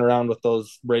tweaking around with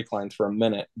those brake lines for a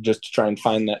minute just to try and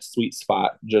find that sweet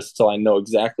spot, just so I know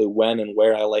exactly when and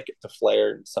where I like it to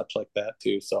flare and such like that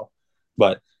too. So,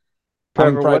 but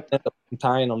I'm Trevor, probably what end up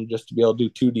tying them just to be able to do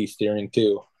 2D steering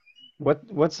too.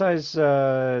 what size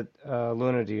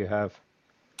Luna do you have?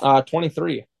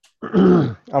 23.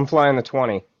 I'm flying the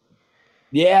 20.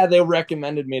 Yeah, they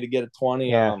recommended me to get a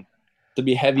 20 Yeah. to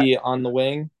be heavy on the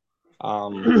wing.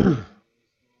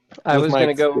 I With was my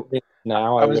gonna go. experience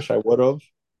now, I I was wish I would have.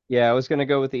 Yeah, I was gonna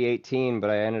go with the 18, but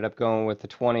I ended up going with the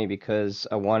 20 because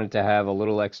I wanted to have a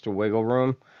little extra wiggle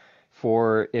room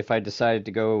for if I decided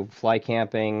to go fly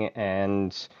camping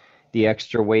and the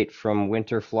extra weight from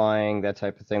winter flying, that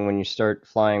type of thing. When you start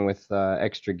flying with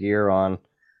extra gear on,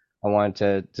 I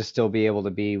wanted to still be able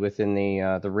to be within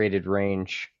the rated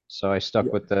range. So I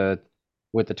stuck Yeah. with the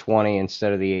 20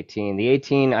 instead of the 18. The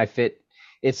 18 I fit.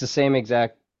 It's the same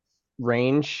exact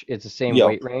range. It's the same Yep.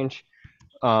 weight range.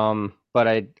 But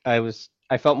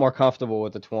I felt more comfortable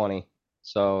with the 20,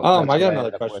 so that's I what got I another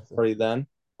ended up question with. for you then.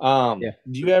 Yeah.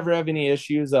 Do you ever have any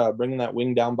issues bringing that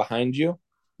wing down behind you,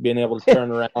 being able to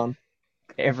turn around?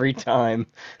 Every time.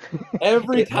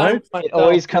 Every It time What? it myself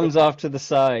always too. comes off to the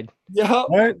side. Yeah,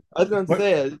 What? I was gonna What?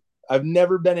 say I've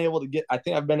never been able to get. I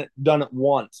think I've been done it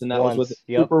once, and that was with it Once.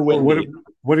 Yep. super What? windy.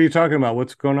 What are you talking about?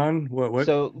 What's going on?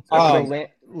 So What's so happening?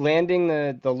 landing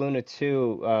the Luna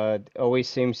 2 always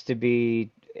seems to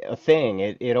be a thing.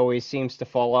 It always seems to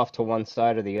fall off to one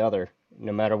side or the other.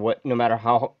 No matter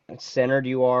how centered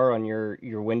you are on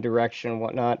your wind direction and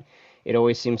whatnot, it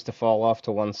always seems to fall off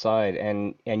to one side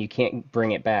and you can't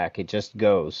bring it back. It just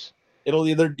goes. It'll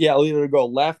either go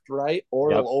left, right,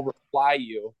 or Yep. it'll overfly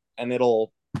you, and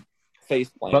it'll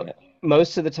face plant But it.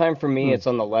 most of the time for me, Hmm. it's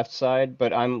on the left side,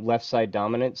 but I'm left side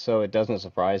dominant, so it doesn't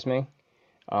surprise me.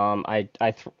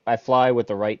 I fly with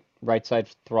the right side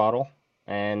throttle,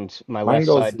 and my Mine left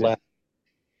goes side just left.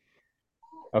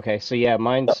 okay. So yeah,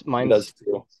 Yep, mine does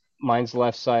too. mine's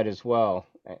left side as well,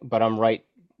 but I'm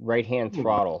right hand Hmm.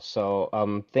 throttle. So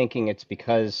I'm thinking it's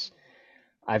because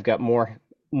I've got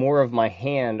more of my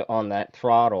hand on that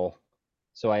throttle,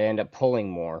 so I end up pulling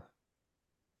more.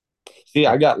 See,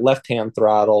 I got left hand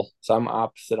throttle, so I'm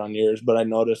opposite on yours, but I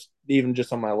noticed even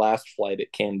just on my last flight,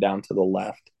 it came down to the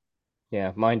left.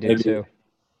 Yeah, mine did Maybe too.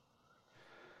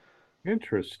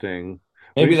 Interesting.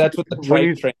 When you maybe say, that's with the when trike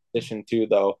you transition too,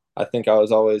 though. I think I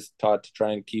was always taught to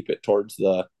try and keep it towards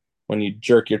the when you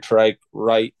jerk your trike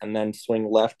right and then swing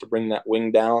left to bring that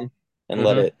wing down and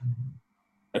let Mm-hmm. it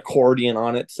accordion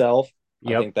on itself.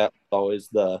 I Yep. think that was always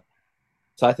the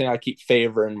so I think I keep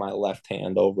favoring my left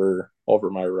hand over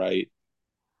my right.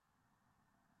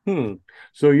 Hmm.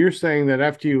 So you're saying that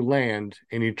after you land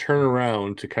and you turn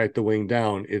around to kite the wing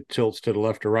down, it tilts to the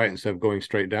left or right instead of going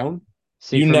straight down?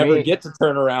 See, You for never me, get to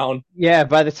turn around. yeah,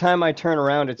 by the time I turn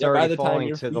around, it's Yeah, by already the time falling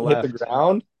your to the feet hit the left.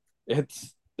 ground,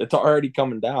 it's already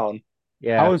coming down.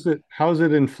 Yeah, How's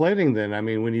it inflating then? I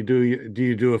mean, when do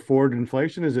you do a forward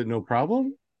inflation? Is it no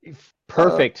problem?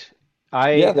 Uh, perfect. I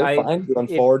yeah, they're I fine doing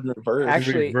it forward and reverse.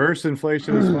 actually, Reverse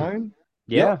inflation is fine?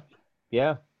 Yep. yeah,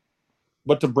 yeah.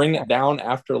 But to bring it down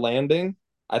after landing,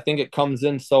 I think it comes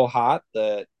in so hot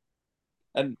that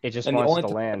and It just and the wants only to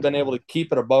time I've land. been able to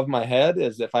keep it above my head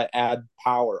is if I add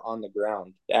power on the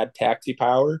ground, add taxi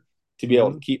power to be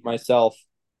able to Hmm. keep myself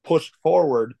pushed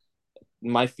forward.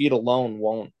 My feet alone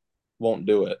won't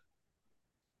do it.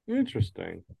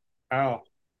 Interesting. Ow.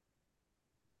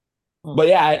 But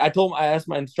yeah, I told him I asked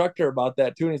my instructor about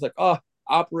that too, and he's like, "Oh,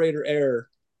 operator error."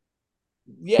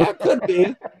 Yeah, it could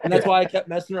be, and that's why I kept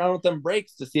messing around with them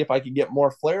brakes to see if I could get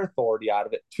more flare authority out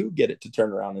of it to get it to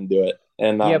turn around and do it.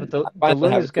 And Yeah, but I the finally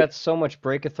have Luna's it to. got so much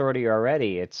brake authority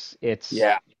already.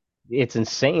 Yeah, It's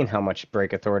insane how much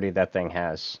brake authority that thing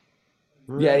has.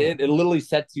 yeah, Really? it literally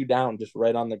sets you down just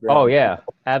right on the Oh ground. yeah,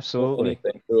 No absolutely.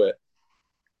 anything to it.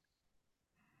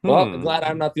 Well, Hmm. glad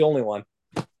I'm not the only one.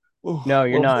 Ooh, No,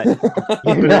 you're well, not.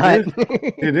 You're But not.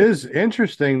 it is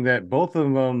interesting that both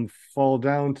of them fall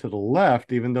down to the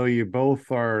left, even though you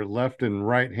both are left and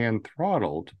right hand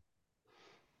throttled.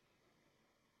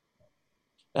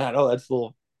 I know that's a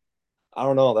little. I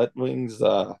don't know. That wings.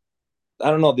 I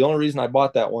don't know. The only reason I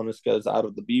bought that one is because out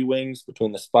of the B wings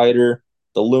between the Spider,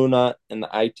 the Luna, and the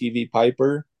ITV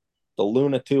Piper, the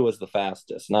Luna 2 was the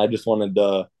fastest, and I just wanted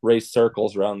to race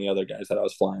circles around the other guys that I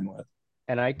was flying with.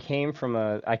 And I came from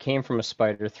a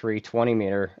Spider 3 20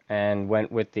 meter and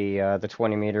went with the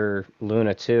 20 meter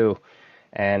Luna 2,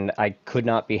 and I could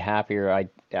not be happier.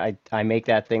 I make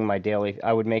that thing my daily.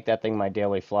 I would make that thing my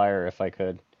daily flyer if I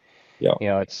could. Yeah. You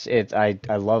know,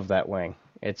 I love that wing.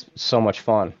 It's so much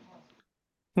fun.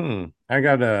 I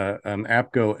got a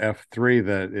APCO F3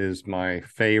 that is my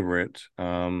favorite.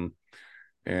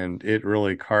 and it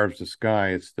really carves the sky.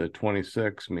 It's the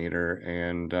 26 meter,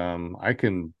 and I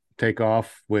can take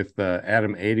off with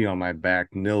Adam 80 on my back,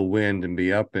 nil wind, and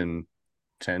be up in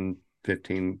 10,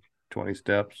 15, 20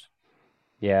 steps.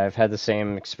 Yeah, I've had the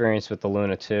same experience with the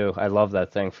Luna too. I love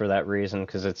that thing for that reason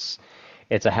because it's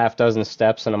a half dozen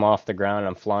steps and I'm off the ground and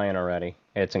I'm flying already.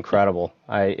 It's incredible.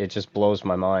 It just blows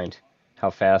my mind how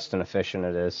fast and efficient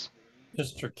it is.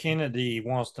 Mr. Kennedy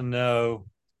wants to know.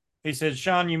 He said,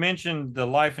 Sean, you mentioned the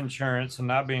life insurance and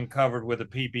not being covered with a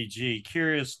PPG.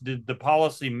 Curious, did the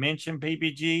policy mention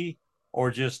PPG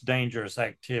or just dangerous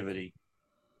activity?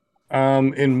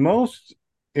 In most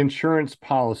insurance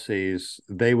policies,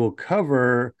 they will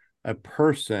cover a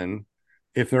person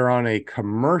if they're on a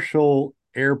commercial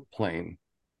airplane,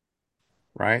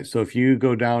 right? So if you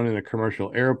go down in a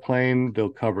commercial airplane, they'll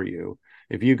cover you.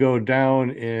 If you go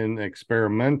down in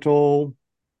experimental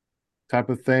type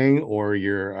of thing, or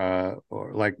you're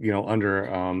or like under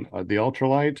the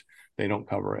ultralight, they don't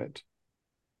cover it.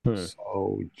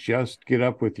 So just get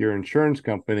up with your insurance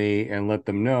company and let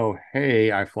them know,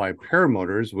 hey, I fly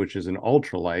Paramotors, which is an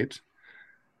ultralight,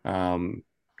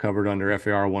 covered under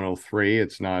FAR 103.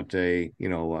 It's not a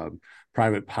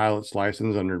private pilot's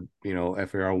license under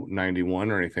FAR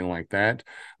 91 or anything like that.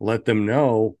 Let them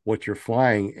know what you're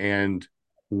flying and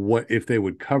what if they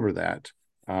would cover that.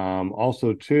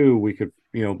 Also, too, we could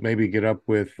maybe get up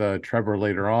with Trevor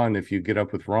later on if you get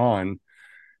up with Ron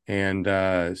and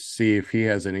see if he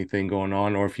has anything going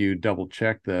on, or if you double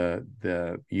check the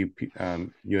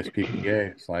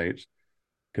USPPA site,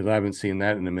 because I haven't seen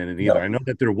that in a minute either. I know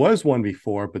that there was one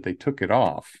before, but they took it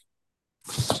off.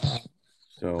 So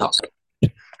we'll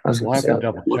have to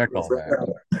double check all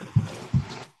that.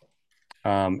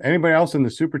 Anybody else in the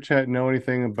super chat know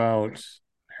anything about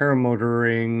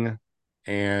paramotoring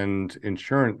and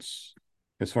insurance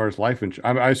as far as life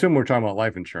insurance? I assume we're talking about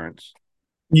life insurance.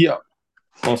 Yeah,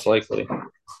 most likely.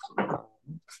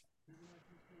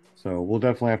 So we'll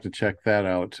definitely have to check that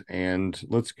out, and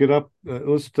let's get up.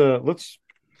 Let's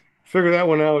figure that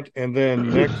one out, and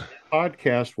then next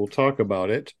podcast we'll talk about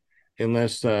it.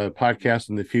 Unless podcast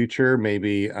in the future,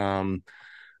 maybe somebody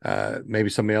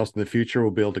else in the future will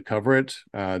be able to cover it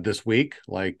this week.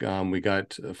 Like we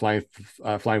got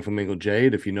Flying Flamingo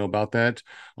Jade, if you know about that,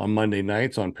 on Monday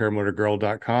nights on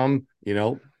paramotorgirl.com.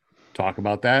 Talk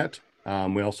about that.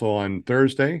 We also on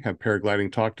Thursday have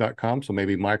paraglidingtalk.com, so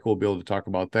maybe Michael will be able to talk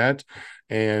about that.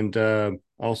 And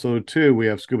also too, we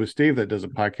have Scuba Steve that does a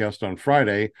podcast on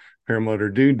Friday,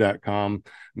 paramotordude.com.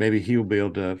 Maybe he'll be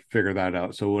able to figure that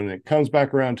out. So when it comes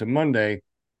back around to Monday,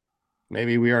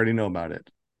 maybe we already know about it.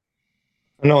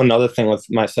 I know another thing with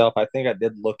myself, I think I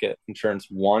did look at insurance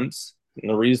once, and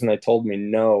the reason they told me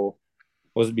no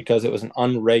was because it was an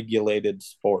unregulated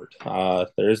sport.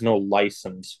 There is no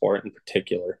license for it in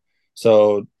particular.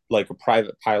 So like a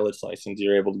private pilot's license,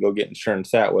 you're able to go get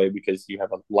insurance that way because you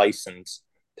have a license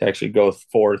to actually go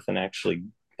forth and actually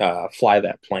fly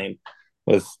that plane.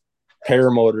 With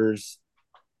paramotors,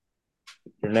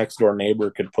 your next door neighbor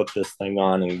could put this thing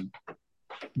on and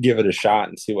give it a shot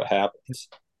and see what happens.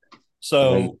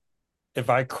 So if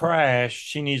I crash,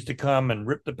 she needs to come and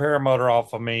rip the paramotor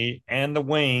off of me and the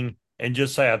wing and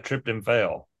just say I tripped and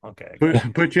fell. Okay.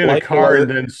 Put you in a car and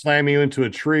then slam you into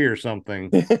a tree or something.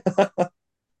 I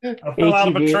fell out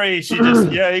of a tree.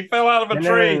 He fell out of a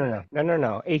tree. No.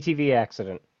 ATV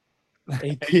accident.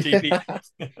 ATV.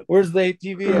 Where's the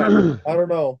ATV at? I don't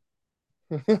know.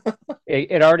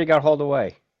 It already got hauled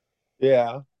away.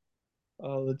 Yeah.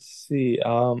 Let's see.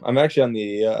 I'm actually on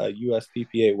the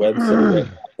USPPA website.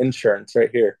 Insurance right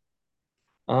here.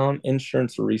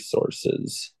 Insurance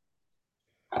resources.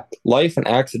 Life and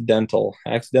accidental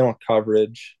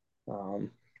coverage,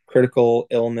 critical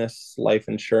illness, life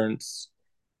insurance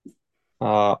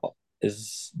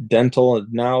is dental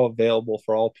now available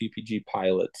for all PPG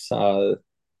pilots.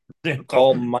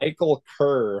 Call Michael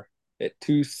Kerr at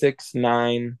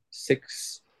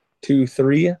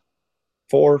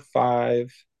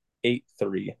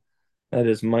 269-623-4583. That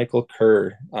is Michael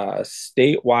Kerr,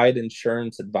 statewide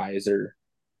insurance advisor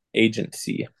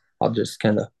agency. I'll just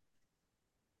kind of.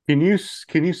 Can you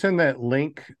send that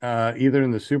link either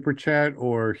in the super chat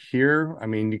or here? I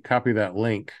mean, you copy that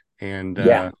link and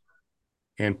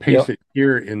paste it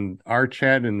here in our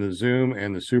chat in the Zoom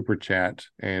and the super chat,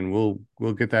 and we'll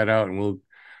get that out and we'll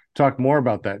talk more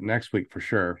about that next week for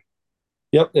sure.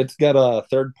 Yep, it's got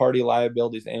third-party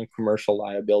liabilities and commercial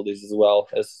liabilities as well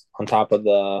as on top of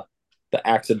the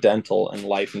accidental and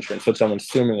life insurance, which I'm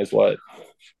assuming is what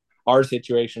our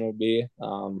situation would be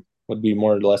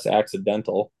more or less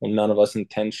accidental when none of us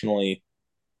intentionally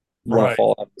want to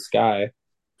fall out of the sky.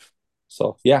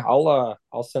 So yeah, I'll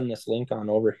send this link on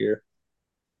over here.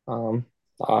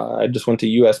 I just went to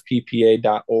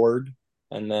usppa.org,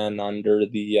 and then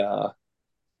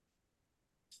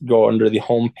go under the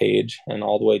home page, and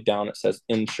all the way down it says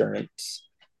insurance.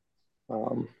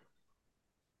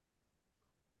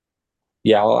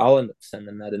 Yeah, I'll end up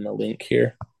sending that in the link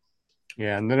here.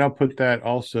 Yeah, and then I'll put that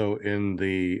also in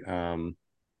the I'll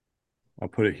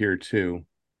put it here too.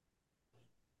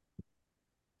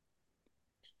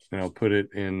 And I'll put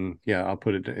it in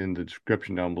the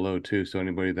description down below too. So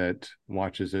anybody that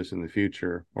watches this in the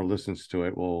future or listens to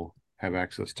it will have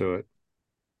access to it.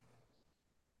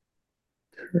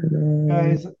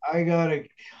 Guys,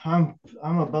 I'm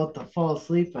about to fall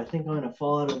asleep. I think I'm gonna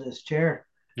fall out of this chair.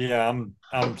 Yeah,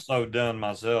 I'm so done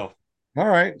myself. All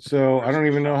right. So I don't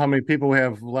even know how many people we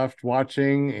have left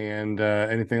watching and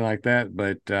anything like that,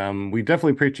 but we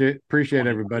definitely appreciate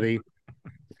everybody.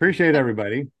 Appreciate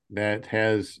everybody that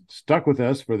has stuck with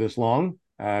us for this long.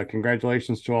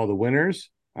 Congratulations to all the winners.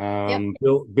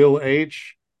 Bill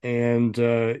H and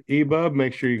Ebub,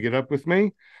 make sure you get up with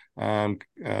me.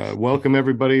 Welcome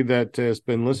everybody that has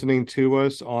been listening to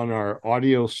us on our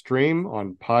audio stream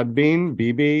on Podbean,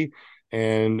 BB,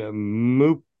 and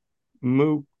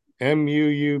MUUPK.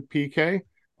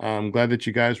 I'm glad that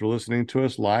you guys were listening to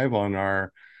us live on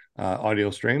our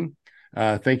audio stream.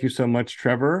 Thank you so much,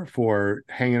 Trevor, for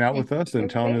hanging out with us and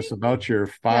telling us about your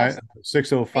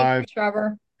 605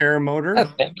 Trevor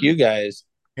Paramotor. Thank you guys.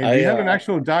 And do you have an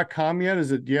actual .com yet?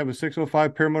 Do you have a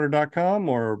 605paramotor.com,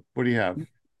 or what do you have?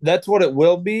 That's what it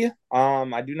will be.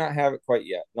 I do not have it quite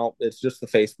yet. Nope, it's just the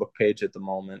Facebook page at the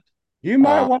moment. You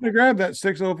might want to grab that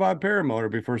 605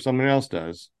 Paramotor before someone else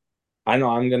does. I know.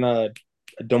 I'm gonna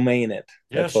domain it.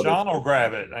 Yes, Sean will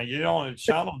grab it.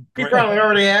 Sean will. He probably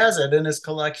already has it in his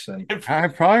collection. I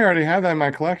probably already have that in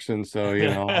my collection, so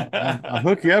I'll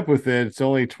hook you up with it. It's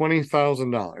only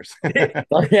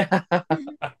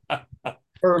 $20,000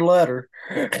 per letter.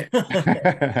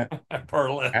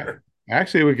 Per letter.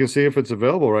 Actually, we can see if it's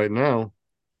available right now.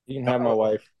 You can have my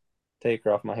wife take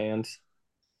her off my hands.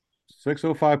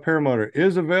 605 Paramotor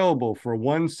is available for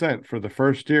 1 cent for the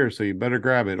first year, so you better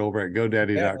grab it over at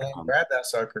GoDaddy.com. Grab that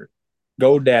sucker.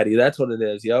 GoDaddy, that's what it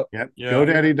is. Yep. Yeah.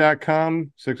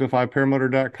 GoDaddy.com,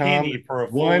 605paramotor.com. Penny for a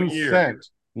full year.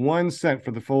 1 cent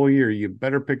for the full year. You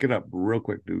better pick it up real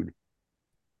quick, dude.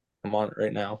 I'm on it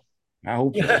right now. I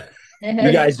hope so.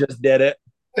 You guys just did it.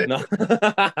 No.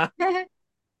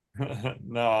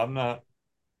 No, I'm not.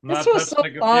 This was so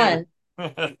fun.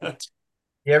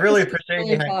 Yeah, I really appreciate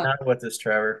you hanging out with us,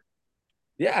 Trevor.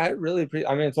 Yeah, I really appreciate.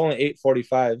 I mean, it's only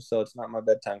 8:45, so it's not my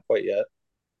bedtime quite yet.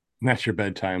 That's your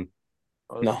bedtime.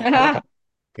 No,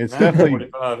 it's definitely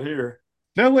here.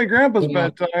 Definitely Grandpa's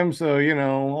bedtime. So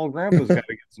old Grandpa's got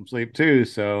to get some sleep too.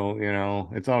 So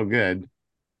it's all good.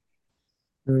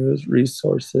 There's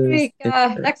resources.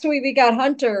 Next week we got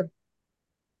Hunter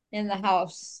in the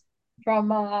house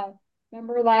from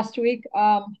remember last week.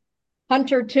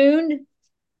 Hunter Tuned.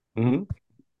 Mm-hmm.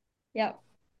 Yep,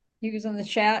 he was in the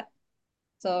chat,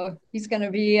 so he's going to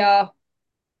be our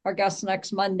guest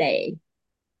next Monday.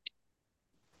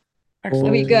 Excellent.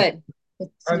 It'll be good.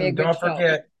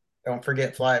 Don't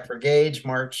forget Fly It for Gauge,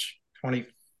 March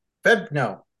 25th.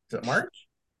 No, is it March?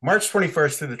 March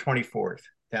 21st through the 24th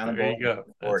down in Boulder,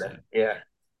 Florida. Yeah,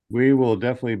 we will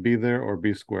definitely be there or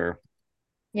be square.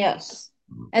 Yes,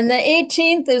 and the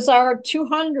 18th is our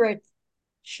 200th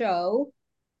show.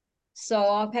 So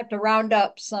I'll have to round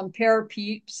up some pair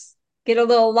peeps, get a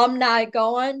little alumni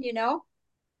going, get a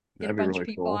bunch of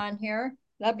people on here.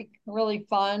 That'd be really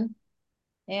fun.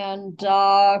 And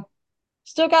still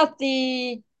got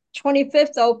the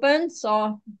 25th open, so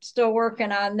I'm still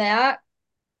working on that.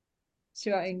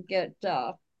 See I can get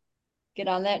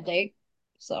on that date.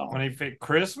 So 25th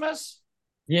Christmas?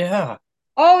 Yeah.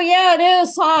 Oh yeah, it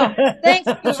is, huh? Thanks.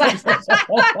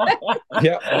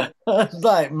 Yeah. I was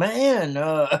like, man,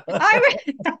 I'm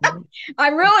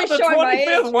really the showing my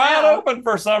age wide now. open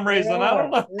for some reason. Yeah, I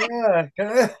don't know.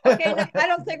 Yeah. Okay, no, I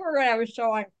don't think we're gonna have a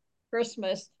show on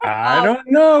Christmas. I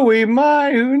don't know. We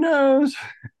might. Who knows?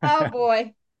 Oh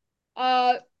boy.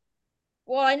 Well,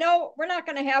 I know we're not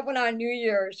gonna have one on New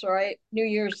Year's, right? New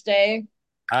Year's Day.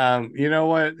 You know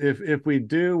what? If we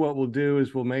do, what we'll do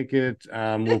is we'll make it.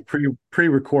 We'll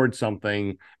pre-record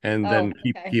something and then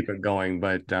keep it going.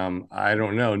 But I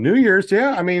don't know. New Year's,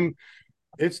 yeah. I mean,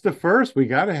 it's the first. We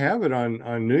got to have it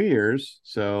on New Year's.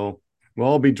 So we'll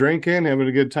all be drinking, having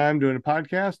a good time doing a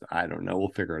podcast. I don't know.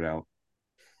 We'll figure it out.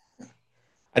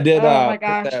 I did my put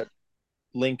gosh. that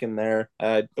link in there.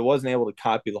 I wasn't able to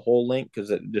copy the whole link because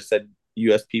it just said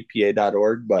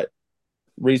usppa.org, but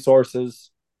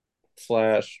resources /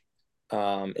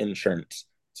 insurance.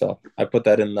 So I put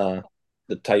that in the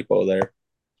typo there,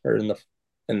 or in the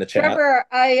chat. Trevor,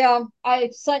 I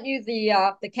sent you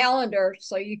the calendar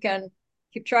so you can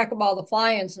keep track of all the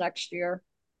fly-ins next year.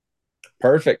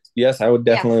 Perfect. Yes, I would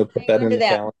definitely put that in the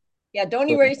calendar. Yeah, don't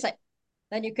erase it.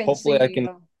 Then you can hopefully see, I can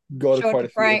go to quite a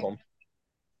few of them.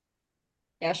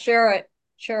 Yeah, share it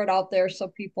out there so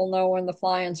people know when the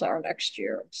fly-ins are next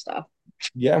year and stuff.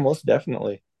 Yeah, most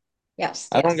definitely. Yes.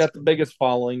 I don't got the biggest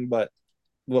following, but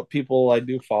what people I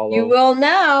do follow. You will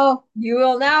now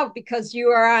because you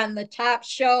are on the top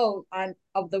show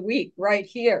of the week right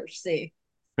here. See,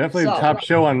 definitely the top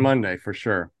show on Monday for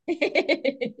sure.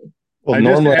 Well,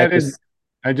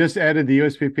 I just added the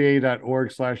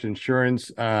usppa.org/insurance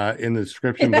in the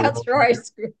description. That's below. right.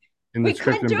 We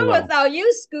couldn't do it without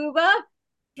you, Scuba.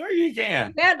 Sure you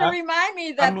can. You had to remind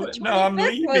me that I'm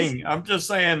leaving. I'm just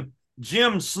saying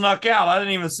Jim snuck out. I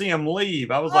didn't even see him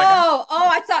leave. I was like,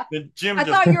 I thought Jim. I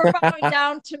thought you were bowing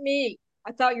down to me.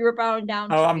 I thought you were bowing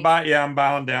down. I'm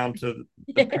bowing down to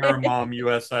the Paramom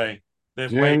USA.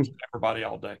 That waits everybody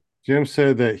all day. Jim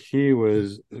said that he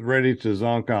was ready to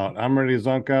zonk out. I'm ready to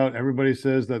zonk out. Everybody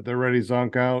says that they're ready to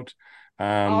zonk out.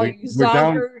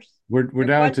 We're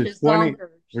down to 20.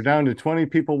 We're down to 20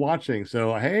 people watching.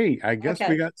 So hey, I guess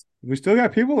we still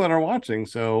got people that are watching.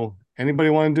 So anybody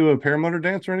want to do a paramotor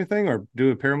dance or anything, or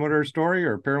do a paramotor story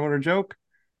or a paramotor joke?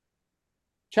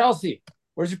 Chelsea,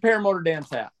 where's your paramotor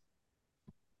dance at?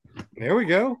 There we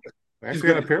go. We actually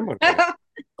got a paramotor dance.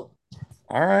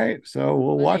 All right, so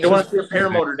we'll watch. You want to do a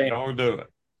paramotor dance? Don't do it.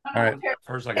 All right.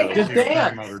 First, I got to do the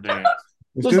paramotor dance.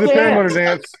 Let's do the paramotor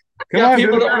dance. Come on,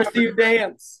 people that want to see you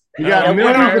dance. You got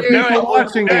millions of people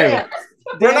watching you.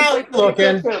 We're not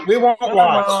looking. We won't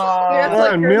watch. Come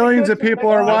on, millions of people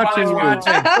are watching you.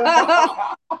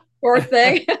 Poor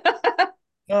thing.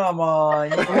 Come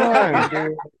on. Come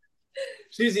on.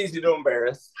 She's easy to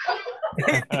embarrass.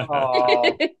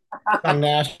 On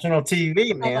national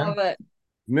TV, man. I love it.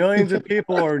 Millions of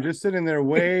people are just sitting there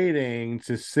waiting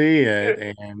to see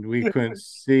it, and we couldn't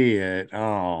see it.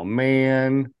 Oh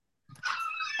man!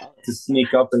 To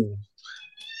sneak up and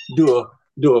do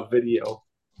a video.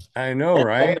 I know,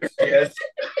 right? Yes.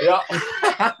 Yeah.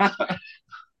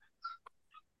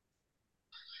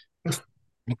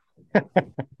 You're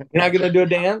not gonna do a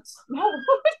dance?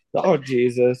 Oh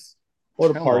Jesus!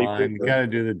 What a party! You gotta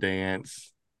do the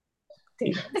dance.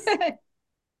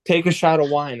 Take a shot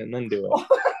of wine and then do it.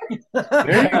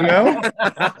 There you go.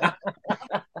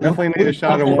 Definitely need a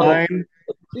shot of wine.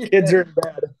 Kids are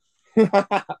in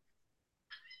bed.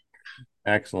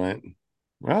 Excellent.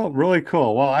 Well, really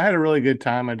cool. Well, I had a really good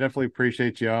time. I definitely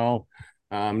appreciate y'all.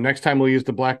 Next time we'll use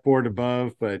the blackboard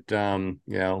above, but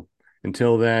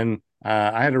until then,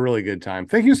 I had a really good time.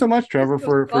 Thank you so much, Trevor,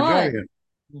 for joining us.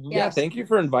 Yeah, thank you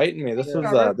for inviting me. This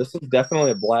was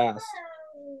definitely a blast.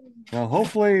 Well,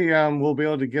 hopefully we'll be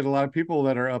able to get a lot of people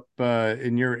that are up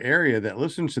in your area that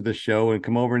listen to the show and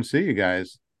come over and see you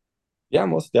guys. Yeah,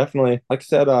 most definitely. Like I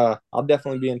said, I'll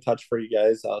definitely be in touch for you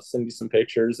guys. I'll send you some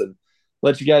pictures and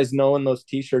let you guys know when those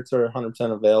t-shirts are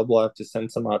 100% available. I have to send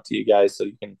some out to you guys so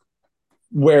you can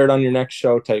wear it on your next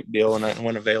show type deal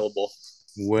when available.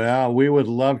 Well, we would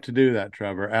love to do that,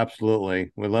 Trevor.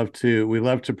 Absolutely. We love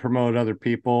to promote other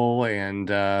people, and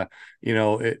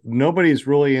nobody's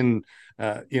really in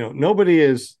nobody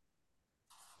is.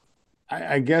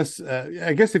 I guess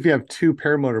if you have two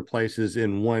paramotor places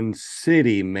in one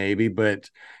city, maybe, but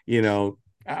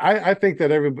I think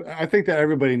that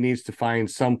everybody needs to find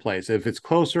some place. If it's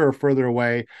closer or further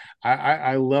away,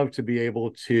 I love to be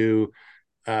able to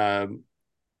have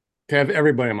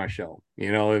everybody on my show.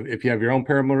 If you have your own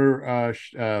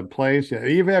paramotor place,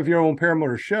 even have your own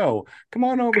paramotor show, come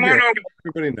on over here.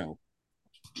 Everybody know.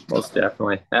 Most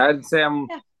definitely. I'd say I'm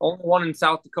only one in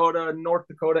South Dakota, North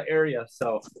Dakota area.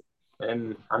 So,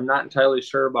 and I'm not entirely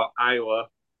sure about Iowa.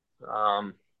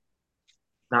 Not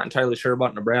entirely sure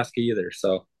about Nebraska either.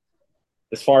 So,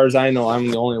 as far as I know, I'm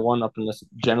the only one up in this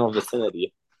general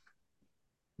vicinity.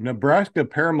 Nebraska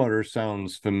paramotor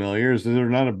sounds familiar. Is there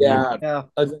not a yeah.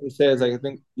 I was going to say,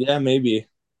 maybe.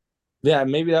 Yeah,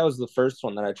 maybe that was the first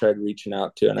one that I tried reaching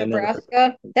out to. And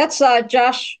Nebraska? That's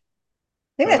Josh.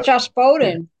 I think that's Josh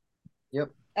Bowden. Yep.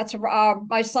 That's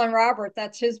my son Robert.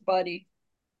 That's his buddy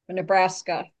from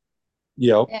Nebraska.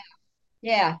 Yep.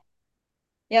 Yeah.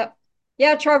 Yep.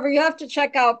 Yeah, Trevor, you have to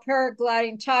check out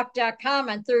paraglidingtalk.com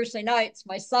on Thursday nights.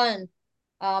 My son,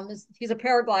 he's a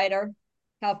paraglider,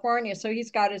 California, so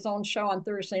he's got his own show on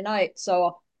Thursday night.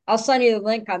 So I'll send you the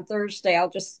link on Thursday.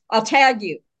 I'll tag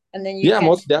you, and then you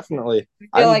most definitely.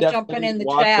 Feel like jumping in the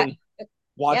chat.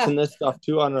 Watching this stuff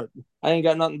too I ain't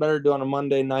got nothing better to do on a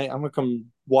Monday night. I'm gonna come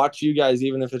watch you guys,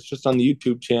 even if it's just on the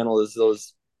YouTube channel. Is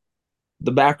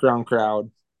the background crowd?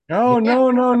 Oh,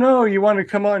 no. You want to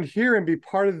come on here and be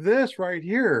part of this right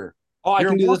here. Oh, I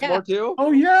can do this more too?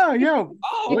 Oh, yeah. You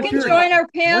Once can join our Once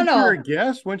you're panel. a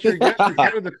guest, you're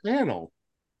part of the panel.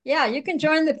 Yeah, you can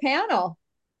join the panel.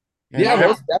 Yeah,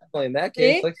 most definitely. In that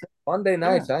case, See? like Monday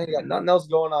nights, I ain't got nothing else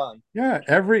going on. Yeah,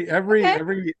 every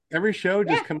show,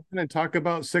 just come in and talk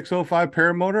about 605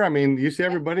 Paramotor. I mean, you see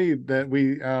everybody that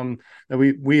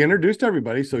we introduced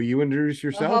everybody, so you introduce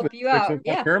We'll yourself. help you out.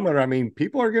 Yeah. Paramotor. I mean,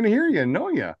 people are going to hear you and know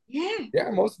you. Yeah,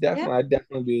 most definitely. I'd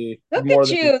definitely be Look more at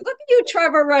than you. Look at you,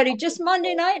 Trevor Ruddy. Just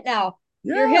Monday night now.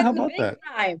 Yeah, You're hitting how the about big that?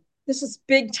 time. This is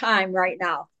big time right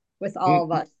now with all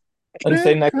of us. I'd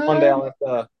say next Monday I'll have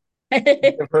to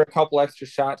give her a couple extra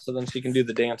shots so then she can do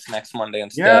the dance next Monday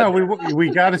instead. Yeah, we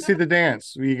got to see the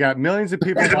dance. We got millions of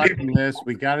people watching this.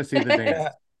 We got to see the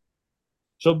dance.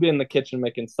 She'll be in the kitchen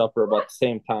making supper about the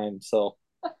same time. So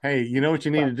hey, you know what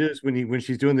you need to do is when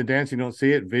she's doing the dance, you don't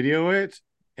see it, video it,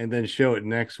 and then show it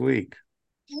next week.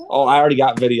 Oh, I already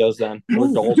got videos then.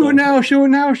 We're golden. Do it now, show it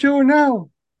now, show it now.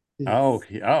 Oh,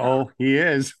 he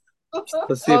is.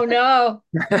 Oh no.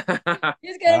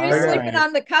 He's gonna be sleeping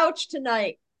on the couch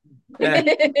tonight. Yeah,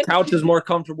 couch is more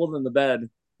comfortable than the bed.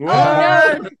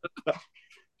 What?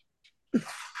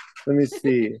 Let me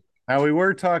see. Now we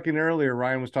were talking earlier.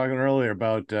 Ryan was talking earlier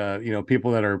about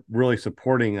people that are really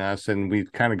supporting us, and we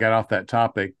kind of got off that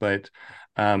topic. But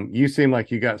you seem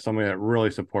like you got somebody that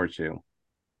really supports you.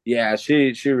 Yeah,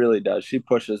 she really does. She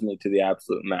pushes me to the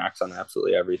absolute max on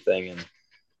absolutely everything, and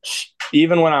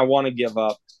even when I want to give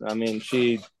up, I mean,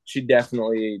 she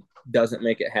definitely doesn't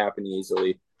make it happen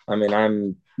easily. I mean,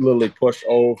 I'm literally pushed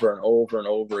over and over and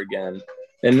over again,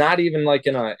 and not even like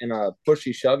in a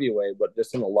pushy shovey way, but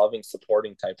just in a loving,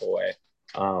 supporting type of way.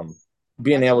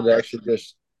 Being able to actually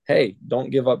just, hey, don't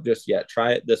give up just yet.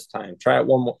 Try it this time. Try it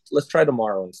one more. Let's try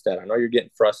tomorrow instead. I know you're getting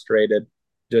frustrated.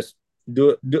 Just do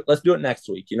it. Let's do it next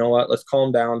week. You know what? Let's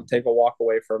calm down. Take a walk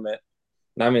away from it.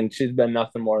 I mean, she's been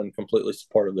nothing more than completely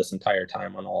supportive this entire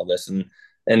time on all this.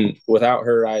 And without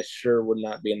her, I sure would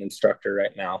not be an instructor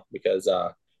right now because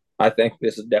I think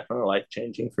this is definitely life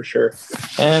changing for sure.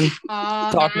 And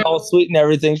talking all sweet and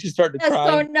everything, she started to cry.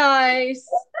 That's so nice.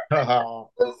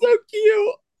 Oh, that's so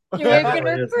cute. You're making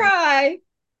her cry.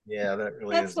 Yeah, that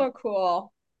really That's is. so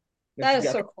cool. That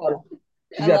is so cool.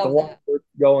 She's got the one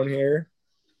going here.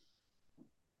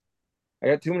 I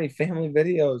got too many family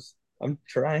videos. I'm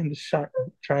trying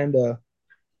to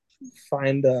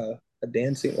find a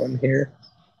dancing one here.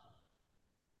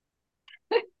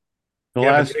 You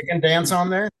have a chicken dance on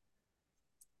there?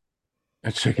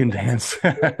 A chicken dance.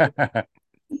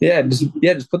 Yeah,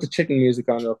 just put the chicken music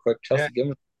on real quick. Chelsea, give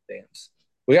me a dance.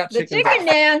 We got the chicken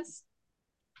dance.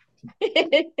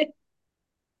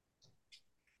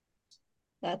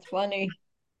 That's funny.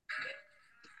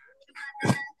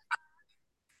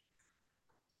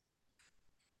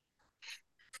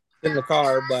 In the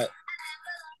car, but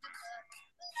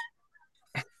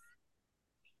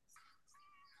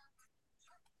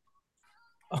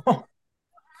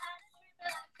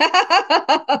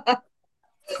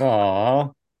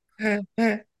Aw.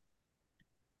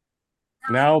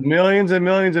 Now millions and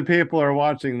millions of people are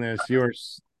watching this.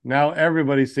 Now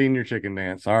everybody's seen your chicken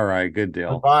dance. All right, good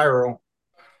deal. Viral.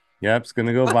 Yep, it's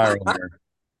gonna go viral here.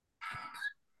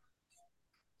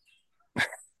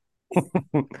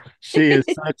 She is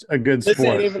such a good sport. This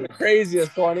ain't even the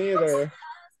craziest one either.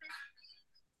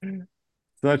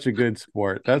 Such a good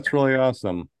sport. That's really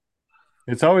awesome.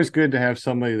 It's always good to have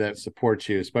somebody that supports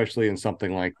you, especially in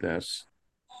something like this.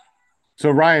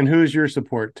 So, Ryan, who's your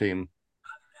support team?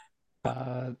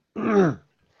 Excuse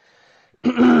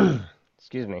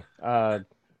me. My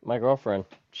girlfriend.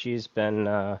 She's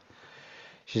been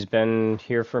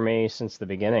here for me since the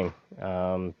beginning.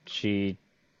 She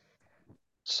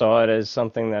saw it as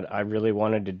something that I really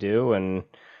wanted to do, and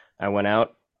I went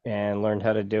out and learned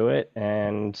how to do it.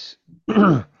 And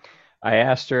I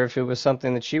asked her if it was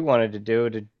something that she wanted to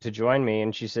do to join me,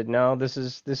 and she said, "No, this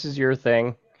is your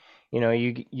thing. You know,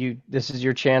 this is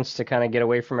your chance to kind of get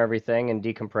away from everything and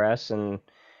decompress and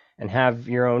have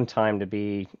your own time to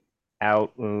be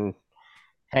out and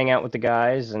hang out with the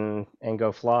guys and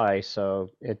go fly. So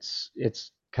it's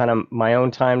kind of my own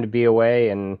time to be away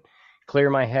and clear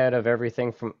my head of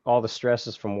everything from all the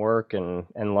stresses from work and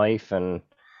life, and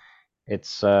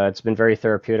it's been very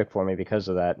therapeutic for me because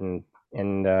of that. And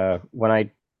when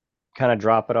I kind of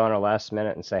drop it on her last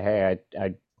minute and say, hey,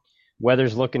 I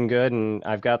weather's looking good and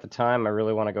I've got the time, I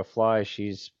really want to go fly,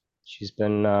 she's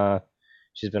been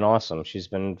awesome. She's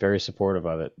been very supportive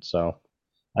of it. So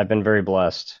I've been very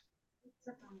blessed.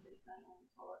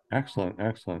 Excellent,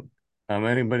 excellent.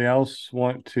 Anybody else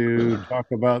want to talk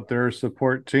about their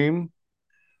support team?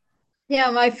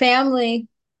 Yeah, my family,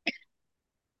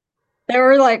 they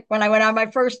were like, when I went on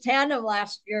my first tandem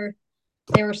last year,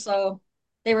 they were so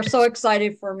they were so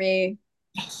excited for me,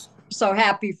 so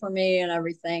happy for me and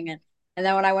everything. And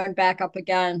then when I went back up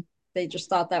again, they just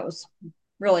thought that was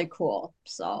really cool.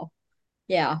 So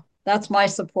yeah, that's my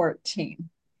support team.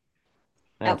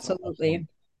 That's Absolutely. awesome.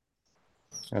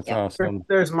 That's Yep. awesome.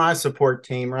 There's my support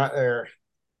team right there.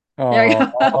 There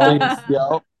you Oh, go.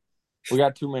 Yep. We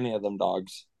got too many of them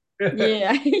dogs.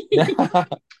 Yeah.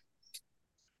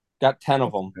 Got 10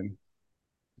 of them.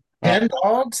 10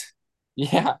 dogs?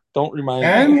 Yeah, don't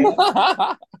remind me. 10?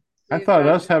 I thought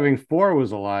us having 4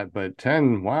 was a lot, but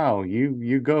 10, wow,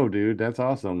 you go, dude. That's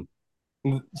awesome.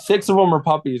 6 of them are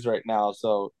puppies right now,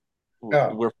 so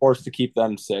Oh. we're forced to keep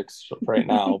them 6 right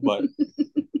now, but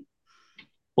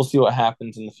we'll see what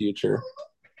happens in the future.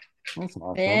 That's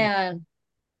awesome. Man.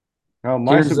 Well,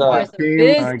 my Here's, support team,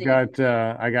 busy.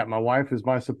 I got my wife as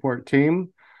my support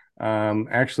team.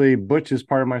 Actually, Butch is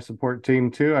part of my support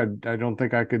team too. I don't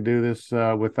think I could do this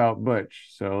without Butch.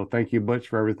 So thank you, Butch,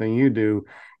 for everything you do.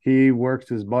 He works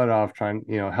his butt off trying,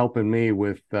 helping me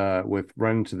with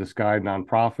Run Into the Sky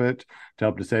nonprofit to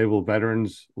help disabled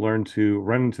veterans learn to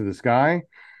run into the sky.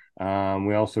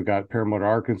 We also got Paramotor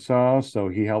Arkansas, so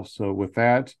he helps with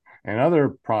that and other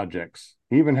projects.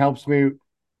 He even helps me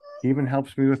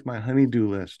with my honey-do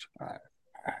list.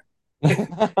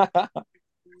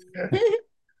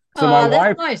 So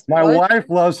my wife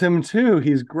loves him too.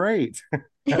 He's great.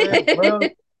 Well,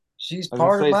 she's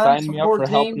part of my sign me up for support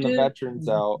helping team the too. veterans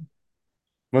out.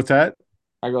 What's that?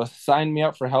 I go, sign me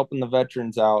up for helping the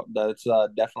veterans out. That's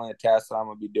definitely a task that I'm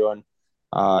gonna be doing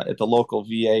at the local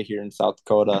VA here in South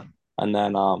Dakota, and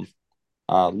then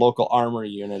local armory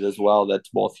unit as well. That's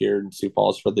both here in Sioux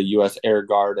Falls for the U.S. Air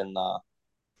Guard and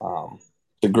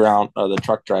the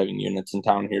truck driving units in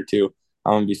town here too.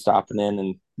 I'm gonna be stopping in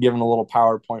and giving a little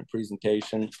PowerPoint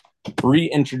presentation,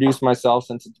 reintroduce myself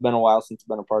since it's been a while since I've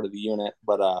been a part of the unit,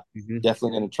 but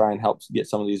definitely gonna try and help get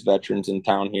some of these veterans in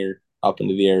town here up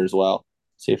into the air as well.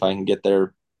 See if I can get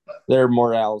their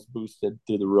morales boosted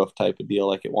through the roof type of deal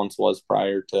like it once was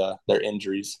prior to their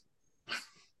injuries.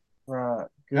 Right.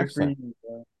 Good Excellent. for you,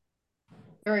 bro.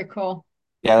 Very cool.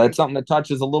 Yeah, that's something that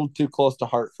touches a little too close to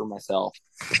heart for myself.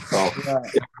 So Right.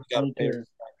 gotta pay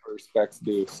respects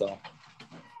due. So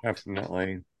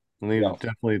definitely. We need to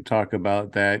definitely talk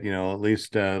about that, at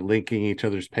least linking each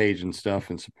other's page and stuff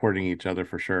and supporting each other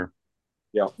for sure.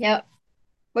 Yep.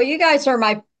 Well, you guys are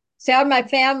I have my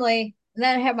family, and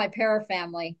then I have my para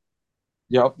family.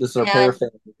 Yep, this is our para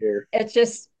family here. It's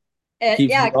just,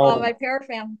 I call it my para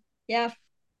family. Yeah.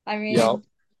 I mean,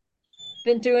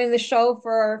 been doing the show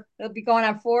it'll be going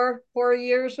on four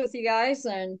years with you guys,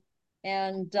 and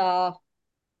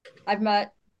I've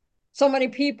met so many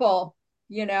people,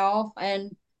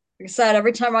 and like I said,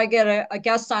 every time I get a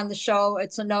guest on the show,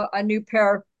 it's a new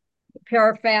para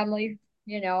family,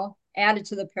 added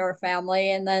to the para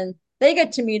family, and then they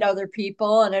get to meet other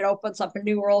people, and it opens up a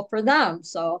new world for them.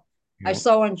 So I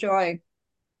so enjoy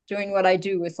doing what I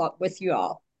do with you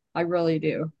all. I really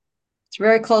do. It's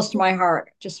very close to my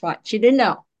heart. Just want you to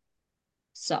know.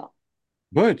 So,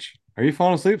 Butch, are you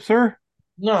falling asleep, sir?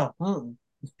 No.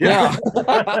 Yeah.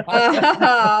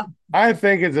 I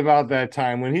think it's about that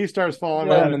time when he starts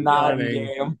falling out and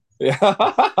nodding. Yeah.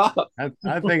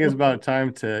 I think it's about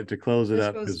time to close it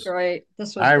up. This was great.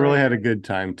 I really had a good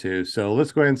time too. So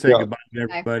let's go ahead and say goodbye to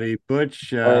everybody.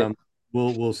 Butch,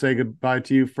 we'll say goodbye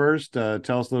to you first.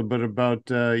 Tell us a little bit about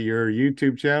your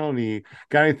YouTube channel.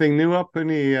 Got anything new up?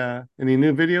 Any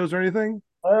new videos or anything?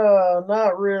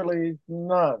 Not really.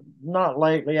 Not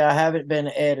lately. I haven't been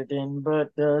editing,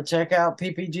 but check out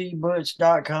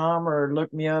ppgbutch.com or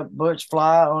look me up Butch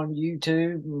Fly on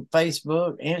YouTube,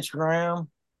 Facebook, Instagram.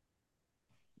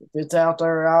 If it's out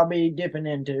there, I'll be dipping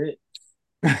into it.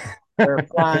 Or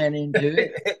flying into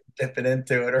it. Dipping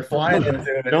into it or flying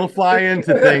into it. Don't fly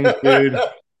into things, dude.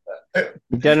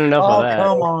 You've done enough of that.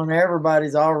 Come on,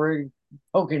 everybody's already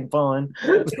poking fun.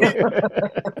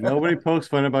 Nobody pokes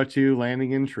fun about you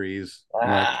landing in trees.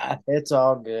 It's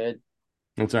all good.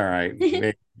 It's all right.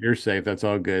 You're safe. That's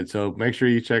all good. So make sure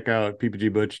you check out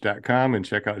ppgbutch.com and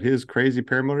check out his crazy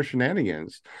paramotor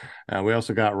shenanigans. We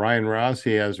also got Ryan Ross.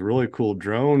 He has a really cool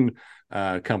drone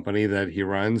company that he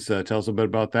runs. Tell us a bit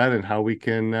about that and how we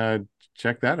can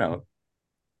check that out.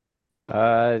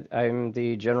 I'm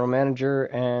the general manager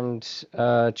and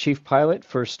chief pilot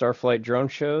for Starflight Drone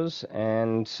Shows,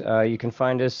 and you can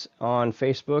find us on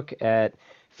Facebook at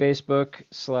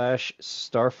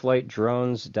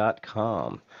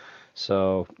Facebook/StarflightDrones.com.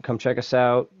 So come check us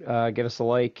out, give us a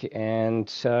like, and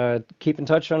keep in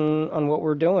touch on what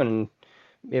we're doing.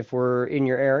 If we're in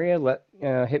your area,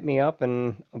 hit me up,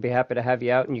 and I'll be happy to have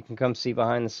you out, and you can come see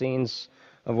behind the scenes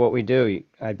of what we do.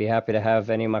 I'd be happy to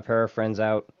have any of my para friends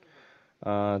out.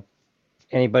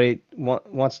 Anybody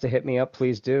wants to hit me up,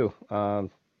 please do.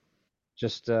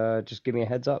 Just give me a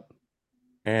heads up.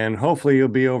 And hopefully you'll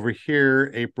be over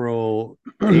here April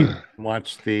 8th,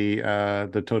 watch the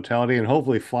totality, and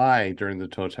hopefully fly during the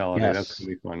totality. Yes, that's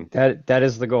gonna be fun. That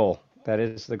is the goal. That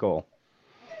is the goal.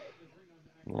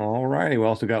 All righty. We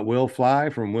also got Will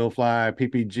Fly from Will Fly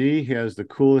PPG. He has the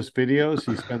coolest videos.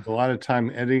 He spends a lot of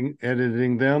time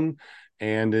editing them,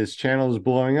 and his channel is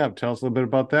blowing up. Tell us a little bit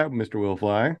about that, Mr. Will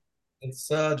Fly. It's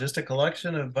just a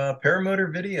collection of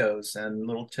paramotor videos and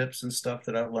little tips and stuff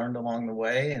that I've learned along the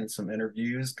way, and some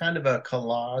interviews, kind of a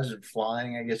collage of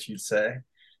flying, I guess you'd say.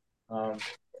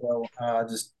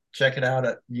 Just check it out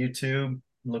at YouTube.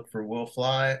 Look for Will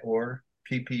Fly or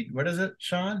PP. What is it,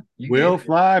 Sean?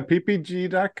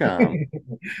 WillFlyPPG.com.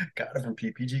 Got it from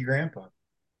PPG Grandpa.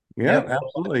 Yep,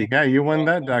 absolutely. Yeah, you won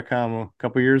that.com a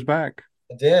couple years back.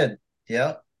 I did.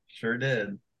 Yep, sure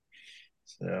did.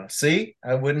 So, see,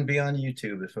 I wouldn't be on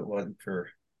YouTube if it wasn't for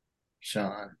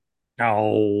Sean.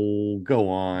 Oh, go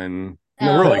on.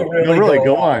 No, really,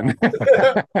 go on.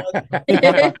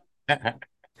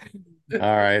 All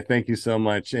right, thank you so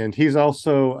much. And he's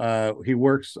also he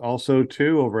works also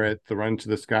too over at the Run to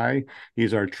the Sky.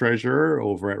 He's our treasurer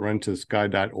over at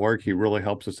runtothesky.org. He really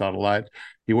helps us out a lot.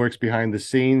 He works behind the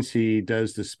scenes. He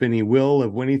does the spinny wheel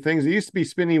of winning things. It used to be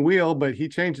spinny wheel, but he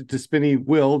changed it to spinny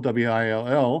will,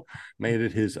 WILL, made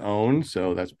it his own.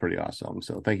 So that's pretty awesome.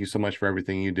 So thank you so much for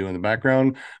everything you do in the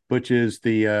background. Butch is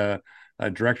the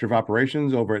director of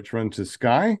operations over at Run to the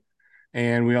Sky.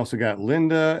 And we also got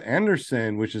Linda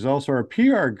Anderson, which is also our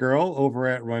PR girl over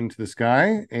at Run to the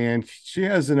Sky. And she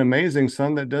has an amazing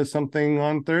son that does something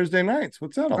on Thursday nights.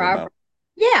 What's that all about?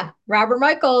 Yeah, Robert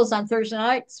Michaels on Thursday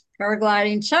nights,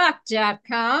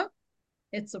 paraglidingchalk.com.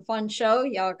 It's a fun show.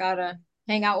 Y'all got to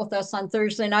hang out with us on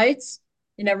Thursday nights.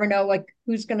 You never know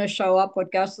who's going to show up,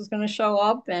 what guest is going to show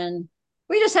up. And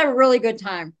we just have a really good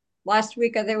time. Last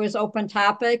week, there was open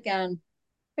topic, and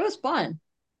it was fun.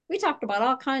 We talked about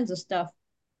all kinds of stuff.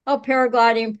 Oh,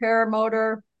 paragliding,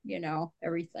 paramotor,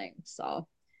 everything. So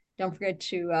don't forget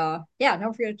to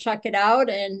check it out.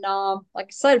 And like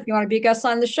I said, if you want to be a guest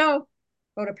on the show,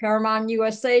 go to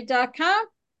ParamontUSA.com,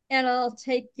 and it'll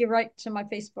take you right to my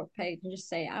Facebook page and just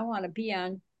say, I want to be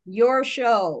on your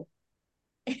show.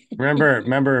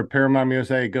 Remember, Paramount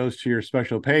USA goes to your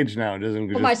special page now. It doesn't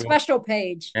just my special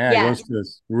page. Yeah, it goes to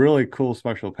this really cool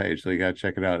special page. So you got to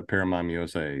check it out at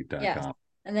ParamountUSA.com. Yes.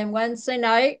 And then Wednesday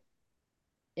night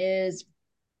is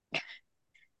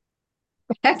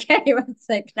I can't even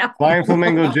think now. Flying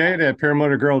Flamingo Jade at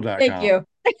paramotorgirl.com. Thank you.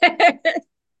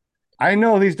 I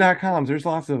know these .coms. There's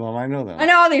lots of them. I know them. I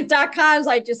know these .coms.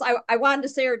 I wanted to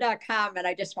say her .com, and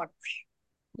I just went,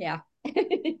 yeah.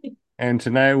 And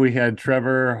tonight we had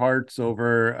Trevor Hartz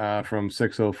over from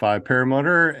 605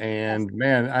 Paramotor. And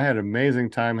man, I had an amazing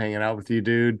time hanging out with you,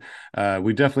 dude.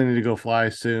 We definitely need to go fly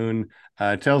soon.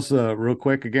 Tell us real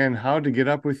quick again how to get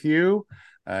up with you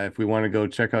if we want to go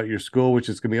check out your school, which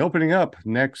is going to be opening up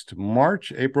next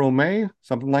March, April, May,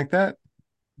 something like that.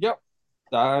 Yep.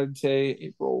 I'd say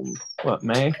April,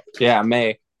 May? Yeah,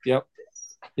 May. Yep.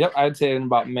 I'd say in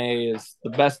about May is the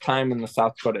best time in the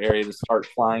South Dakota area to start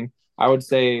flying. I would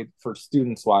say for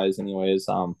students wise anyways,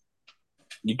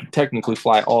 you can technically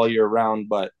fly all year round,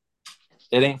 but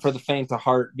it ain't for the faint of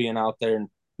heart being out there in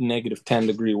negative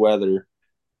 10-degree weather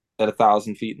at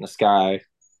 1,000 feet in the sky.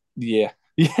 Yeah.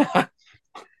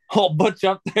 I'll butch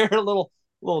up there a little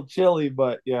chilly,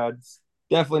 but yeah, it's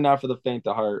definitely not for the faint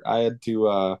of heart. I had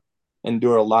to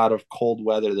endure a lot of cold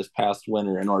weather this past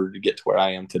winter in order to get to where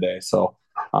I am today. So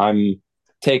I'm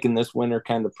taking this winter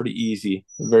kind of pretty easy,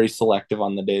 very selective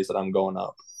on the days that I'm going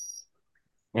up.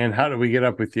 And how do we get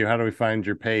up with you? How do we find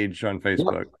your page on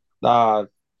Facebook?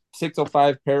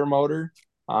 605 Paramotor.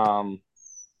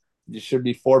 You should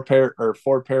be four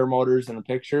paramotors in the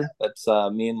picture. That's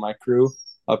me and my crew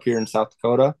up here in South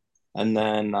Dakota. And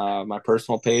then my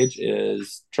personal page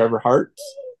is Trevor Hartz,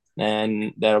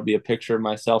 and that'll be a picture of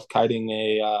myself kiting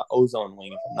a ozone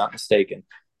wing, if I'm not mistaken.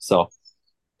 So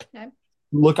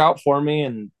look out for me,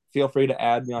 and feel free to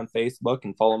add me on Facebook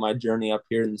and follow my journey up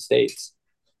here in the States.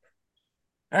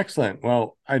 Excellent.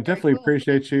 Well, I definitely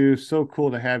appreciate you. So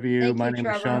cool to have you. My name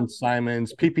is Sean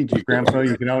Simons, PPG Grandpa.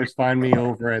 You can always find me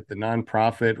over at the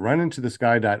nonprofit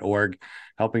runintothesky.org,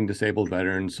 helping disabled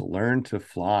veterans learn to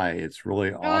fly. It's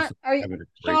really awesome.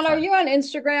 Sean, are you on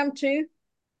Instagram too?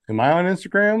 Am I on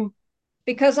Instagram?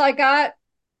 because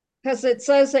it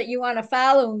says that you want to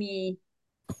follow me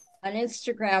on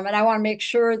Instagram, and I want to make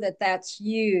sure that that's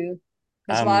you,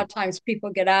 because a lot of times people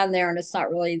get on there and it's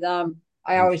not really them.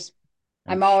 I'm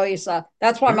always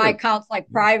that's why my account's like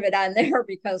private on there,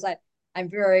 because I'm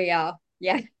very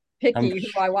picky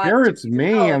who I want sure to it's be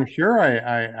me. followed. I'm sure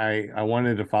I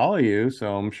wanted to follow you,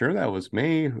 so I'm sure that was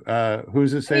me.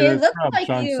 Who's to I say mean, it that's looks from? like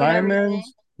Sean you and everything.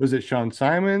 Simons? Was it Sean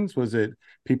Simons? Was it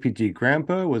PPG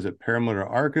Grandpa? Was it Paramotor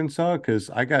Arkansas? Because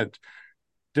I got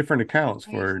different accounts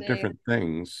Let me for see. different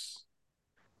things.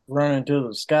 Running to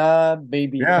the sky,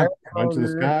 baby. Yeah, run to the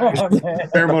sky.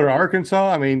 Paramotor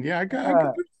Arkansas. I mean, yeah,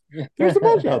 there's a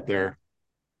bunch out there.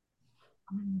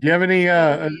 Do you have any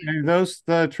of those,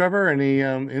 Trevor? Any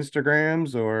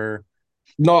Instagrams or?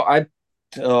 No,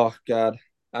 oh God,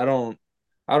 I don't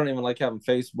even like having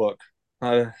Facebook.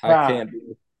 I can't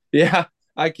do, yeah,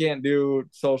 I can't do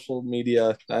social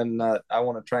media, and I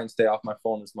want to try and stay off my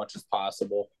phone as much as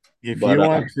possible. If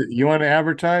you want to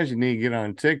advertise, you need to get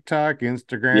on TikTok,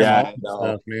 Instagram, all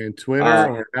that stuff, man. Twitter,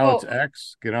 or now it's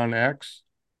X. Get on X.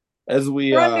 As we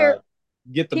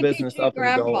get the business up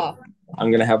and go, I'm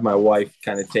gonna have my wife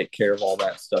kind of take care of all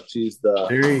that stuff. She's the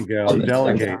there you go.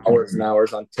 Delegate hours and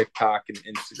hours on TikTok and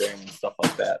Instagram and stuff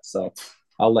like that. So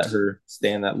I'll let her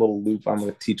stay in that little loop. I'm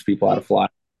gonna teach people how to fly.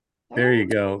 There you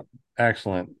go.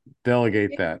 Excellent.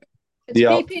 Delegate that. It's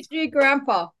PPG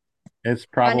Grandpa. It's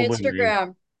probably on Instagram.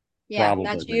 Me. Yeah, probably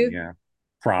that's you. Yeah,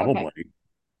 probably. Okay.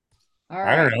 All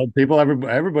right. I don't know.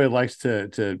 Everybody likes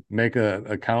to make a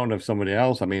account of somebody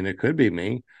else. I mean, it could be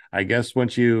me. I guess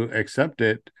once you accept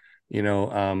it,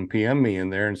 PM me in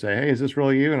there and say, "Hey, is this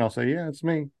really you?" And I'll say, "Yeah, it's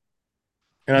me."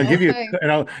 And I'll give you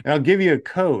I'll give you a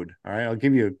code. All right, I'll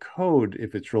give you a code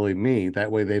if it's really me.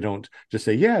 That way, they don't just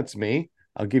say, "Yeah, it's me."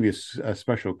 I'll give you a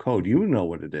special code. You know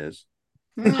what it is.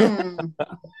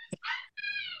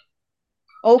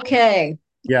 Okay.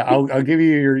 Yeah, I'll give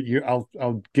you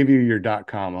I'll give you your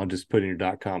 .com. I'll just put in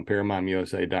your .com,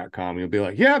 ParamontUSA.com. You'll be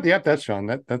like, yeah, that's Sean.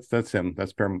 That's him.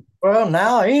 That's Paramount. Well,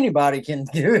 now anybody can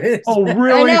do it. Oh,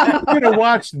 really? You're gonna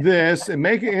watch this and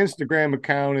make an Instagram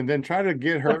account and then try to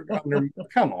get her under.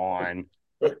 Come on.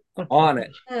 On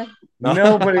it.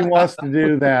 Nobody wants to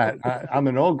do that. I'm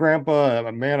an old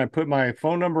grandpa. Man, I put my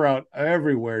phone number out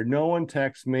everywhere. No one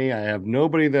texts me. I have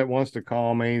nobody that wants to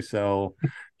call me. So,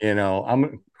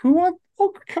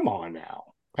 oh, come on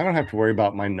now. I don't have to worry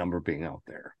about my number being out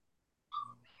there.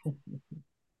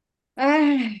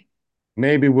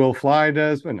 Maybe Will Fly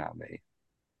does, but not me.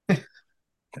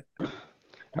 All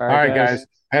right, guys.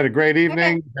 Had a great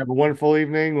evening. Okay. Have a wonderful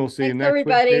evening. We'll see you next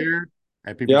week here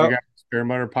at PPG Guys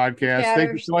Paramotor Podcast.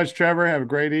 Thank you so much, Trevor. Have a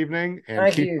great evening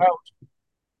and keep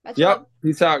out.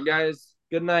 Peace out, guys.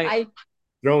 Good night. Bye.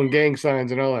 Throwing gang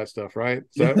signs and all that stuff, right?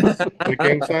 Is that the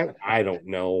gang sign? I don't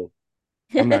know.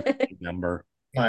 I'm not the number.